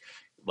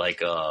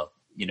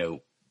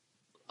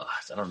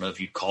I don't know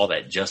if you'd call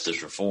that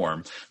justice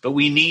reform, but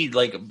we need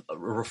like a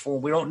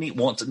reform. We don't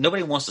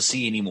nobody wants to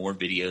see any more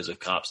videos of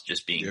cops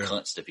just being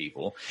cunts to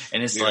people.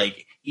 And it's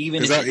like,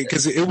 even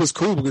because it was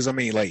cool because I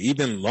mean, like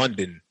even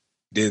London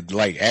did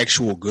like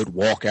actual good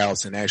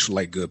walkouts and actual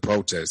like good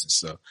protests and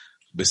stuff.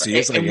 But see,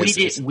 it's like,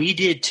 we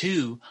did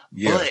too,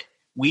 but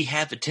we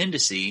have a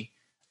tendency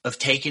of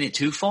taking it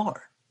too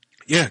far.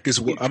 Yeah.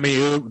 Cause I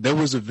mean, there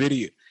was a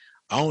video.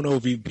 I don't know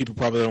if people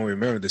probably don't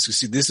remember this.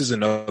 See, this is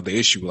another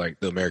issue, like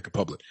the American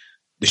public,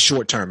 the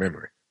short-term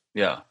memory.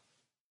 Yeah.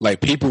 Like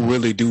people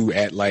really do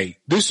at like,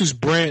 this is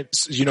brand,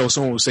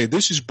 someone will say,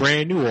 this is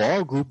brand new, or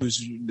our group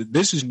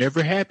this has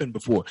never happened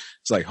before.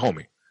 It's like,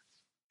 homie,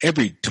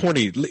 every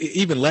 20,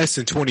 even less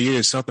than 20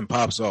 years, something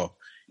pops off.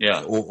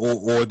 Yeah.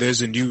 Or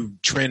there's a new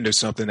trend or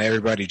something that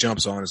everybody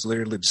jumps on. It's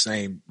literally the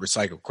same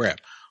recycled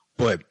crap.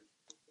 But,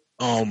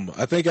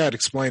 I think I'd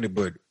explain it,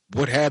 but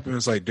what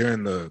happens like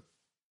during one of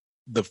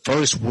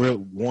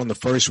the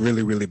first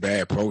really, really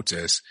bad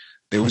protests,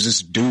 there was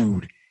this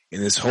dude in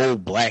this whole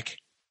blacked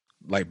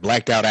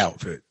out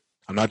outfit.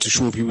 I'm not too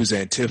sure if he was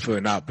Antifa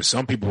or not, but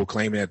some people were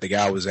claiming that the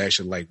guy was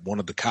actually like one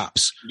of the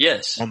cops.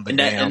 Yes. And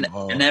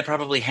that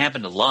probably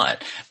happened a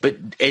lot.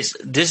 But this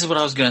is what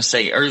I was going to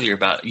say earlier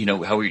about,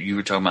 how you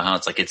were talking about how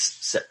it's like,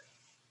 it's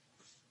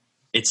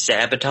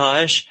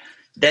sabotage.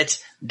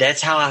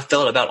 That's how I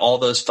felt about all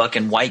those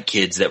fucking white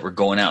kids that were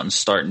going out and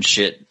starting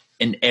shit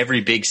in every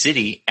big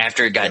city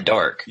after it got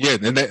dark. Yeah,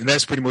 and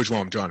that's pretty much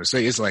what I'm trying to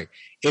say. It's like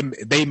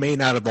they may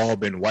not have all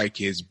been white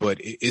kids, but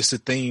it's a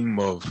theme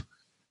of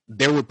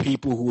there were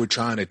people who were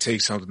trying to take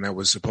something that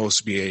was supposed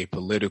to be a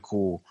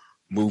political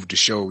move to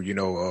show,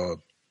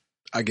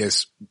 I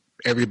guess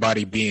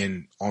everybody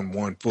being on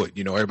one foot,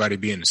 everybody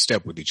being in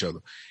step with each other.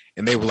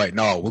 And they were like,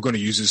 no, we're going to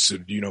use this to,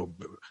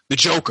 the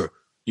Joker.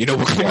 We're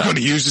going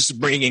to use this to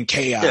bring in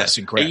chaos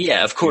and crap.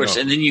 Yeah, of course.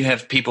 And then you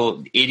have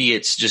people,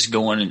 idiots just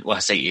going and, well, I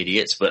say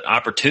idiots, but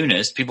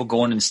opportunists, people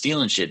going and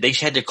stealing shit. They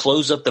had to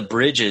close up the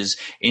bridges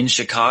in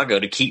Chicago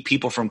to keep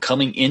people from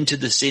coming into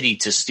the city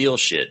to steal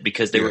shit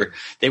because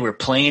they were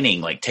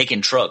planning, like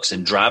taking trucks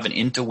and driving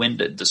into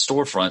the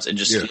storefronts and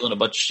just stealing a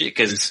bunch of shit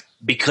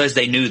because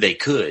they knew they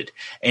could.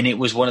 And it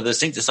was one of those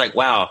things. It's like,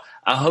 wow,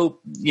 I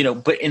hope,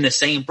 but in the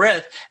same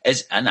breath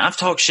and I've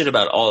talked shit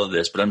about all of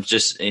this, but I'm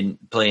just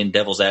playing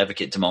devil's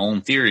advocate to my own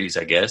theories,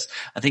 I guess.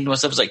 I think to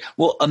myself, it's like,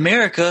 well,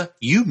 America,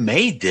 you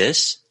made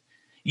this.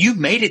 You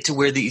made it to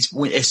where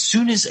as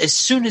soon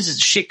as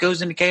shit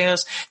goes into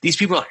chaos, these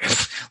people are like,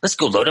 let's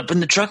go load up in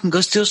the truck and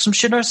go steal some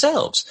shit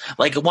ourselves.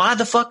 Like, why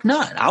the fuck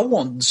not? I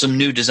want some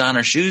new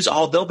designer shoes.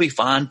 Oh, they'll be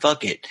fine.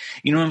 Fuck it.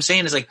 You know what I'm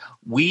saying? It's like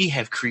we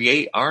have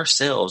created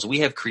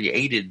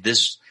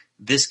this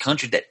this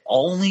country. That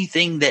only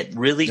thing that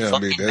really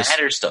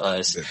matters to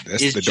us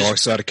is the dark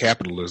side of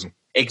capitalism.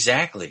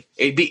 Exactly.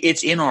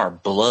 It's in our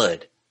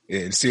blood.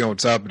 And see, on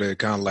top of that,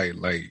 kind of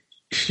like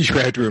you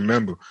have to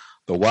remember,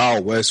 the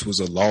Wild West was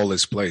a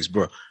lawless place,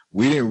 bro.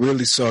 We didn't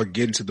really start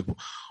getting to the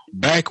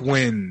back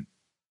when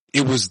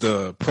it was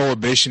the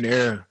Prohibition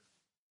era.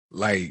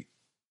 Like,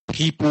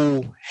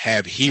 people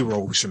have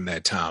heroes from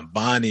that time.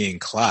 Bonnie and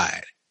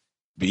Clyde,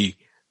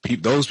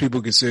 those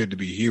people considered to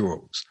be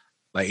heroes.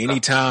 Like,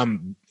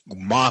 anytime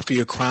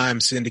mafia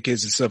crime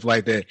syndicates and stuff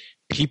like that,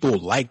 people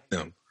like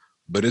them.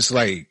 But it's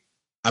like,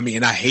 I mean,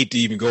 and I hate to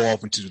even go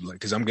off into, like,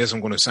 because I guess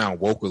I'm going to sound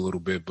woke a little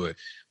bit, but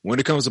when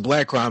it comes to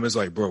black crime, it's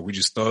like, bro, we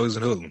just thugs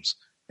and hoodlums.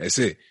 That's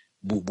it.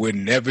 We're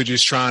never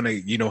just trying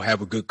to,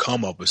 have a good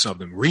come up or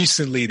something.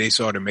 Recently, they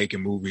started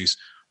making movies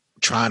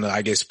trying to,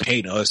 I guess,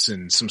 paint us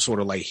in some sort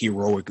of like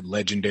heroic,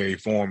 legendary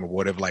form or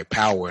whatever, like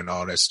power and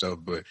all that stuff.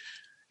 But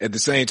at the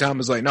same time,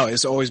 it's like, no,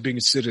 it's always been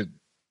considered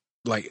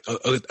like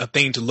a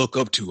thing to look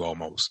up to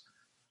almost.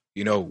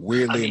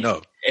 Weirdly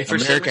enough,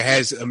 America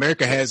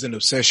has an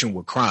obsession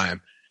with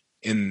crime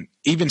and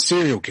even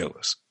serial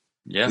killers.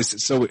 Yeah.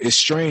 So it's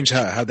strange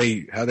how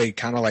they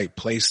kind of like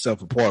play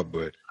stuff apart,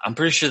 but I'm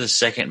pretty sure the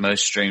second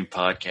most streamed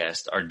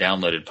podcast or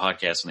downloaded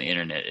podcast on the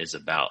internet is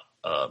about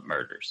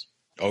murders.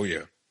 Oh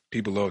yeah.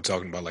 People love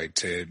talking about like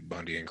Ted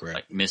Bundy and crap.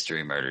 Like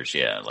mystery murders,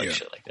 shit like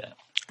that.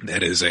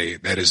 That is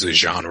a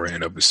genre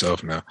in of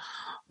itself now.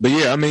 But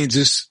yeah, I mean,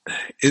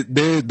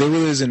 there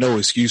really isn't no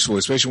excuse for it,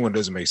 especially when it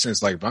doesn't make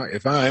sense. Like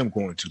if I am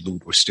going to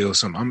loot or steal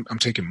something, I'm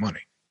taking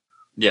money.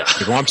 Yeah.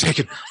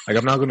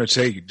 I'm not going to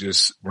take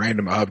just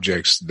random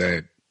objects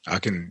that I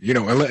can,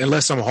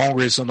 unless I'm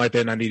hungry or something like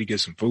that and I need to get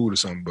some food or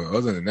something. But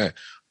other than that,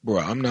 bro,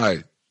 I'm not,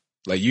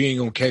 like, you ain't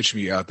going to catch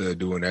me out there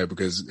doing that,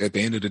 because at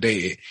the end of the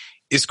day,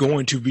 it's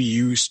going to be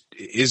used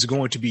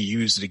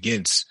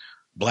against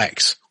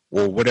blacks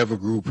or whatever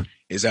group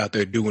is out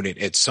there doing it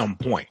at some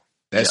point.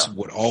 That's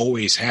what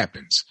always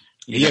happens.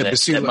 That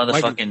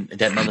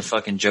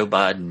motherfucking Joe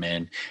Biden,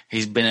 man,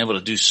 he's been able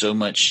to do so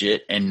much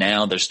shit, and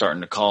now they're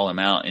starting to call him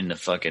out in the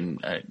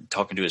fucking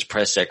talking to his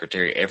press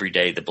secretary every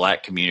day. The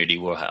black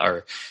community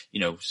a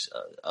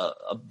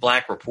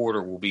black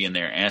reporter will be in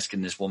there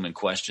asking this woman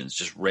questions,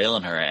 just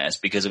railing her ass,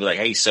 because they'll be like,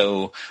 hey,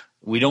 so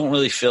we don't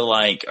really feel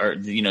like, or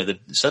the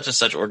such and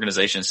such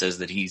organization says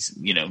that he's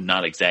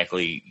not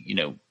exactly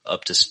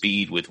up to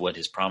speed with what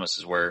his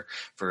promises were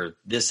for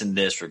this and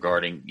this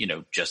regarding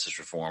justice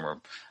reform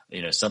or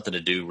something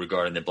to do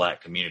regarding the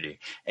black community.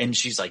 And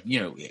she's like,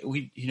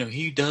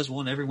 he does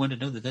want everyone to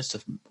know that that's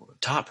the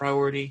top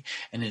priority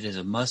and it is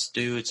a must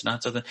do. It's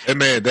not something.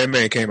 That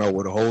man came out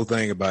with a whole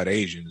thing about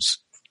Asians,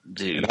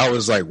 dude. And I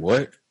was like,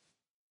 what?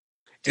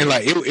 And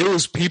like, it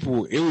was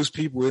people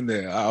in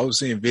there. I was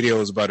seeing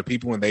videos about the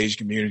people in the Asian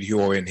community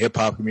who are in hip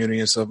hop community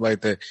and stuff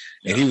like that.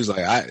 And he was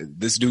like,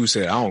 this dude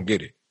said, I don't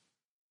get it.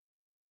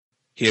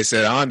 He had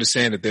said, I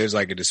understand that there's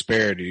like a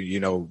disparity,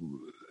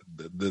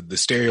 the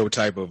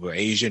stereotype of an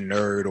Asian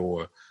nerd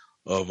or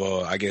of,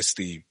 I guess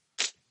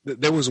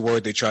there was a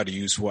word they tried to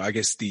use for, I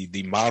guess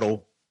the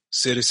model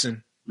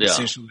citizen. Yeah.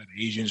 Essentially,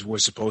 that Asians were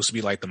supposed to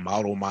be like the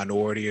model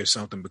minority or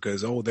something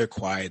because, they're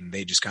quiet and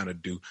they just kind of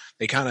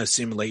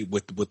assimilate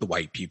with the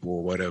white people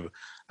or whatever.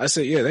 I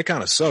said, yeah, that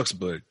kind of sucks,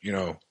 but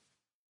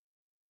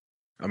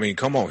I mean,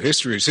 come on,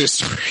 history is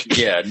history.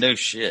 Yeah, no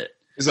shit.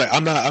 It's like,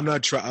 I'm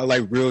not trying,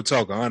 like, real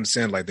talk. I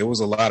understand, like, there was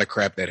a lot of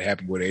crap that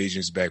happened with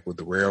Asians back with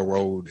the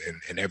railroad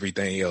and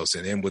everything else,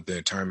 and then with the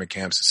internment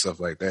camps and stuff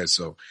like that.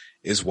 So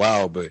it's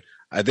wild, but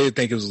I did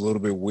think it was a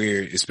little bit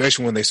weird,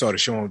 especially when they started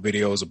showing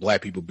videos of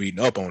black people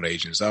beating up on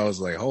Asians. I was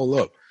like, hold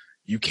up.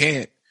 You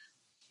can't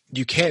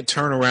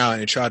turn around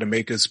and try to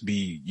make us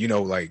be,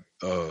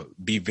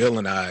 be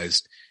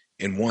villainized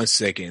in 1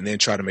 second and then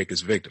try to make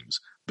us victims.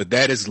 But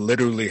that is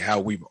literally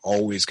how we've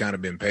always kind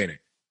of been painted.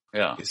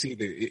 Yeah.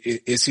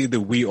 It's either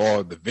we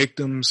are the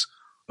victims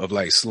of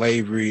like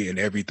slavery and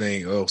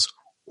everything else,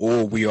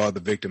 or we are the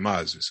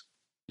victimizers.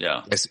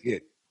 Yeah. That's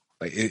it.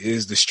 Like, it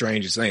is the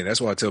strangest thing.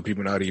 That's why I tell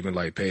people not to even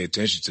like pay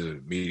attention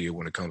to media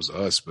when it comes to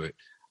us. But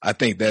I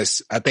think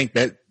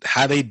that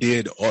how they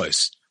did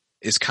us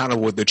is kind of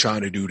what they're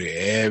trying to do to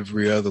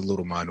every other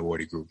little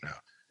minority group now.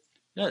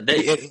 No,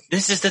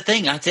 this is the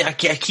thing. I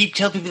keep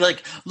telling people,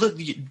 like, look,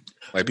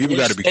 like, people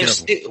got to be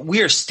careful.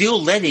 We are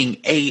still letting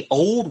a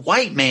old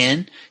white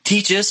man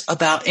teach us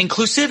about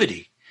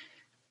inclusivity.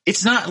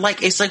 It's not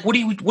like, it's like, what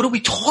are we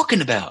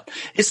talking about?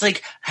 It's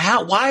like,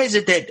 why is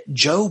it that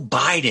Joe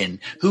Biden,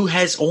 who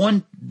has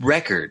on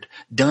record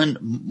done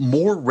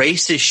more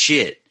racist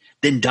shit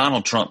than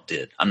Donald Trump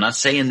did? I'm not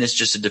saying this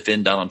just to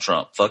defend Donald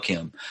Trump. Fuck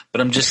him. But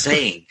I'm just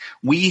saying,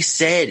 we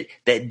said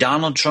that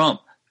Donald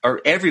Trump, or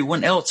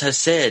everyone else has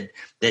said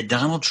that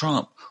Donald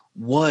Trump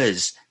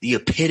was the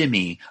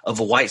epitome of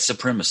a white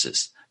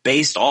supremacist,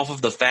 based off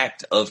of the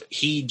fact of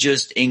he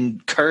just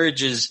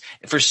encourages,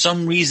 for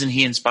some reason,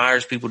 he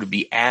inspires people to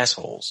be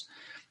assholes.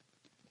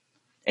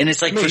 And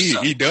it's like,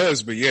 he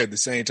does, but yeah, at the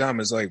same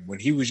time, it's like when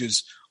he was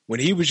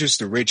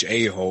just a rich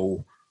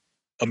a-hole,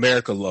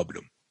 America loved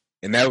him.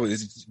 And that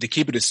was, to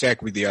keep it a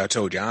stack with you, I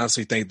told you, I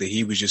honestly think that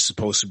he was just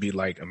supposed to be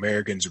like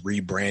Americans'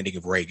 rebranding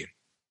of Reagan.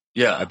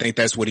 Yeah. I think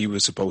that's what he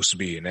was supposed to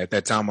be. And at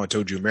that time, I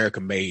told you,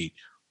 America made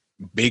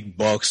big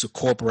bucks. The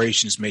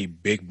corporations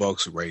made big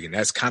bucks with Reagan.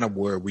 That's kind of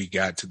where we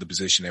got to the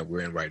position that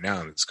we're in right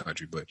now in this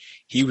country. But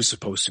he was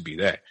supposed to be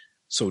that.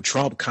 So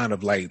Trump kind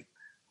of like,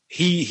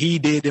 he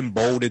did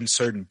embolden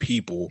certain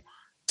people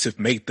to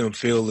make them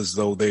feel as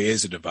though there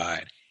is a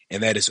divide.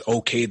 And that it's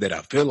okay that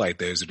I feel like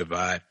there's a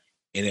divide.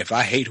 And if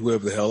I hate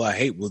whoever the hell I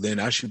hate, well, then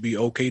I should be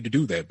okay to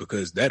do that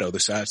because that other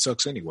side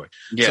sucks anyway.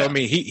 Yeah. So, I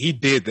mean, he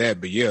did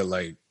that. But, yeah,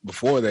 like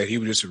before that, he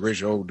was just a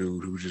rich old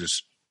dude who was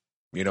just,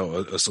 you know,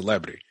 a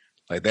celebrity.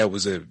 Like that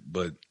was it.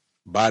 But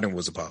Biden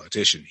was a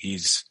politician.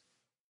 He's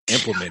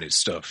implemented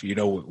stuff. You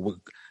know,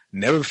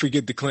 never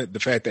forget the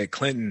fact that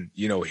Clinton,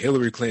 you know,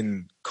 Hillary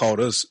Clinton called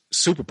us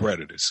super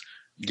predators.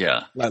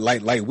 Yeah,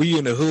 like we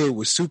in the hood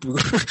with super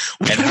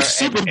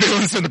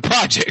villains in the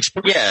projects.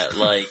 Yeah,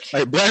 like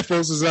black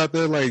folks is out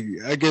there, like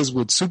I guess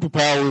with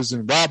superpowers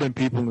and robbing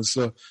people and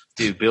stuff.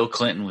 Dude, Bill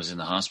Clinton was in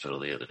the hospital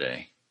the other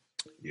day.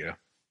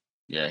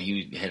 Yeah,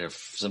 he had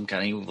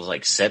he was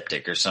like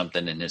septic or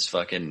something in his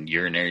fucking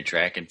urinary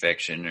tract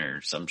infection or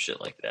some shit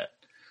like that.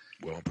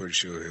 Well, I'm pretty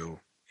sure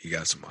he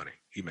got some money.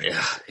 He made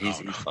he's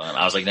fine.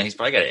 I was like, no, he's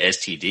probably got an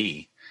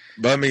STD.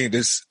 But I mean,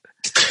 it's.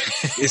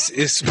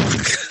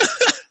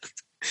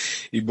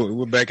 He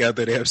went back out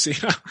there to FC.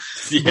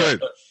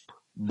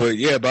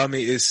 But I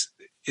mean, it's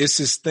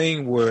this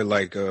thing where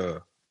like,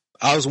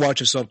 I was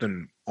watching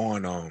something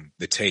on,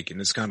 The Take, and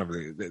it's kind of,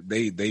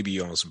 they be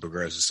on some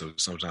progressive stuff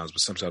sometimes,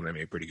 but sometimes they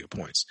make pretty good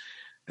points.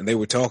 And they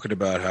were talking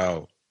about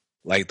how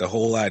like the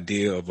whole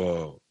idea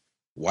of,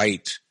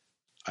 white,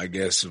 I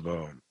guess, of,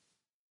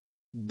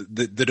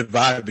 the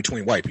divide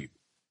between white people.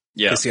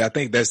 Yeah. See, I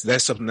think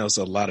that's something else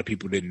a lot of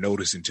people didn't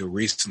notice until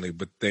recently,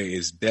 but there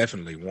is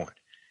definitely one.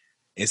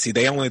 And see,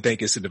 they only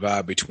think it's a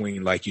divide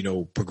between like, you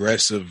know,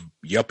 progressive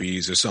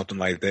yuppies or something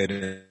like that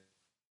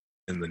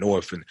in the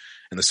North and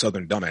the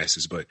Southern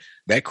dumbasses. But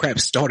that crap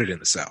started in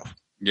the South.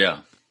 Yeah.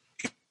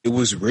 It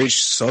was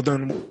rich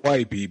Southern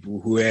white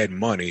people who had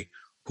money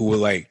who were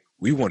like,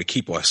 we want to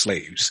keep our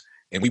slaves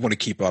and we want to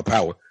keep our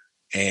power.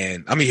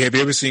 And I mean, have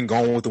you ever seen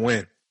Gone with the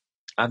Wind?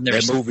 I've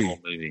never seen that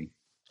movie.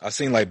 I've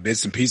seen like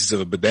bits and pieces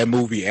of it, but that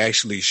movie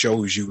actually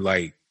shows you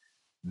like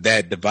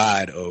that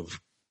divide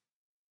of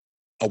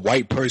a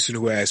white person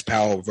who has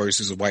power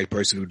versus a white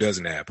person who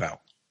doesn't have power.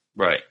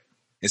 Right.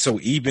 And so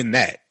even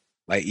that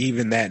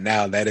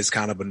now, that is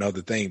kind of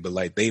another thing, but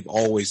like they've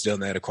always done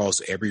that across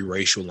every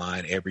racial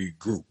line, every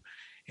group.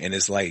 And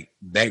it's like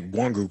that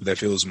one group that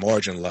feels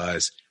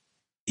marginalized,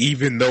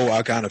 even though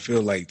I kind of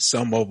feel like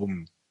some of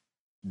them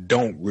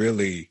don't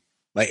really,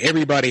 like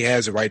everybody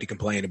has a right to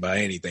complain about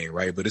anything,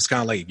 right? But it's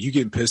kind of like you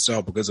getting pissed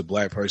off because a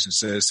black person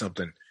says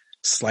something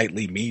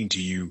slightly mean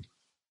to you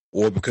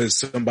or because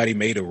somebody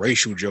made a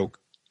racial joke.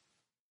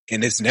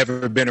 And it's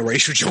never been a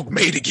racial joke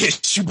made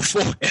against you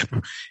before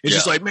ever. It's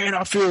just like, man,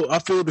 I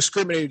feel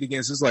discriminated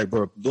against. It's like,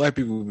 bro, black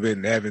people have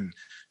been having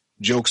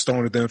jokes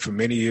thrown at them for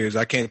many years.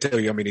 I can't tell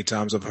you how many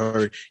times I've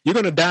heard, you're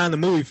going to die in the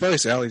movie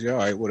first, Alex. All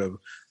right, whatever.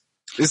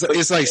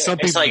 It's like some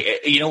people. It's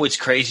like, you know, what's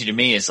crazy to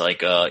me is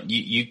like,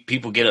 you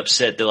people get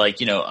upset. They're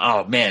like, you know,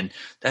 oh man,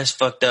 that's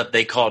fucked up.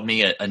 They called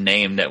me a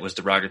name that was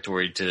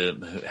derogatory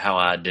to how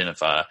I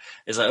identify.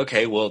 It's like,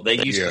 okay, well, they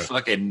used to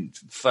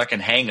fucking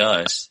hang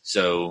us.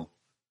 So.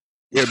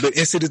 Yeah, but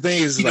the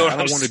thing is, like, I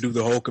don't want to do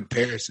the whole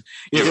comparison.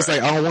 Yeah, it's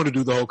like I don't want to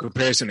do the whole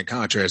comparison and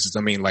contrast.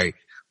 I mean, like,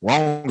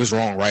 wrong is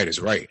wrong, right is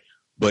right.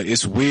 But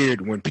it's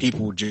weird when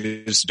people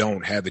just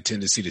don't have the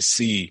tendency to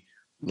see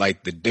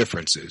like the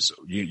differences.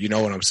 You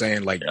know what I'm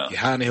saying? Like,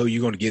 how in the hell are you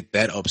going to get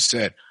that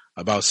upset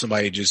about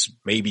somebody just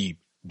maybe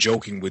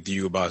joking with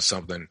you about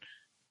something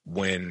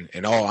when,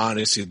 in all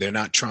honesty, they're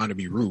not trying to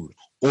be rude,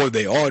 or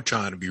they are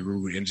trying to be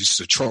rude and just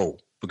a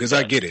troll? Because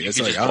I get it. It's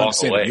like I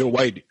understand if you're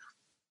white.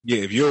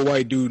 Yeah, if you're a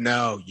white dude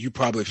now, you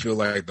probably feel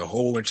like the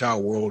whole entire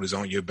world is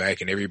on your back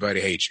and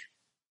everybody hates you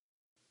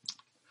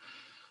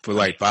for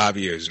like 5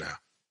 years now.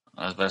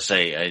 I was about to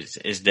say,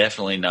 it's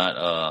definitely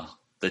not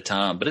the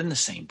time, but in the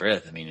same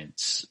breath, I mean, it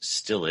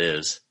still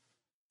is.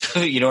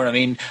 You know what I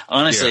mean?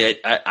 Honestly,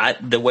 I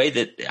the way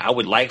that I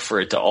would like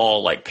for it to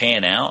all like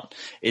pan out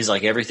is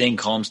like everything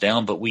calms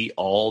down, but we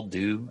all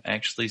do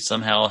actually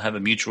somehow have a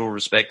mutual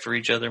respect for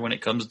each other when it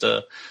comes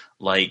to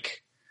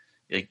like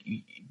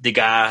the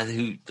guy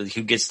who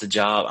gets the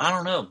job. I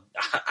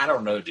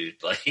don't know,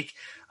 dude. Like,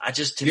 I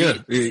just, to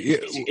me,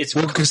 it's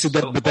well, because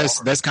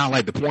that's kind of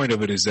like the point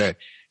of it is that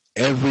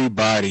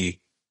everybody,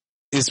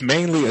 it's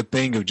mainly a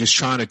thing of just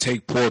trying to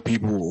take poor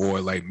people or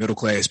like middle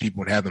class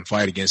people and have them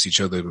fight against each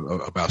other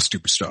about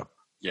stupid stuff.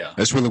 Yeah.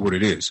 That's really what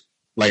it is.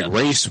 Like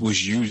race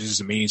was used as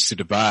a means to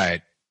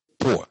divide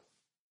poor.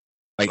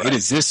 Like it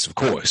exists, of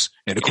course.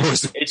 And of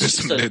course,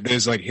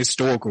 there's like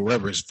historical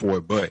reverence for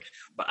it, but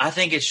I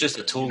think it's just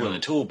a tool in the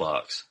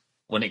toolbox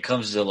when it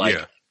comes to like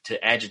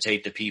to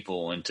agitate the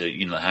people and to,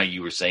 you know, how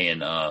you were saying,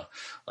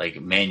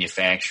 like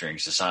manufacturing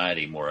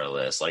society more or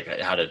less, like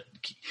how to,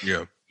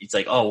 it's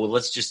like, oh, well,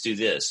 let's just do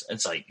this.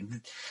 It's like,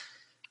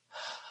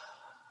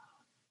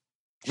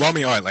 Well, I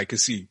mean, all right, like,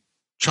 cause see,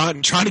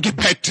 trying to get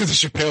back to the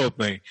Chappelle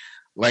thing,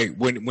 like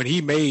when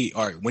he made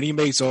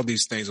all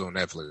these things on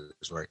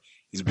Netflix, right?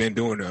 He's been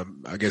doing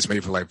I guess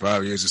maybe for like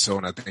 5 years or so,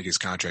 and I think his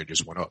contract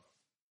just went up.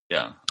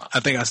 Yeah,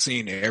 I think I've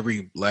seen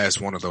every last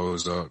one of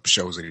those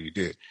shows that he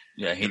did.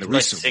 Yeah, he did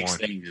like 6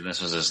 things, and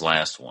this was his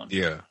last one.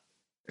 Yeah,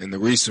 and the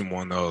recent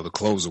one though, The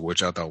Closer,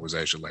 which I thought was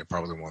actually like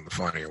probably one of the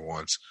funnier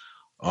ones.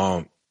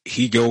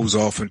 He goes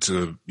off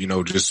into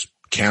just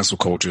cancel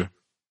culture,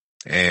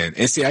 and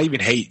see, I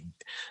even hate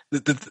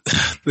the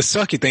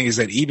sucky thing is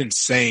that even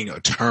saying a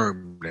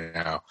term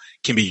now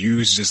can be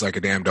used just like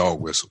a damn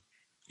dog whistle.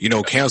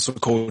 Cancel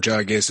culture,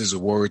 I guess, is a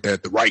word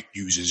that the right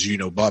uses.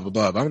 Blah blah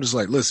blah. I'm just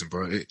like, listen,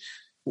 bro.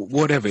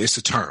 Whatever, it's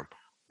a term.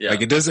 Yeah.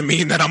 Like, it doesn't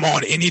mean that I'm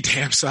on any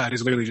damn side.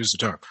 It's literally just a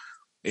term.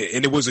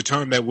 And it was a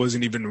term that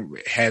wasn't even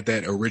had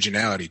that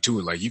originality to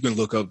it. Like, you can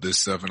look up this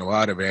stuff, and a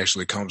lot of it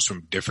actually comes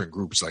from different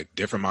groups, like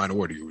different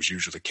minority groups.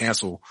 Usually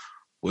cancel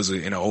was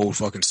in an old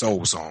fucking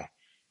soul song.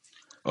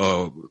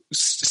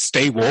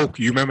 Stay Woke.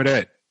 You remember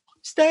that?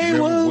 Stay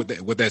Woke.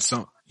 With that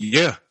song.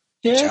 Yeah.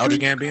 Childish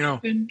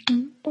Gambino.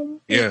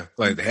 Yeah.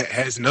 Like, that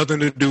has nothing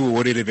to do with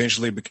what it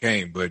eventually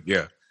became. But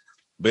yeah.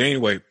 But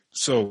anyway,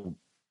 so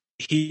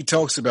he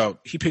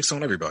picks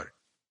on everybody.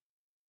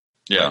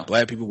 Yeah. Like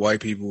black people, white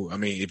people. I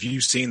mean, if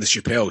you've seen the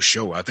Chappelle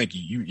show, I think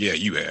you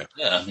have.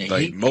 Yeah. I mean,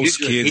 like most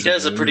kids. He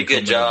does a pretty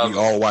good job. We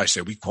all watched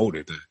it. We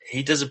quoted it.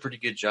 He does a pretty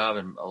good job,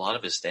 and a lot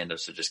of his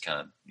stand-ups are just kind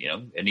of,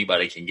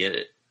 anybody can get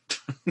it.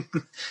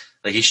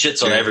 Like, he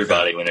shits on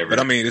everybody whenever. But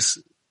I mean,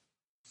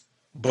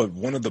 but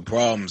one of the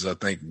problems, I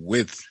think,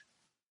 with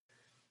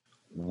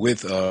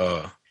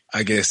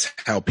I guess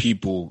how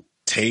people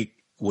take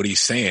what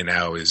he's saying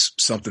now is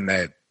something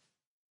that,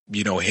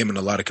 him and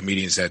a lot of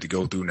comedians had to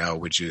go through now,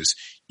 which is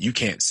you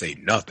can't say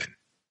nothing.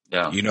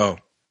 Yeah. You know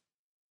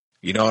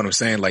what I'm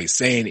saying? Like,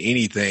 saying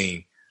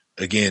anything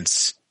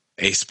against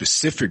a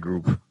specific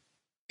group,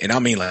 and I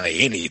mean like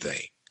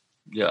anything.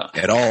 Yeah.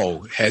 At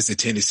all has the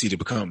tendency to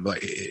become like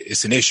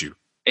it's an issue.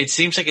 It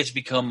seems like it's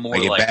become more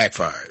like it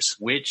backfires.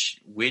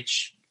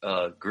 Which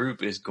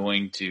group is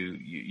going to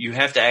you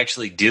have to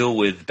actually deal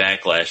with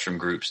backlash from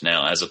groups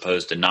now, as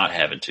opposed to not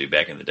having to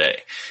back in the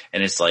day.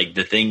 And it's like,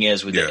 the thing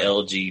is with the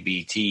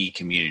LGBT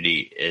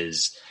community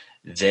is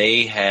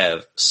they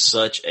have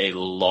such a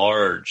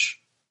large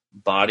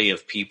body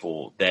of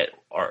people that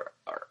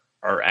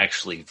are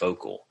actually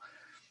vocal.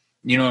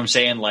 You know what I'm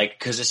saying? Like,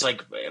 cause it's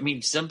like, I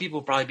mean, some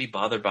people probably be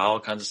bothered by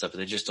all kinds of stuff, but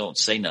they just don't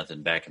say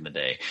nothing back in the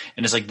day.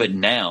 And it's like, but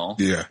now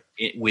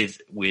with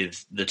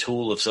the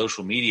tool of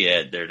social media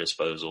at their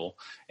disposal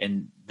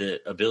and the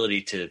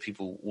ability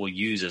people will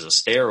use as a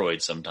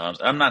steroid sometimes.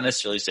 I'm not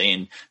necessarily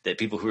saying that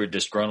people who are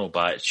disgruntled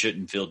by it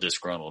shouldn't feel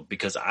disgruntled,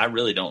 because I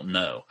really don't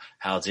know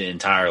how to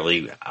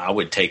entirely, I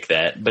would take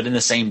that. But in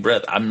the same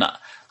breath,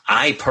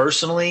 I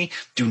personally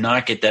do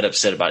not get that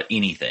upset about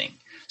anything.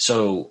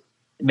 So,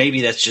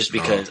 maybe that's just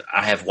because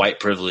I have white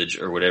privilege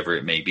or whatever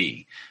it may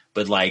be.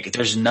 But like,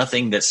 there's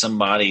nothing that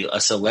a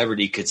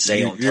celebrity could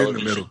say on television.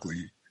 In the middle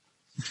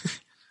class.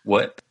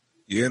 What?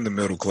 You're in the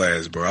middle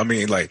class, bro. I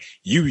mean, like,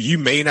 you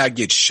may not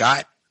get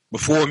shot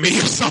before me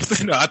or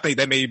something. I think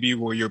that may be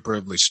where your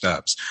privilege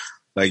stops.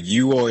 Like,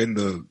 you are in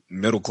the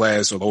middle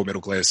class or lower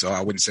middle class, so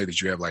I wouldn't say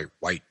that you have like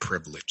white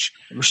privilege.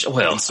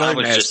 Well, I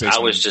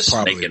was just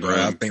probably, making bro. room.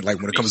 I think like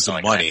when it comes to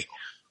money.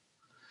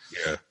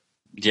 Yeah.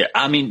 Yeah,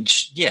 I mean,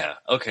 yeah,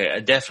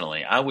 okay,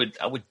 definitely. I would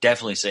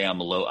definitely say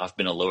I've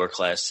been a lower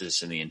class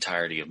citizen the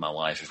entirety of my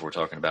life if we're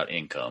talking about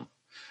income.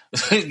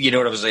 You know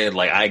what I'm saying?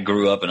 Like, I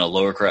grew up in a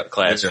lower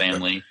class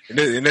family.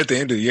 And at the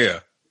end of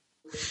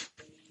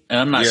and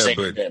I'm not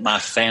saying that my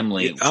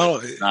family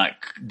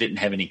didn't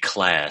have any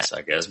class,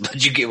 I guess,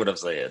 but you get what I'm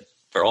saying.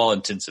 For all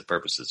intents and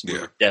purposes, we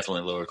were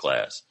definitely lower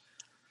class.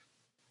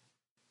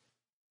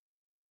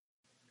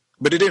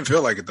 But it didn't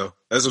feel like it though.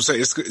 As I'm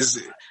saying,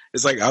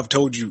 it's like I've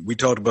told you, we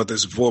talked about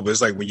this before, but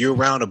it's like when you're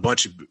around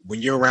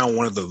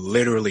one of the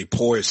literally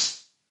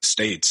poorest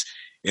states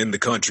in the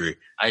country,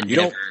 you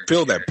don't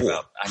feel that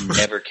poor. I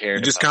never cared.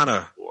 You just kind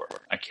of.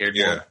 I cared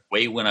more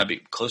way when I be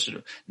closer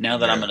to. Now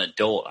that I'm an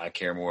adult, I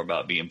care more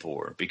about being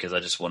poor because I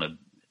just want to,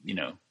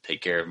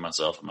 take care of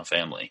myself and my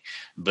family.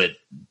 But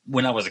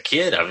when I was a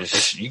kid,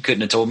 you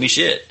couldn't have told me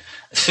shit.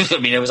 I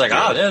mean, it was like,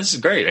 this is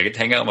great. I get to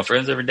hang out with my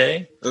friends every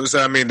day.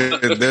 I mean,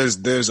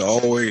 there's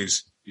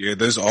always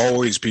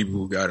people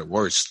who got it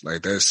worse.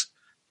 Like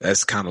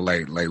that's kind of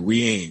like I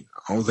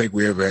don't think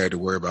we ever had to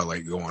worry about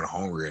like going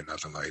hungry or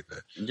nothing like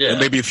that. Yeah. And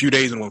maybe a few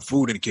days when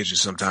food in the kitchen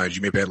sometimes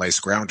you maybe had like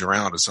scrounge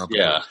around or something.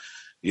 Yeah.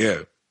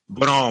 Yeah.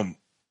 But I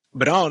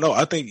don't know.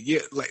 I think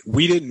like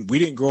we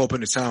didn't grow up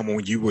in a time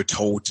when you were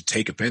told to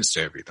take offense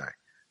to everything.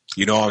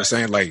 You know what I'm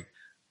saying? Like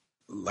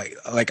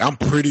I'm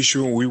pretty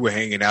sure when we were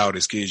hanging out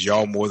as kids,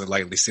 y'all more than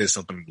likely said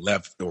something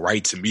left or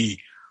right to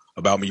me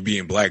about me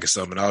being black or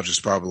something. I was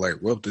just probably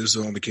like, well, this is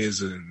the only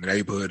kids in the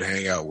neighborhood to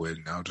hang out with.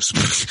 And I'll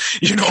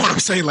just, you know what I'm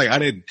saying? Like I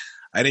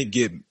didn't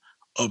get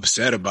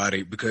upset about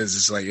it because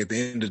it's like at the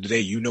end of the day,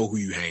 you know who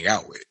you hang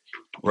out with.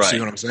 You see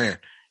what I'm saying?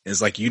 It's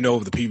like,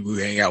 the people who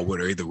hang out with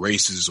are either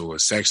races or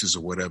sexes or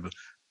whatever.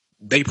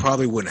 they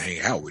probably wouldn't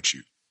hang out with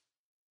you.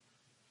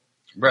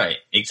 Right.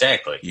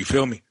 Exactly. You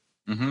feel me?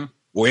 Mm-hmm.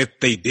 Or if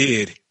they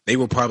did, they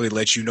would probably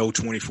let you know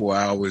 24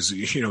 hours,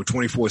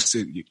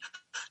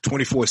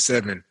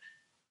 24/7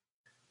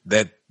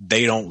 that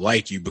they don't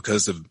like you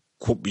because of,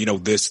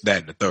 this, that,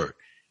 and the third.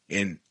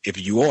 And if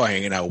you are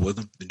hanging out with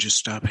them, then just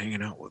stop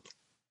hanging out with them.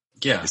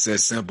 Yeah. It's that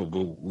simple.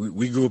 But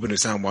we grew up in a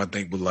time where I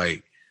think with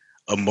like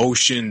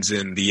emotions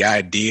and the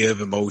idea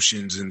of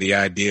emotions and the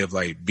idea of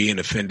like being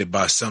offended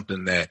by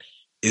something that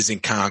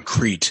isn't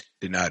concrete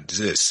did not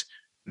exist.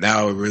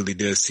 Now it really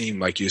does seem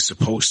like you're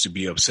supposed to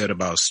be upset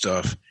about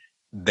stuff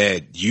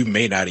that you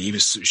may not even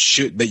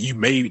should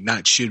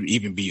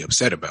even be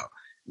upset about.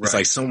 Right. It's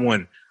like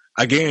someone,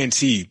 I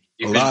guarantee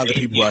a lot of the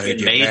people out here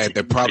get mad.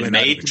 They're probably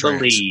not even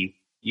trans.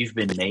 You've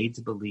been made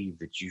to believe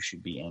that you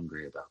should be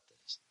angry about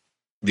this.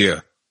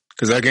 Yeah.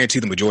 Because I guarantee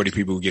the majority of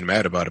people who get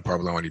mad about it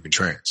probably aren't even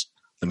trans.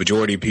 The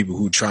majority of people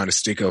who are trying to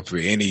stick up for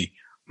any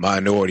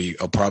minority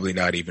are probably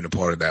not even a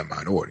part of that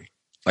minority.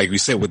 Like we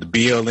said with the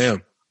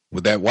BLM,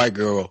 with that white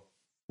girl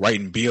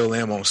writing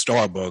BLM on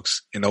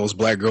Starbucks and those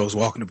black girls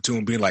walking up to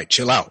him being like,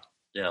 chill out.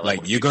 Yeah,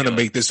 like you're going to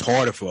make this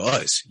harder for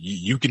us.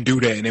 You can do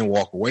that and then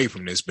walk away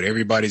from this, but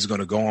everybody's going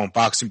to go on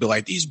Fox and be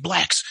like, these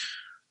blacks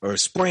are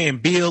spraying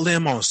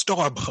BLM on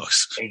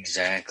Starbucks.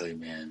 Exactly,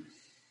 man.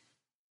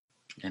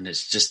 And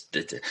it's just,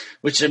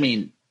 which I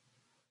mean,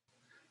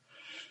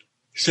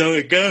 so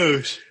it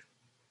goes.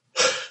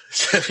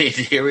 I mean,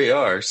 here we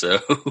are.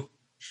 So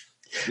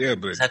yeah,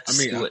 but I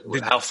mean,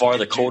 how far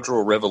the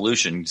cultural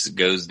revolution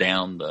goes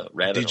down the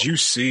rabbit hole. Did you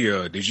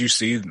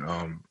see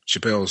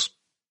Chappelle's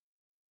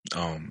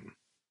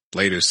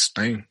latest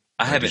thing?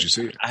 I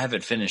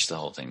haven't finished the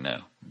whole thing,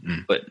 no.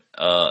 But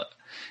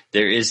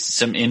there is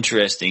some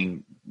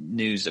interesting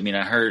news. I mean,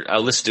 I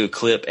listened to a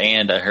clip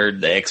and I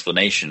heard the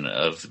explanation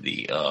of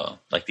the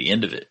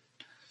end of it.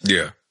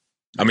 Yeah.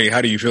 I mean,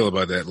 how do you feel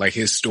about that? Like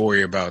his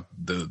story about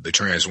the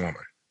trans woman.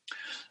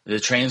 The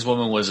trans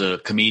woman was a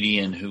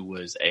comedian who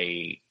was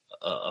a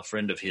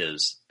friend of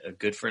his, a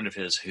good friend of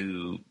his,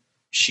 who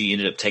she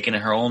ended up taking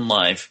her own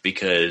life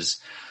because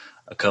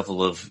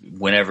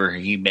whenever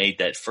he made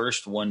that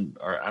first one,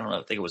 or I don't know,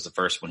 I think it was the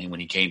first one when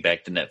he came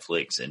back to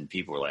Netflix and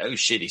people were like, oh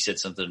shit, he said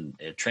something,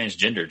 a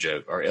transgender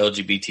joke or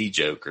LGBT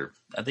joke, or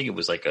I think it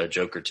was like a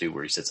joke or two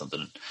where he said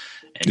something.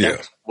 And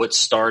that's what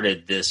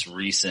started this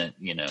recent,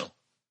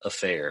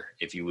 affair,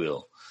 if you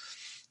will.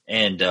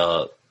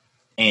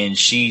 And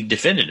she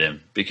defended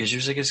him because she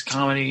was like, it's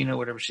comedy,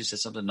 whatever. She said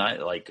something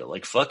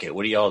like, fuck it.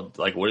 What do y'all,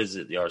 like, what is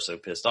it y'all are so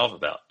pissed off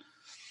about?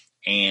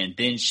 And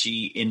then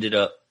she ended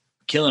up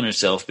killing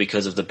herself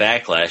because of the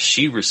backlash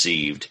she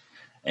received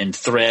and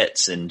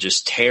threats and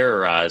just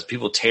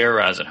people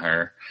terrorizing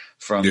her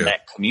from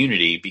that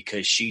community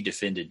because she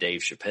defended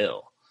Dave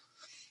Chappelle.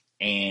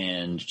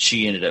 And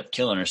she ended up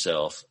killing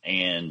herself.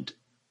 And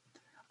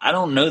I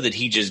don't know that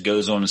he just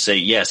goes on and say,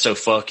 yeah, so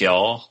fuck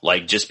y'all,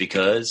 like just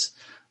because.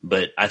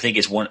 But I think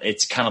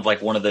it's kind of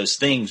like one of those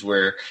things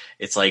where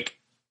it's like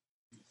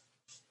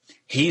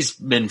he's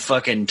been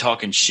fucking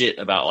talking shit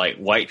about like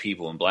white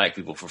people and black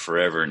people for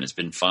forever and it's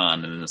been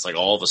fun. And then it's like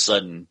all of a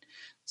sudden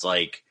it's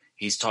like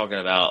he's talking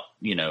about,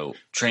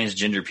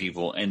 transgender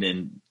people. And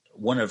then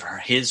one of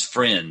his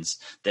friends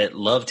that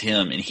loved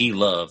him and he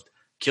loved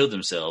killed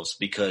themselves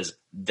because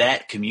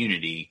that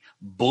community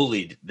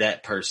bullied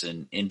that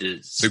person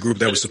into the group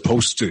that was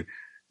supposed to,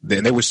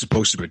 they were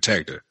supposed to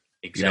protect her.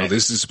 Exactly.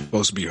 This is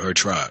supposed to be her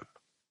tribe.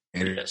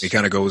 And it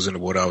kind of goes into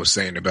what I was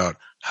saying about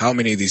how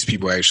many of these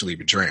people are actually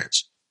even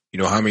trans.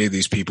 How many of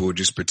these people are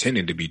just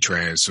pretending to be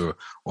trans or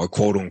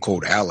quote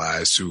unquote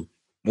allies who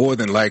more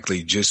than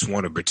likely just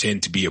want to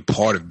pretend to be a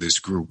part of this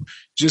group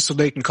just so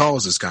they can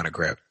cause this kind of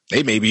crap.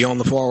 They may be on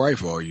the far right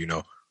for all you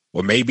know,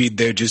 or maybe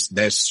they're just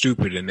that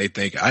stupid and they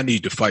think I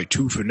need to fight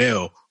tooth and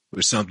nail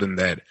with something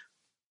that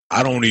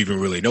I don't even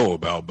really know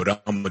about,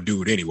 but I'm gonna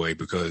do it anyway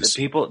because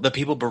the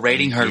people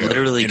berating her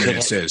literally could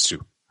have, says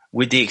to,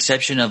 with the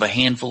exception of a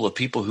handful of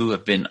people who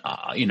have been,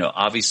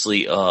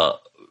 obviously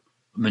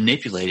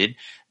manipulated.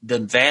 The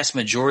vast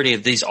majority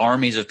of these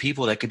armies of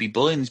people that could be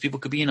bullying these people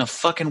could be in a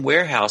fucking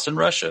warehouse in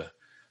Russia.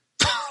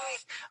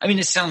 I mean,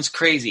 it sounds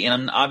crazy,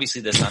 and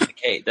obviously that's not the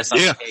case. That's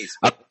not the case.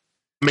 I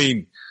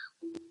mean,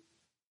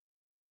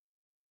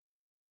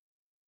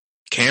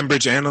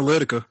 Cambridge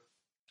Analytica.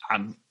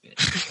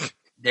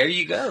 There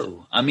you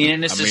go. I mean,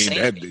 and it's the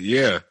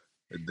same.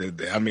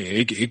 I mean,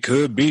 it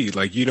could be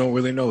like you don't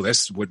really know.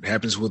 That's what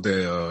happens with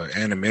the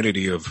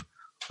anonymity of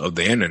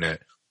the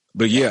internet.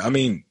 But yeah, I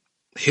mean,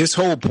 his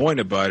whole point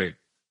about it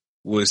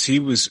was he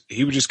was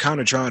just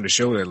kind of trying to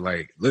show that,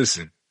 like,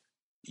 listen,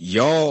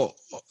 y'all,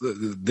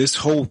 this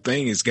whole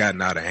thing has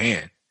gotten out of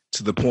hand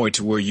to the point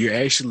to where you're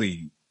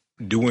actually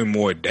doing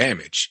more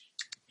damage.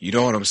 You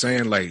know what I'm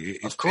saying? Like,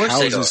 of course,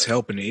 how is this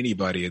helping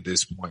anybody at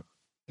this point?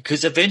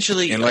 Because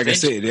eventually, I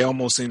said, it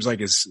almost seems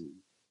like it's.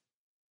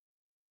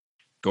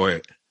 Go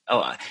ahead.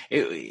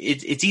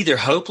 It's either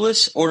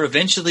hopeless or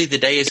eventually the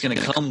day is going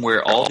to come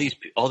where all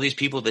these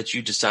people that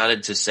you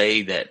decided to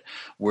say that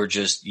were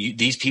just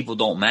these people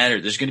don't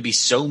matter. There's going to be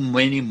so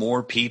many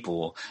more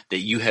people that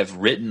you have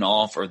written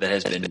off or that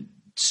has been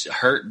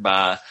hurt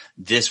by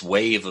this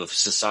wave of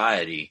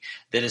society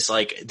that it's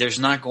like there's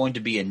not going to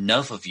be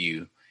enough of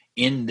you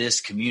in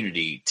this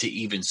community to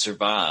even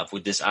survive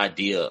with this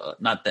idea,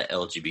 not the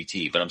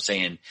LGBT, but I'm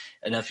saying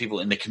enough people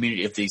in the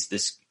community of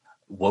this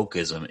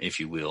wokeism, if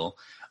you will,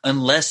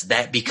 unless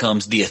that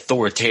becomes the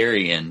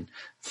authoritarian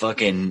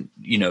fucking,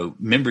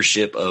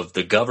 membership of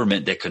the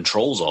government that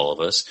controls all of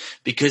us.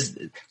 Because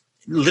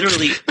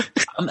literally,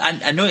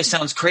 I know it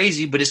sounds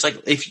crazy, but it's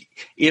like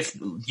if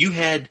you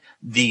had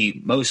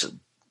the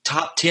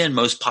top 10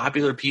 most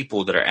popular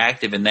people that are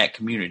active in that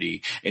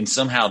community and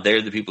somehow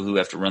they're the people who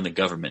have to run the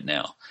government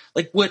now,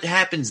 like what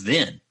happens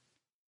then?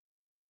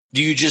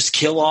 Do you just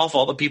kill off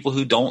all the people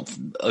who don't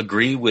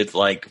agree with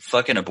like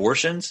fucking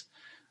abortions?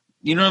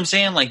 You know what I'm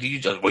saying? Like,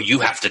 you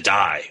have to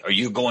die. Are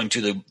you going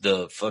to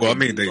the fucking? Well, I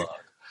mean,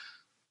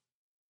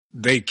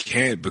 they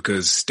can't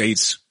because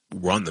states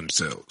run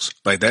themselves.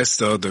 Like, that's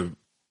the other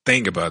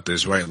thing about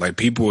this, right? Like,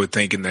 people were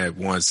thinking that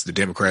once the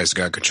Democrats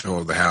got control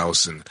of the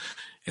House and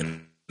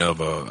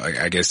of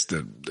I guess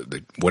the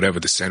whatever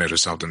the Senate or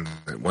something,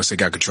 once they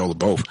got control of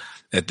both,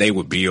 that they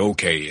would be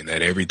okay and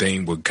that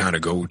everything would kind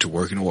of go to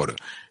working order.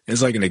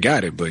 It's like, and they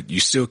got it, but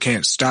you still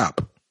can't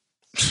stop.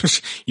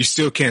 You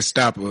still can't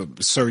stop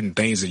certain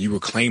things that you were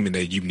claiming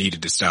that you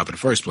needed to stop in the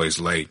first place,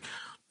 like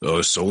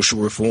social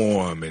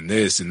reform and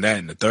this and that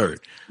and the third.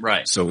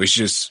 Right. So it's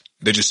just,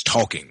 they're just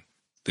talking.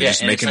 They're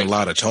just making a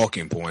lot of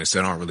talking points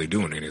that aren't really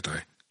doing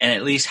anything. And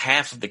at least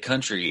half of the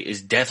country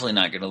is definitely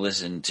not going to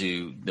listen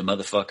to the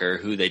motherfucker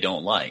who they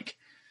don't like,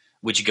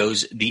 which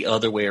goes the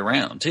other way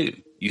around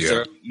too.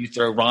 You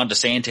throw Ron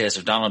DeSantis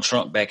or Donald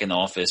Trump back in the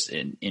office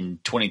in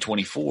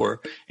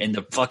 2024 and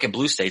the fucking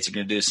blue states are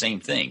going to do the same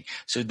thing.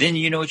 So then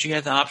you know what you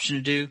have the option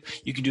to do?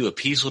 You can do a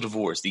peaceful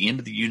divorce, the end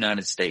of the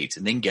United States.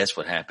 And then guess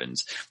what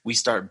happens? We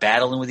start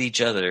battling with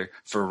each other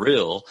for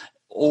real,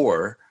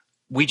 or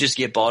we just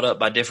get bought up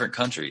by different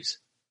countries.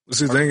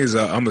 See, the thing is,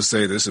 I'm going to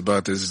say this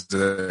about this.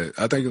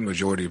 I think the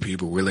majority of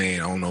people really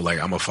ain't on no, like,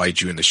 I'm going to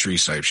fight you in the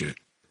streets type shit.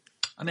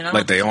 I mean, I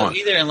don't think so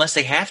either unless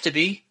they have to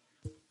be.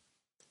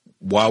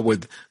 Why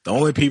would the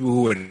only people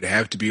who would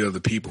have to be are the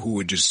people who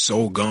are just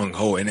so gung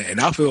ho? And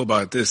I feel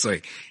about this,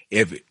 like,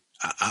 if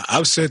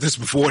I've said this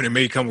before and it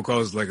may come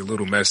across like a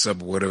little mess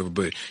up or whatever,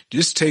 but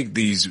just take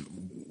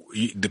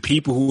the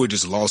people who are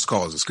just lost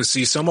causes. Cause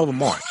see, some of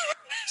them aren't.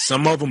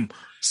 Some of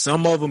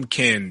them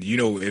can,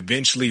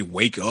 eventually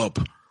wake up.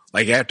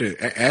 Like after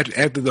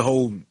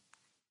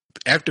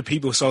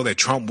people saw that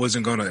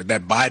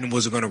that Biden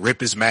wasn't gonna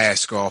rip his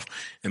mask off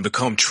and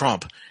become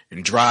Trump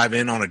and drive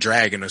in on a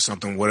dragon or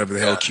something, whatever the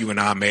hell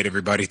QAnon made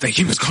everybody think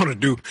he was gonna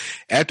do.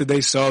 After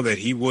they saw that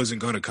he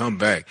wasn't gonna come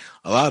back,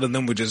 a lot of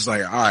them were just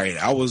like, all right,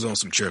 I was on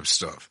some trip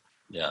stuff.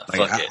 Yeah,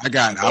 like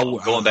I'm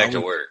going back to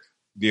work.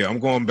 Yeah, I'm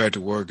going back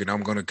to work, and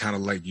I'm gonna kind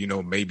of like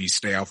maybe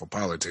stay out of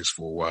politics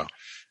for a while.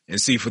 And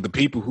see, for the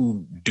people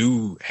who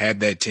do have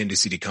that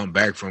tendency to come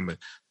back from it,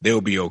 they'll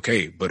be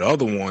okay. But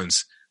other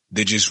ones,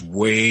 they're just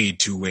way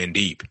too in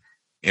deep.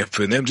 And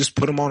for them, just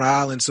put them on an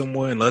island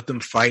somewhere and let them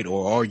fight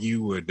or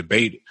argue or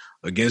debate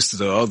against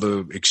the other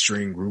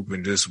extreme group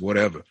and just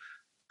whatever.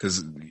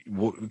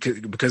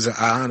 Because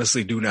I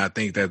honestly do not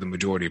think that the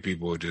majority of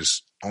people are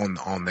just on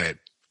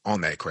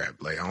that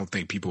crap. Like, I don't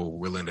think people are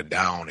willing to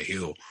die on a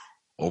hill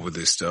over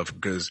this stuff,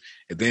 because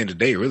at the end of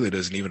the day, it really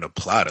doesn't even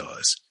apply to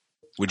us.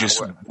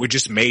 We're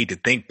just made to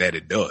think that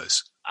it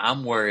does.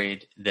 I'm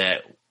worried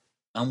that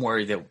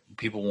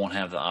people won't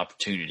have the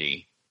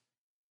opportunity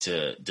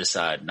to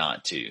decide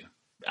not to.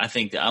 I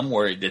think that I'm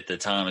worried that the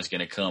time is going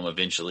to come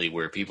eventually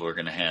where people are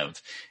going to have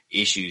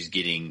issues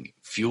getting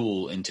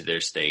fuel into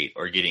their state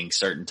or getting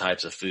certain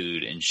types of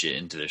food and shit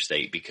into their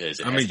state because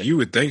you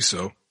would think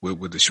so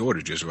with the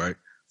shortages, right?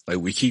 Like,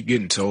 we keep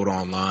getting told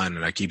online,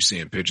 and I keep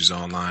seeing pictures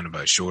online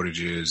about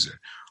shortages and,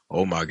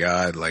 oh my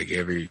God, like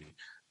every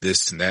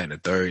this and that and the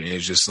third. And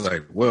it's just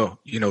like, well,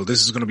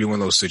 this is going to be one of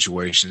those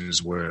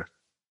situations where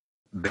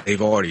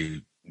they've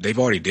already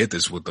did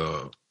this with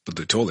the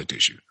toilet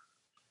tissue.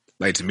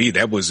 Like, to me,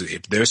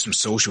 if there's some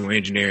social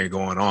engineering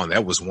going on,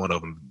 that was one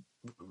of them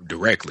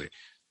directly.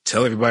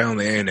 Tell everybody on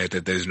the internet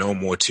that there's no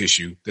more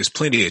tissue. There's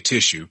plenty of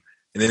tissue.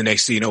 And then the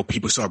next thing you know,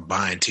 people start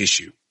buying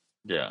tissue.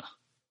 Yeah.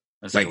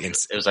 It was like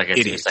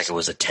it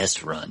was a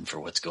test run for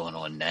what's going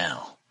on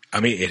now. I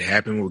mean, it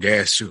happened with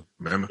gas too.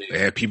 Remember? They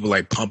had people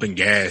like pumping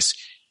gas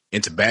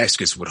into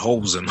baskets with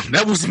holes in them.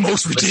 That was the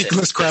most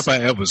ridiculous crap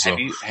I ever saw.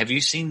 Have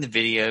you seen the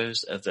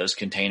videos of those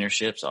container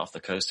ships off the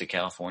coast of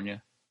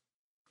California?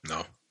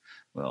 No.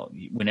 Well,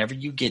 whenever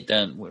you get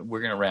done,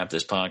 we're going to wrap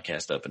this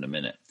podcast up in a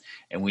minute.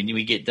 And when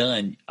we get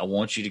done, I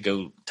want you to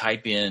go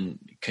type in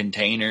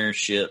container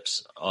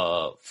ships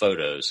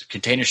photos,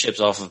 container ships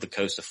off of the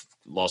coast of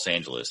Los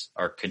Angeles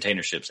or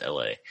container ships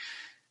LA.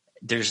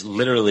 There's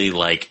literally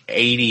like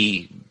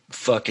 80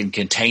 fucking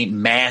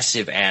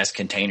massive ass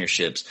container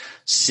ships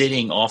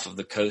sitting off of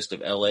the coast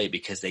of LA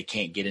because they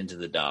can't get into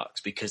the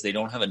docks because they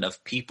don't have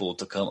enough people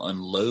to come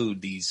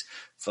unload these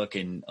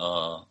fucking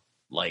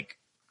like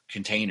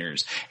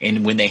containers.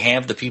 And when they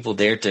have the people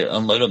there to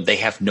unload them, they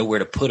have nowhere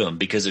to put them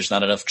because there's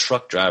not enough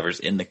truck drivers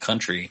in the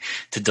country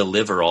to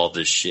deliver all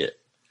this shit.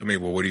 I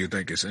mean, well, what do you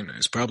think is in it?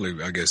 It's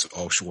probably, I guess,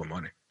 offshore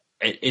money.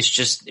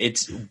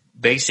 It's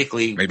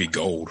basically maybe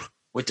gold.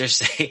 What they're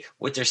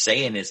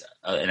saying is,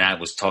 and I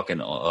was talking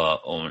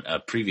on a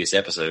previous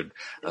episode.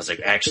 I was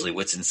like, actually,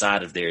 what's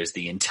inside of there is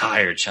the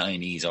entire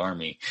Chinese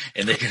army,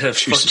 and they're gonna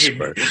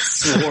fucking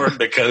swarm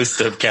the coast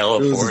of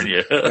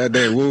California. That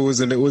day, what was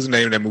the name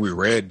of that movie?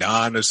 Red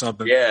Dawn or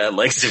something? Yeah,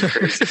 like some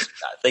crazy.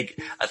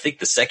 I think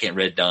the second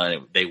Red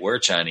Dawn they were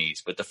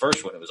Chinese, but the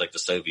first one it was like the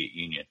Soviet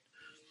Union.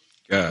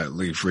 God,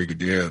 freaking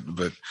yeah,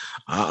 but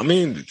I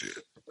mean.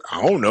 I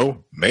don't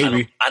know.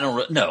 Maybe. I don't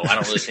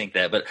really think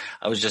that, but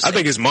I was just saying. I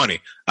think it's money.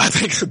 I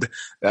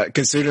think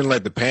considering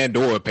like the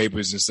Pandora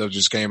Papers and stuff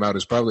just came out,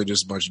 it's probably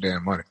just a bunch of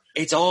damn money.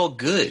 It's all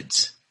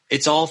goods.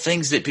 It's all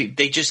things that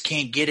they just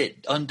can't get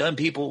it undone.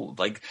 People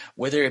like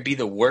whether it be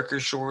the worker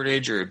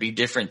shortage or it be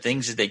different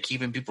things that they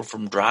keeping people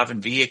from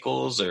driving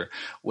vehicles or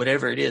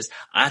whatever it is.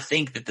 I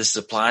think that the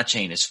supply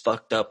chain is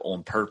fucked up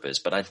on purpose,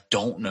 but I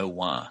don't know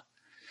why.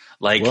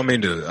 Like, well, I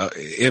mean,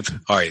 if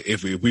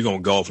we're gonna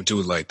go off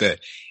into it like that.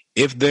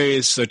 If there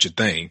is such a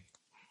thing,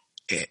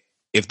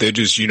 if they're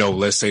just,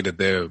 let's say that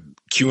they're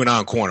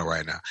QAnon corner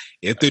right now,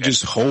 if they're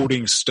just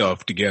holding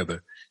stuff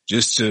together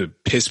just to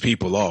piss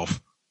people off.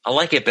 I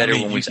like it better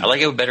when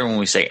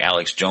we say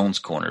Alex Jones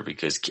corner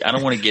because I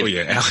don't want to give. Oh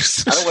yeah,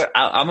 Alex.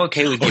 I'm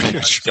okay with giving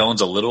Alex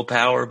Jones a little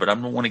power, but I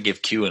don't want to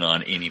give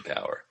QAnon any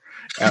power.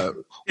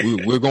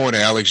 We're going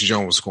to Alex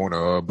Jones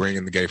corner,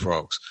 bringing the gay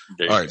frogs.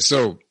 All right,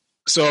 so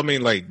I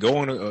mean, like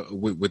going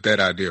with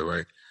that idea,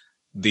 right?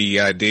 The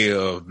idea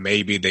of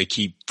maybe they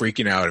keep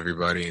freaking out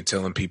everybody and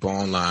telling people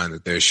online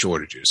that there's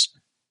shortages,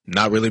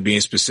 not really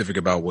being specific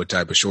about what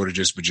type of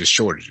shortages, but just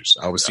shortages.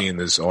 I was seeing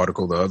this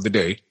article the other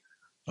day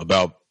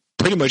about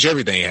pretty much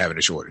everything having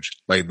a shortage.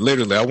 Like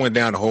literally, I went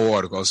down the whole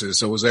article. I said,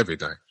 so was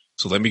everything.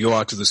 So let me go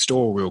out to the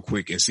store real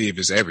quick and see if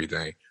it's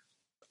everything.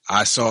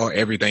 I saw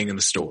everything in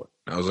the store.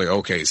 I was like,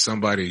 okay,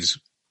 somebody's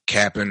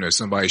capping or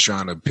somebody's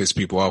trying to piss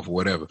people off or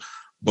whatever.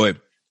 But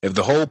if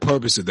the whole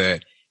purpose of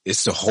that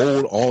is to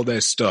hold all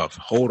that stuff,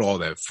 hold all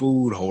that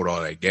food, hold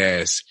all that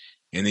gas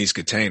in these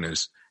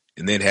containers,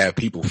 and then have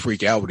people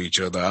freak out with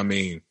each other. I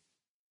mean,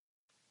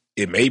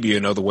 it may be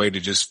another way to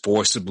just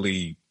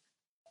forcibly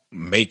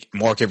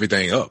mark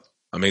everything up.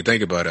 I mean,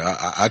 think about it.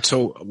 I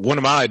told one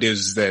of my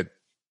ideas is that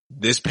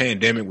this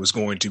pandemic was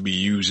going to be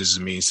used as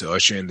a means to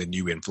usher in the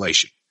new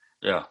inflation.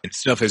 Yeah. And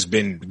stuff has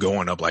been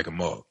going up like a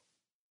mug.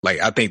 Like,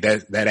 I think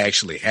that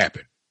actually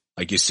happened.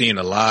 Like you're seeing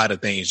a lot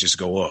of things just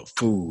go up.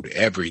 Food,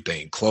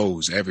 everything,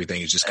 clothes,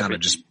 everything is just kind of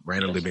just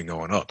randomly been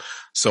going up.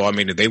 So, I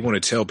mean, if they want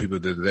to tell people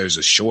that there's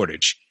a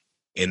shortage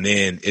and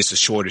then it's a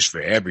shortage for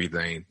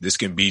everything, this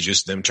can be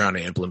just them trying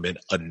to implement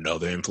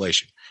another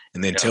inflation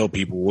and then tell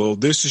people, well,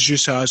 this is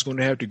just how it's going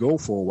to have to go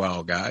for a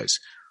while, guys.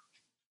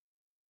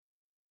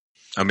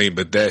 I mean,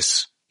 but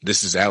this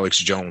is Alex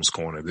Jones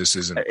corner. This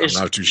isn't, I'm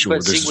not too sure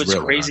this is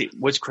real.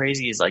 What's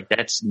crazy is like,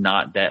 that's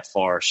not that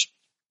far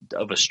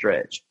of a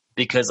stretch.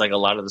 Because like a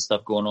lot of the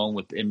stuff going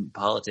on in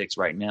politics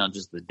right now,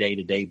 just the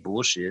day-to-day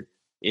bullshit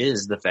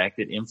is the fact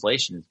that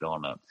inflation has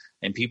gone up.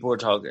 And people are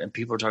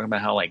talking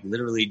about how like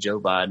literally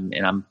Joe Biden,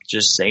 and I'm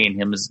just saying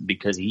him is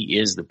because he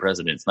is the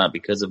president. It's not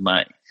because of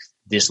my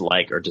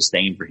dislike or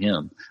disdain for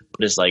him.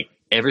 But it's like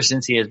ever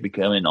since he has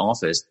become in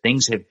office,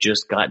 things have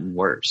just gotten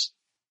worse.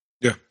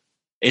 Yeah.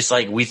 It's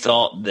like we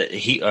thought that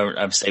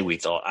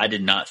I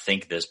did not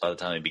think this by the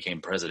time he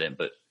became president,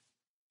 but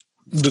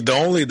the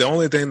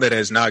only thing that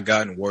has not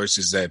gotten worse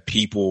is that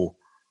people,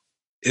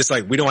 it's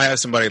like we don't have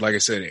somebody, like I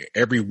said,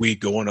 every week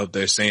going up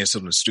there saying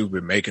something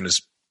stupid, making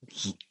us,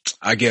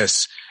 I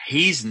guess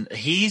he's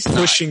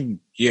pushing.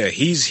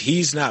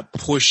 He's not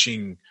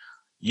pushing,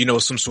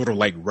 some sort of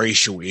like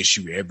racial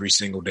issue every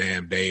single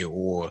damn day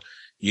or,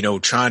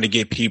 trying to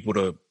get people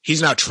to,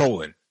 he's not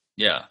trolling.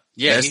 Yeah.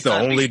 That's the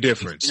only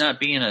difference. He's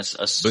not being a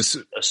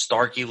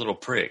starky little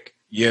prick.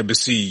 Yeah. But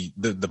see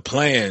the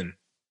plan,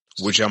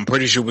 which I'm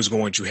pretty sure was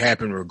going to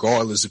happen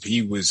regardless if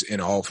he was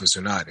in office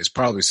or not, it's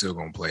probably still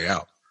going to play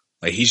out.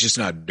 Like, he's just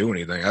not doing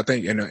anything. I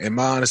think, in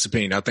my honest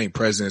opinion, I think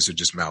presidents are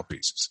just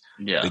mouthpieces.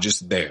 Yeah. They're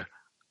just there.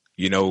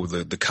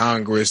 The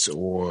Congress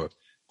or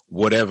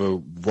whatever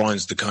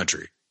runs the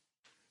country.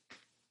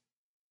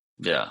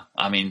 Yeah.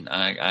 I mean,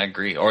 I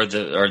agree. Or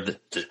the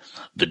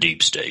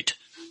deep state.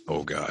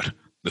 Oh, God.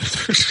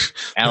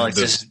 Alex,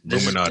 this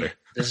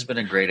has been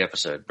a great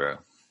episode, bro.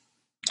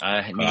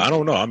 I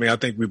don't know. I mean, I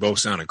think we both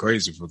sounded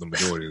crazy for the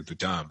majority of the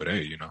time, but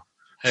hey,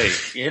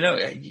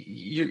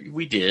 Hey,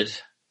 we did,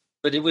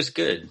 but it was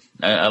good.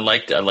 I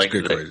liked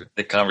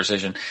the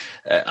conversation.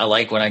 I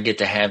like when I get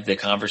to have the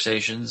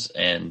conversations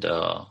and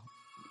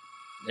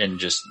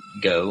just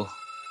go,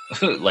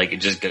 like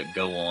just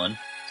go on.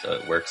 So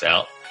it works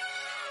out.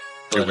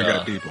 But, we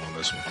got deep on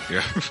this one.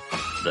 Yeah.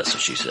 That's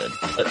what she said.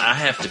 But I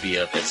have to be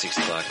up at 6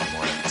 o'clock in the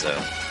morning, so.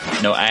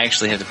 No, I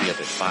actually have to be up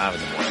at 5 in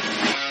the morning.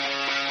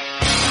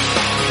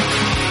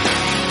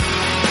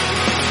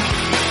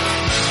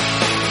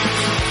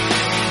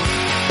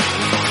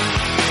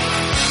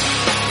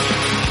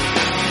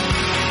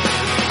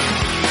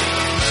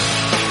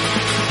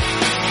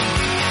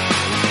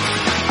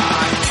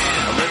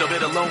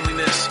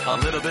 A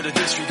little bit of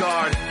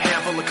disregard,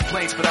 handful of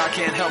complaints, but I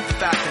can't help the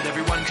fact that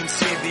everyone can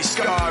see these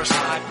scars.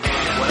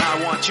 What I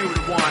want you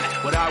to want,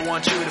 what I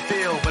want you to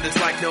feel, but it's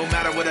like no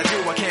matter what I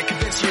do, I can't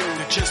convince you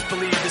to just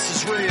believe this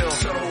is real.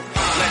 So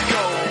let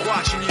go, I'm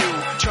watching you,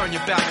 turn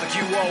your back like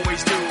you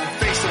always do,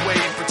 face away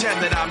and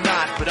pretend that I'm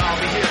not, but I'll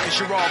be here cause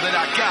you're all that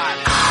I got.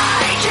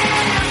 I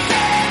can't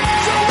stand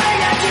the way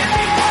I did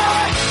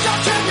before,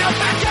 don't turn your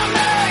back on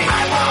me,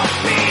 I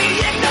won't be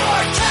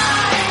ignored,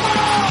 time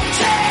won't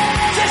take.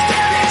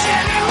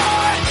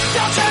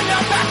 Don't turn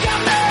your back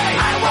on me,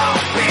 I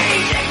won't be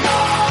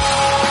ignored.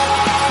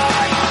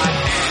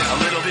 I'm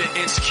a little bit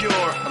insecure,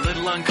 a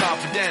little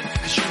unconfident,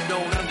 cause you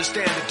don't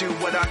understand to do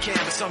what I can,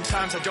 but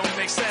sometimes I don't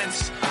make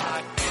sense.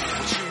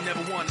 What you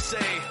never want to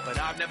say, but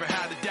I've never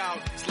had a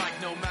doubt. It's like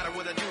no matter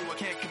what I do, I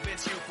can't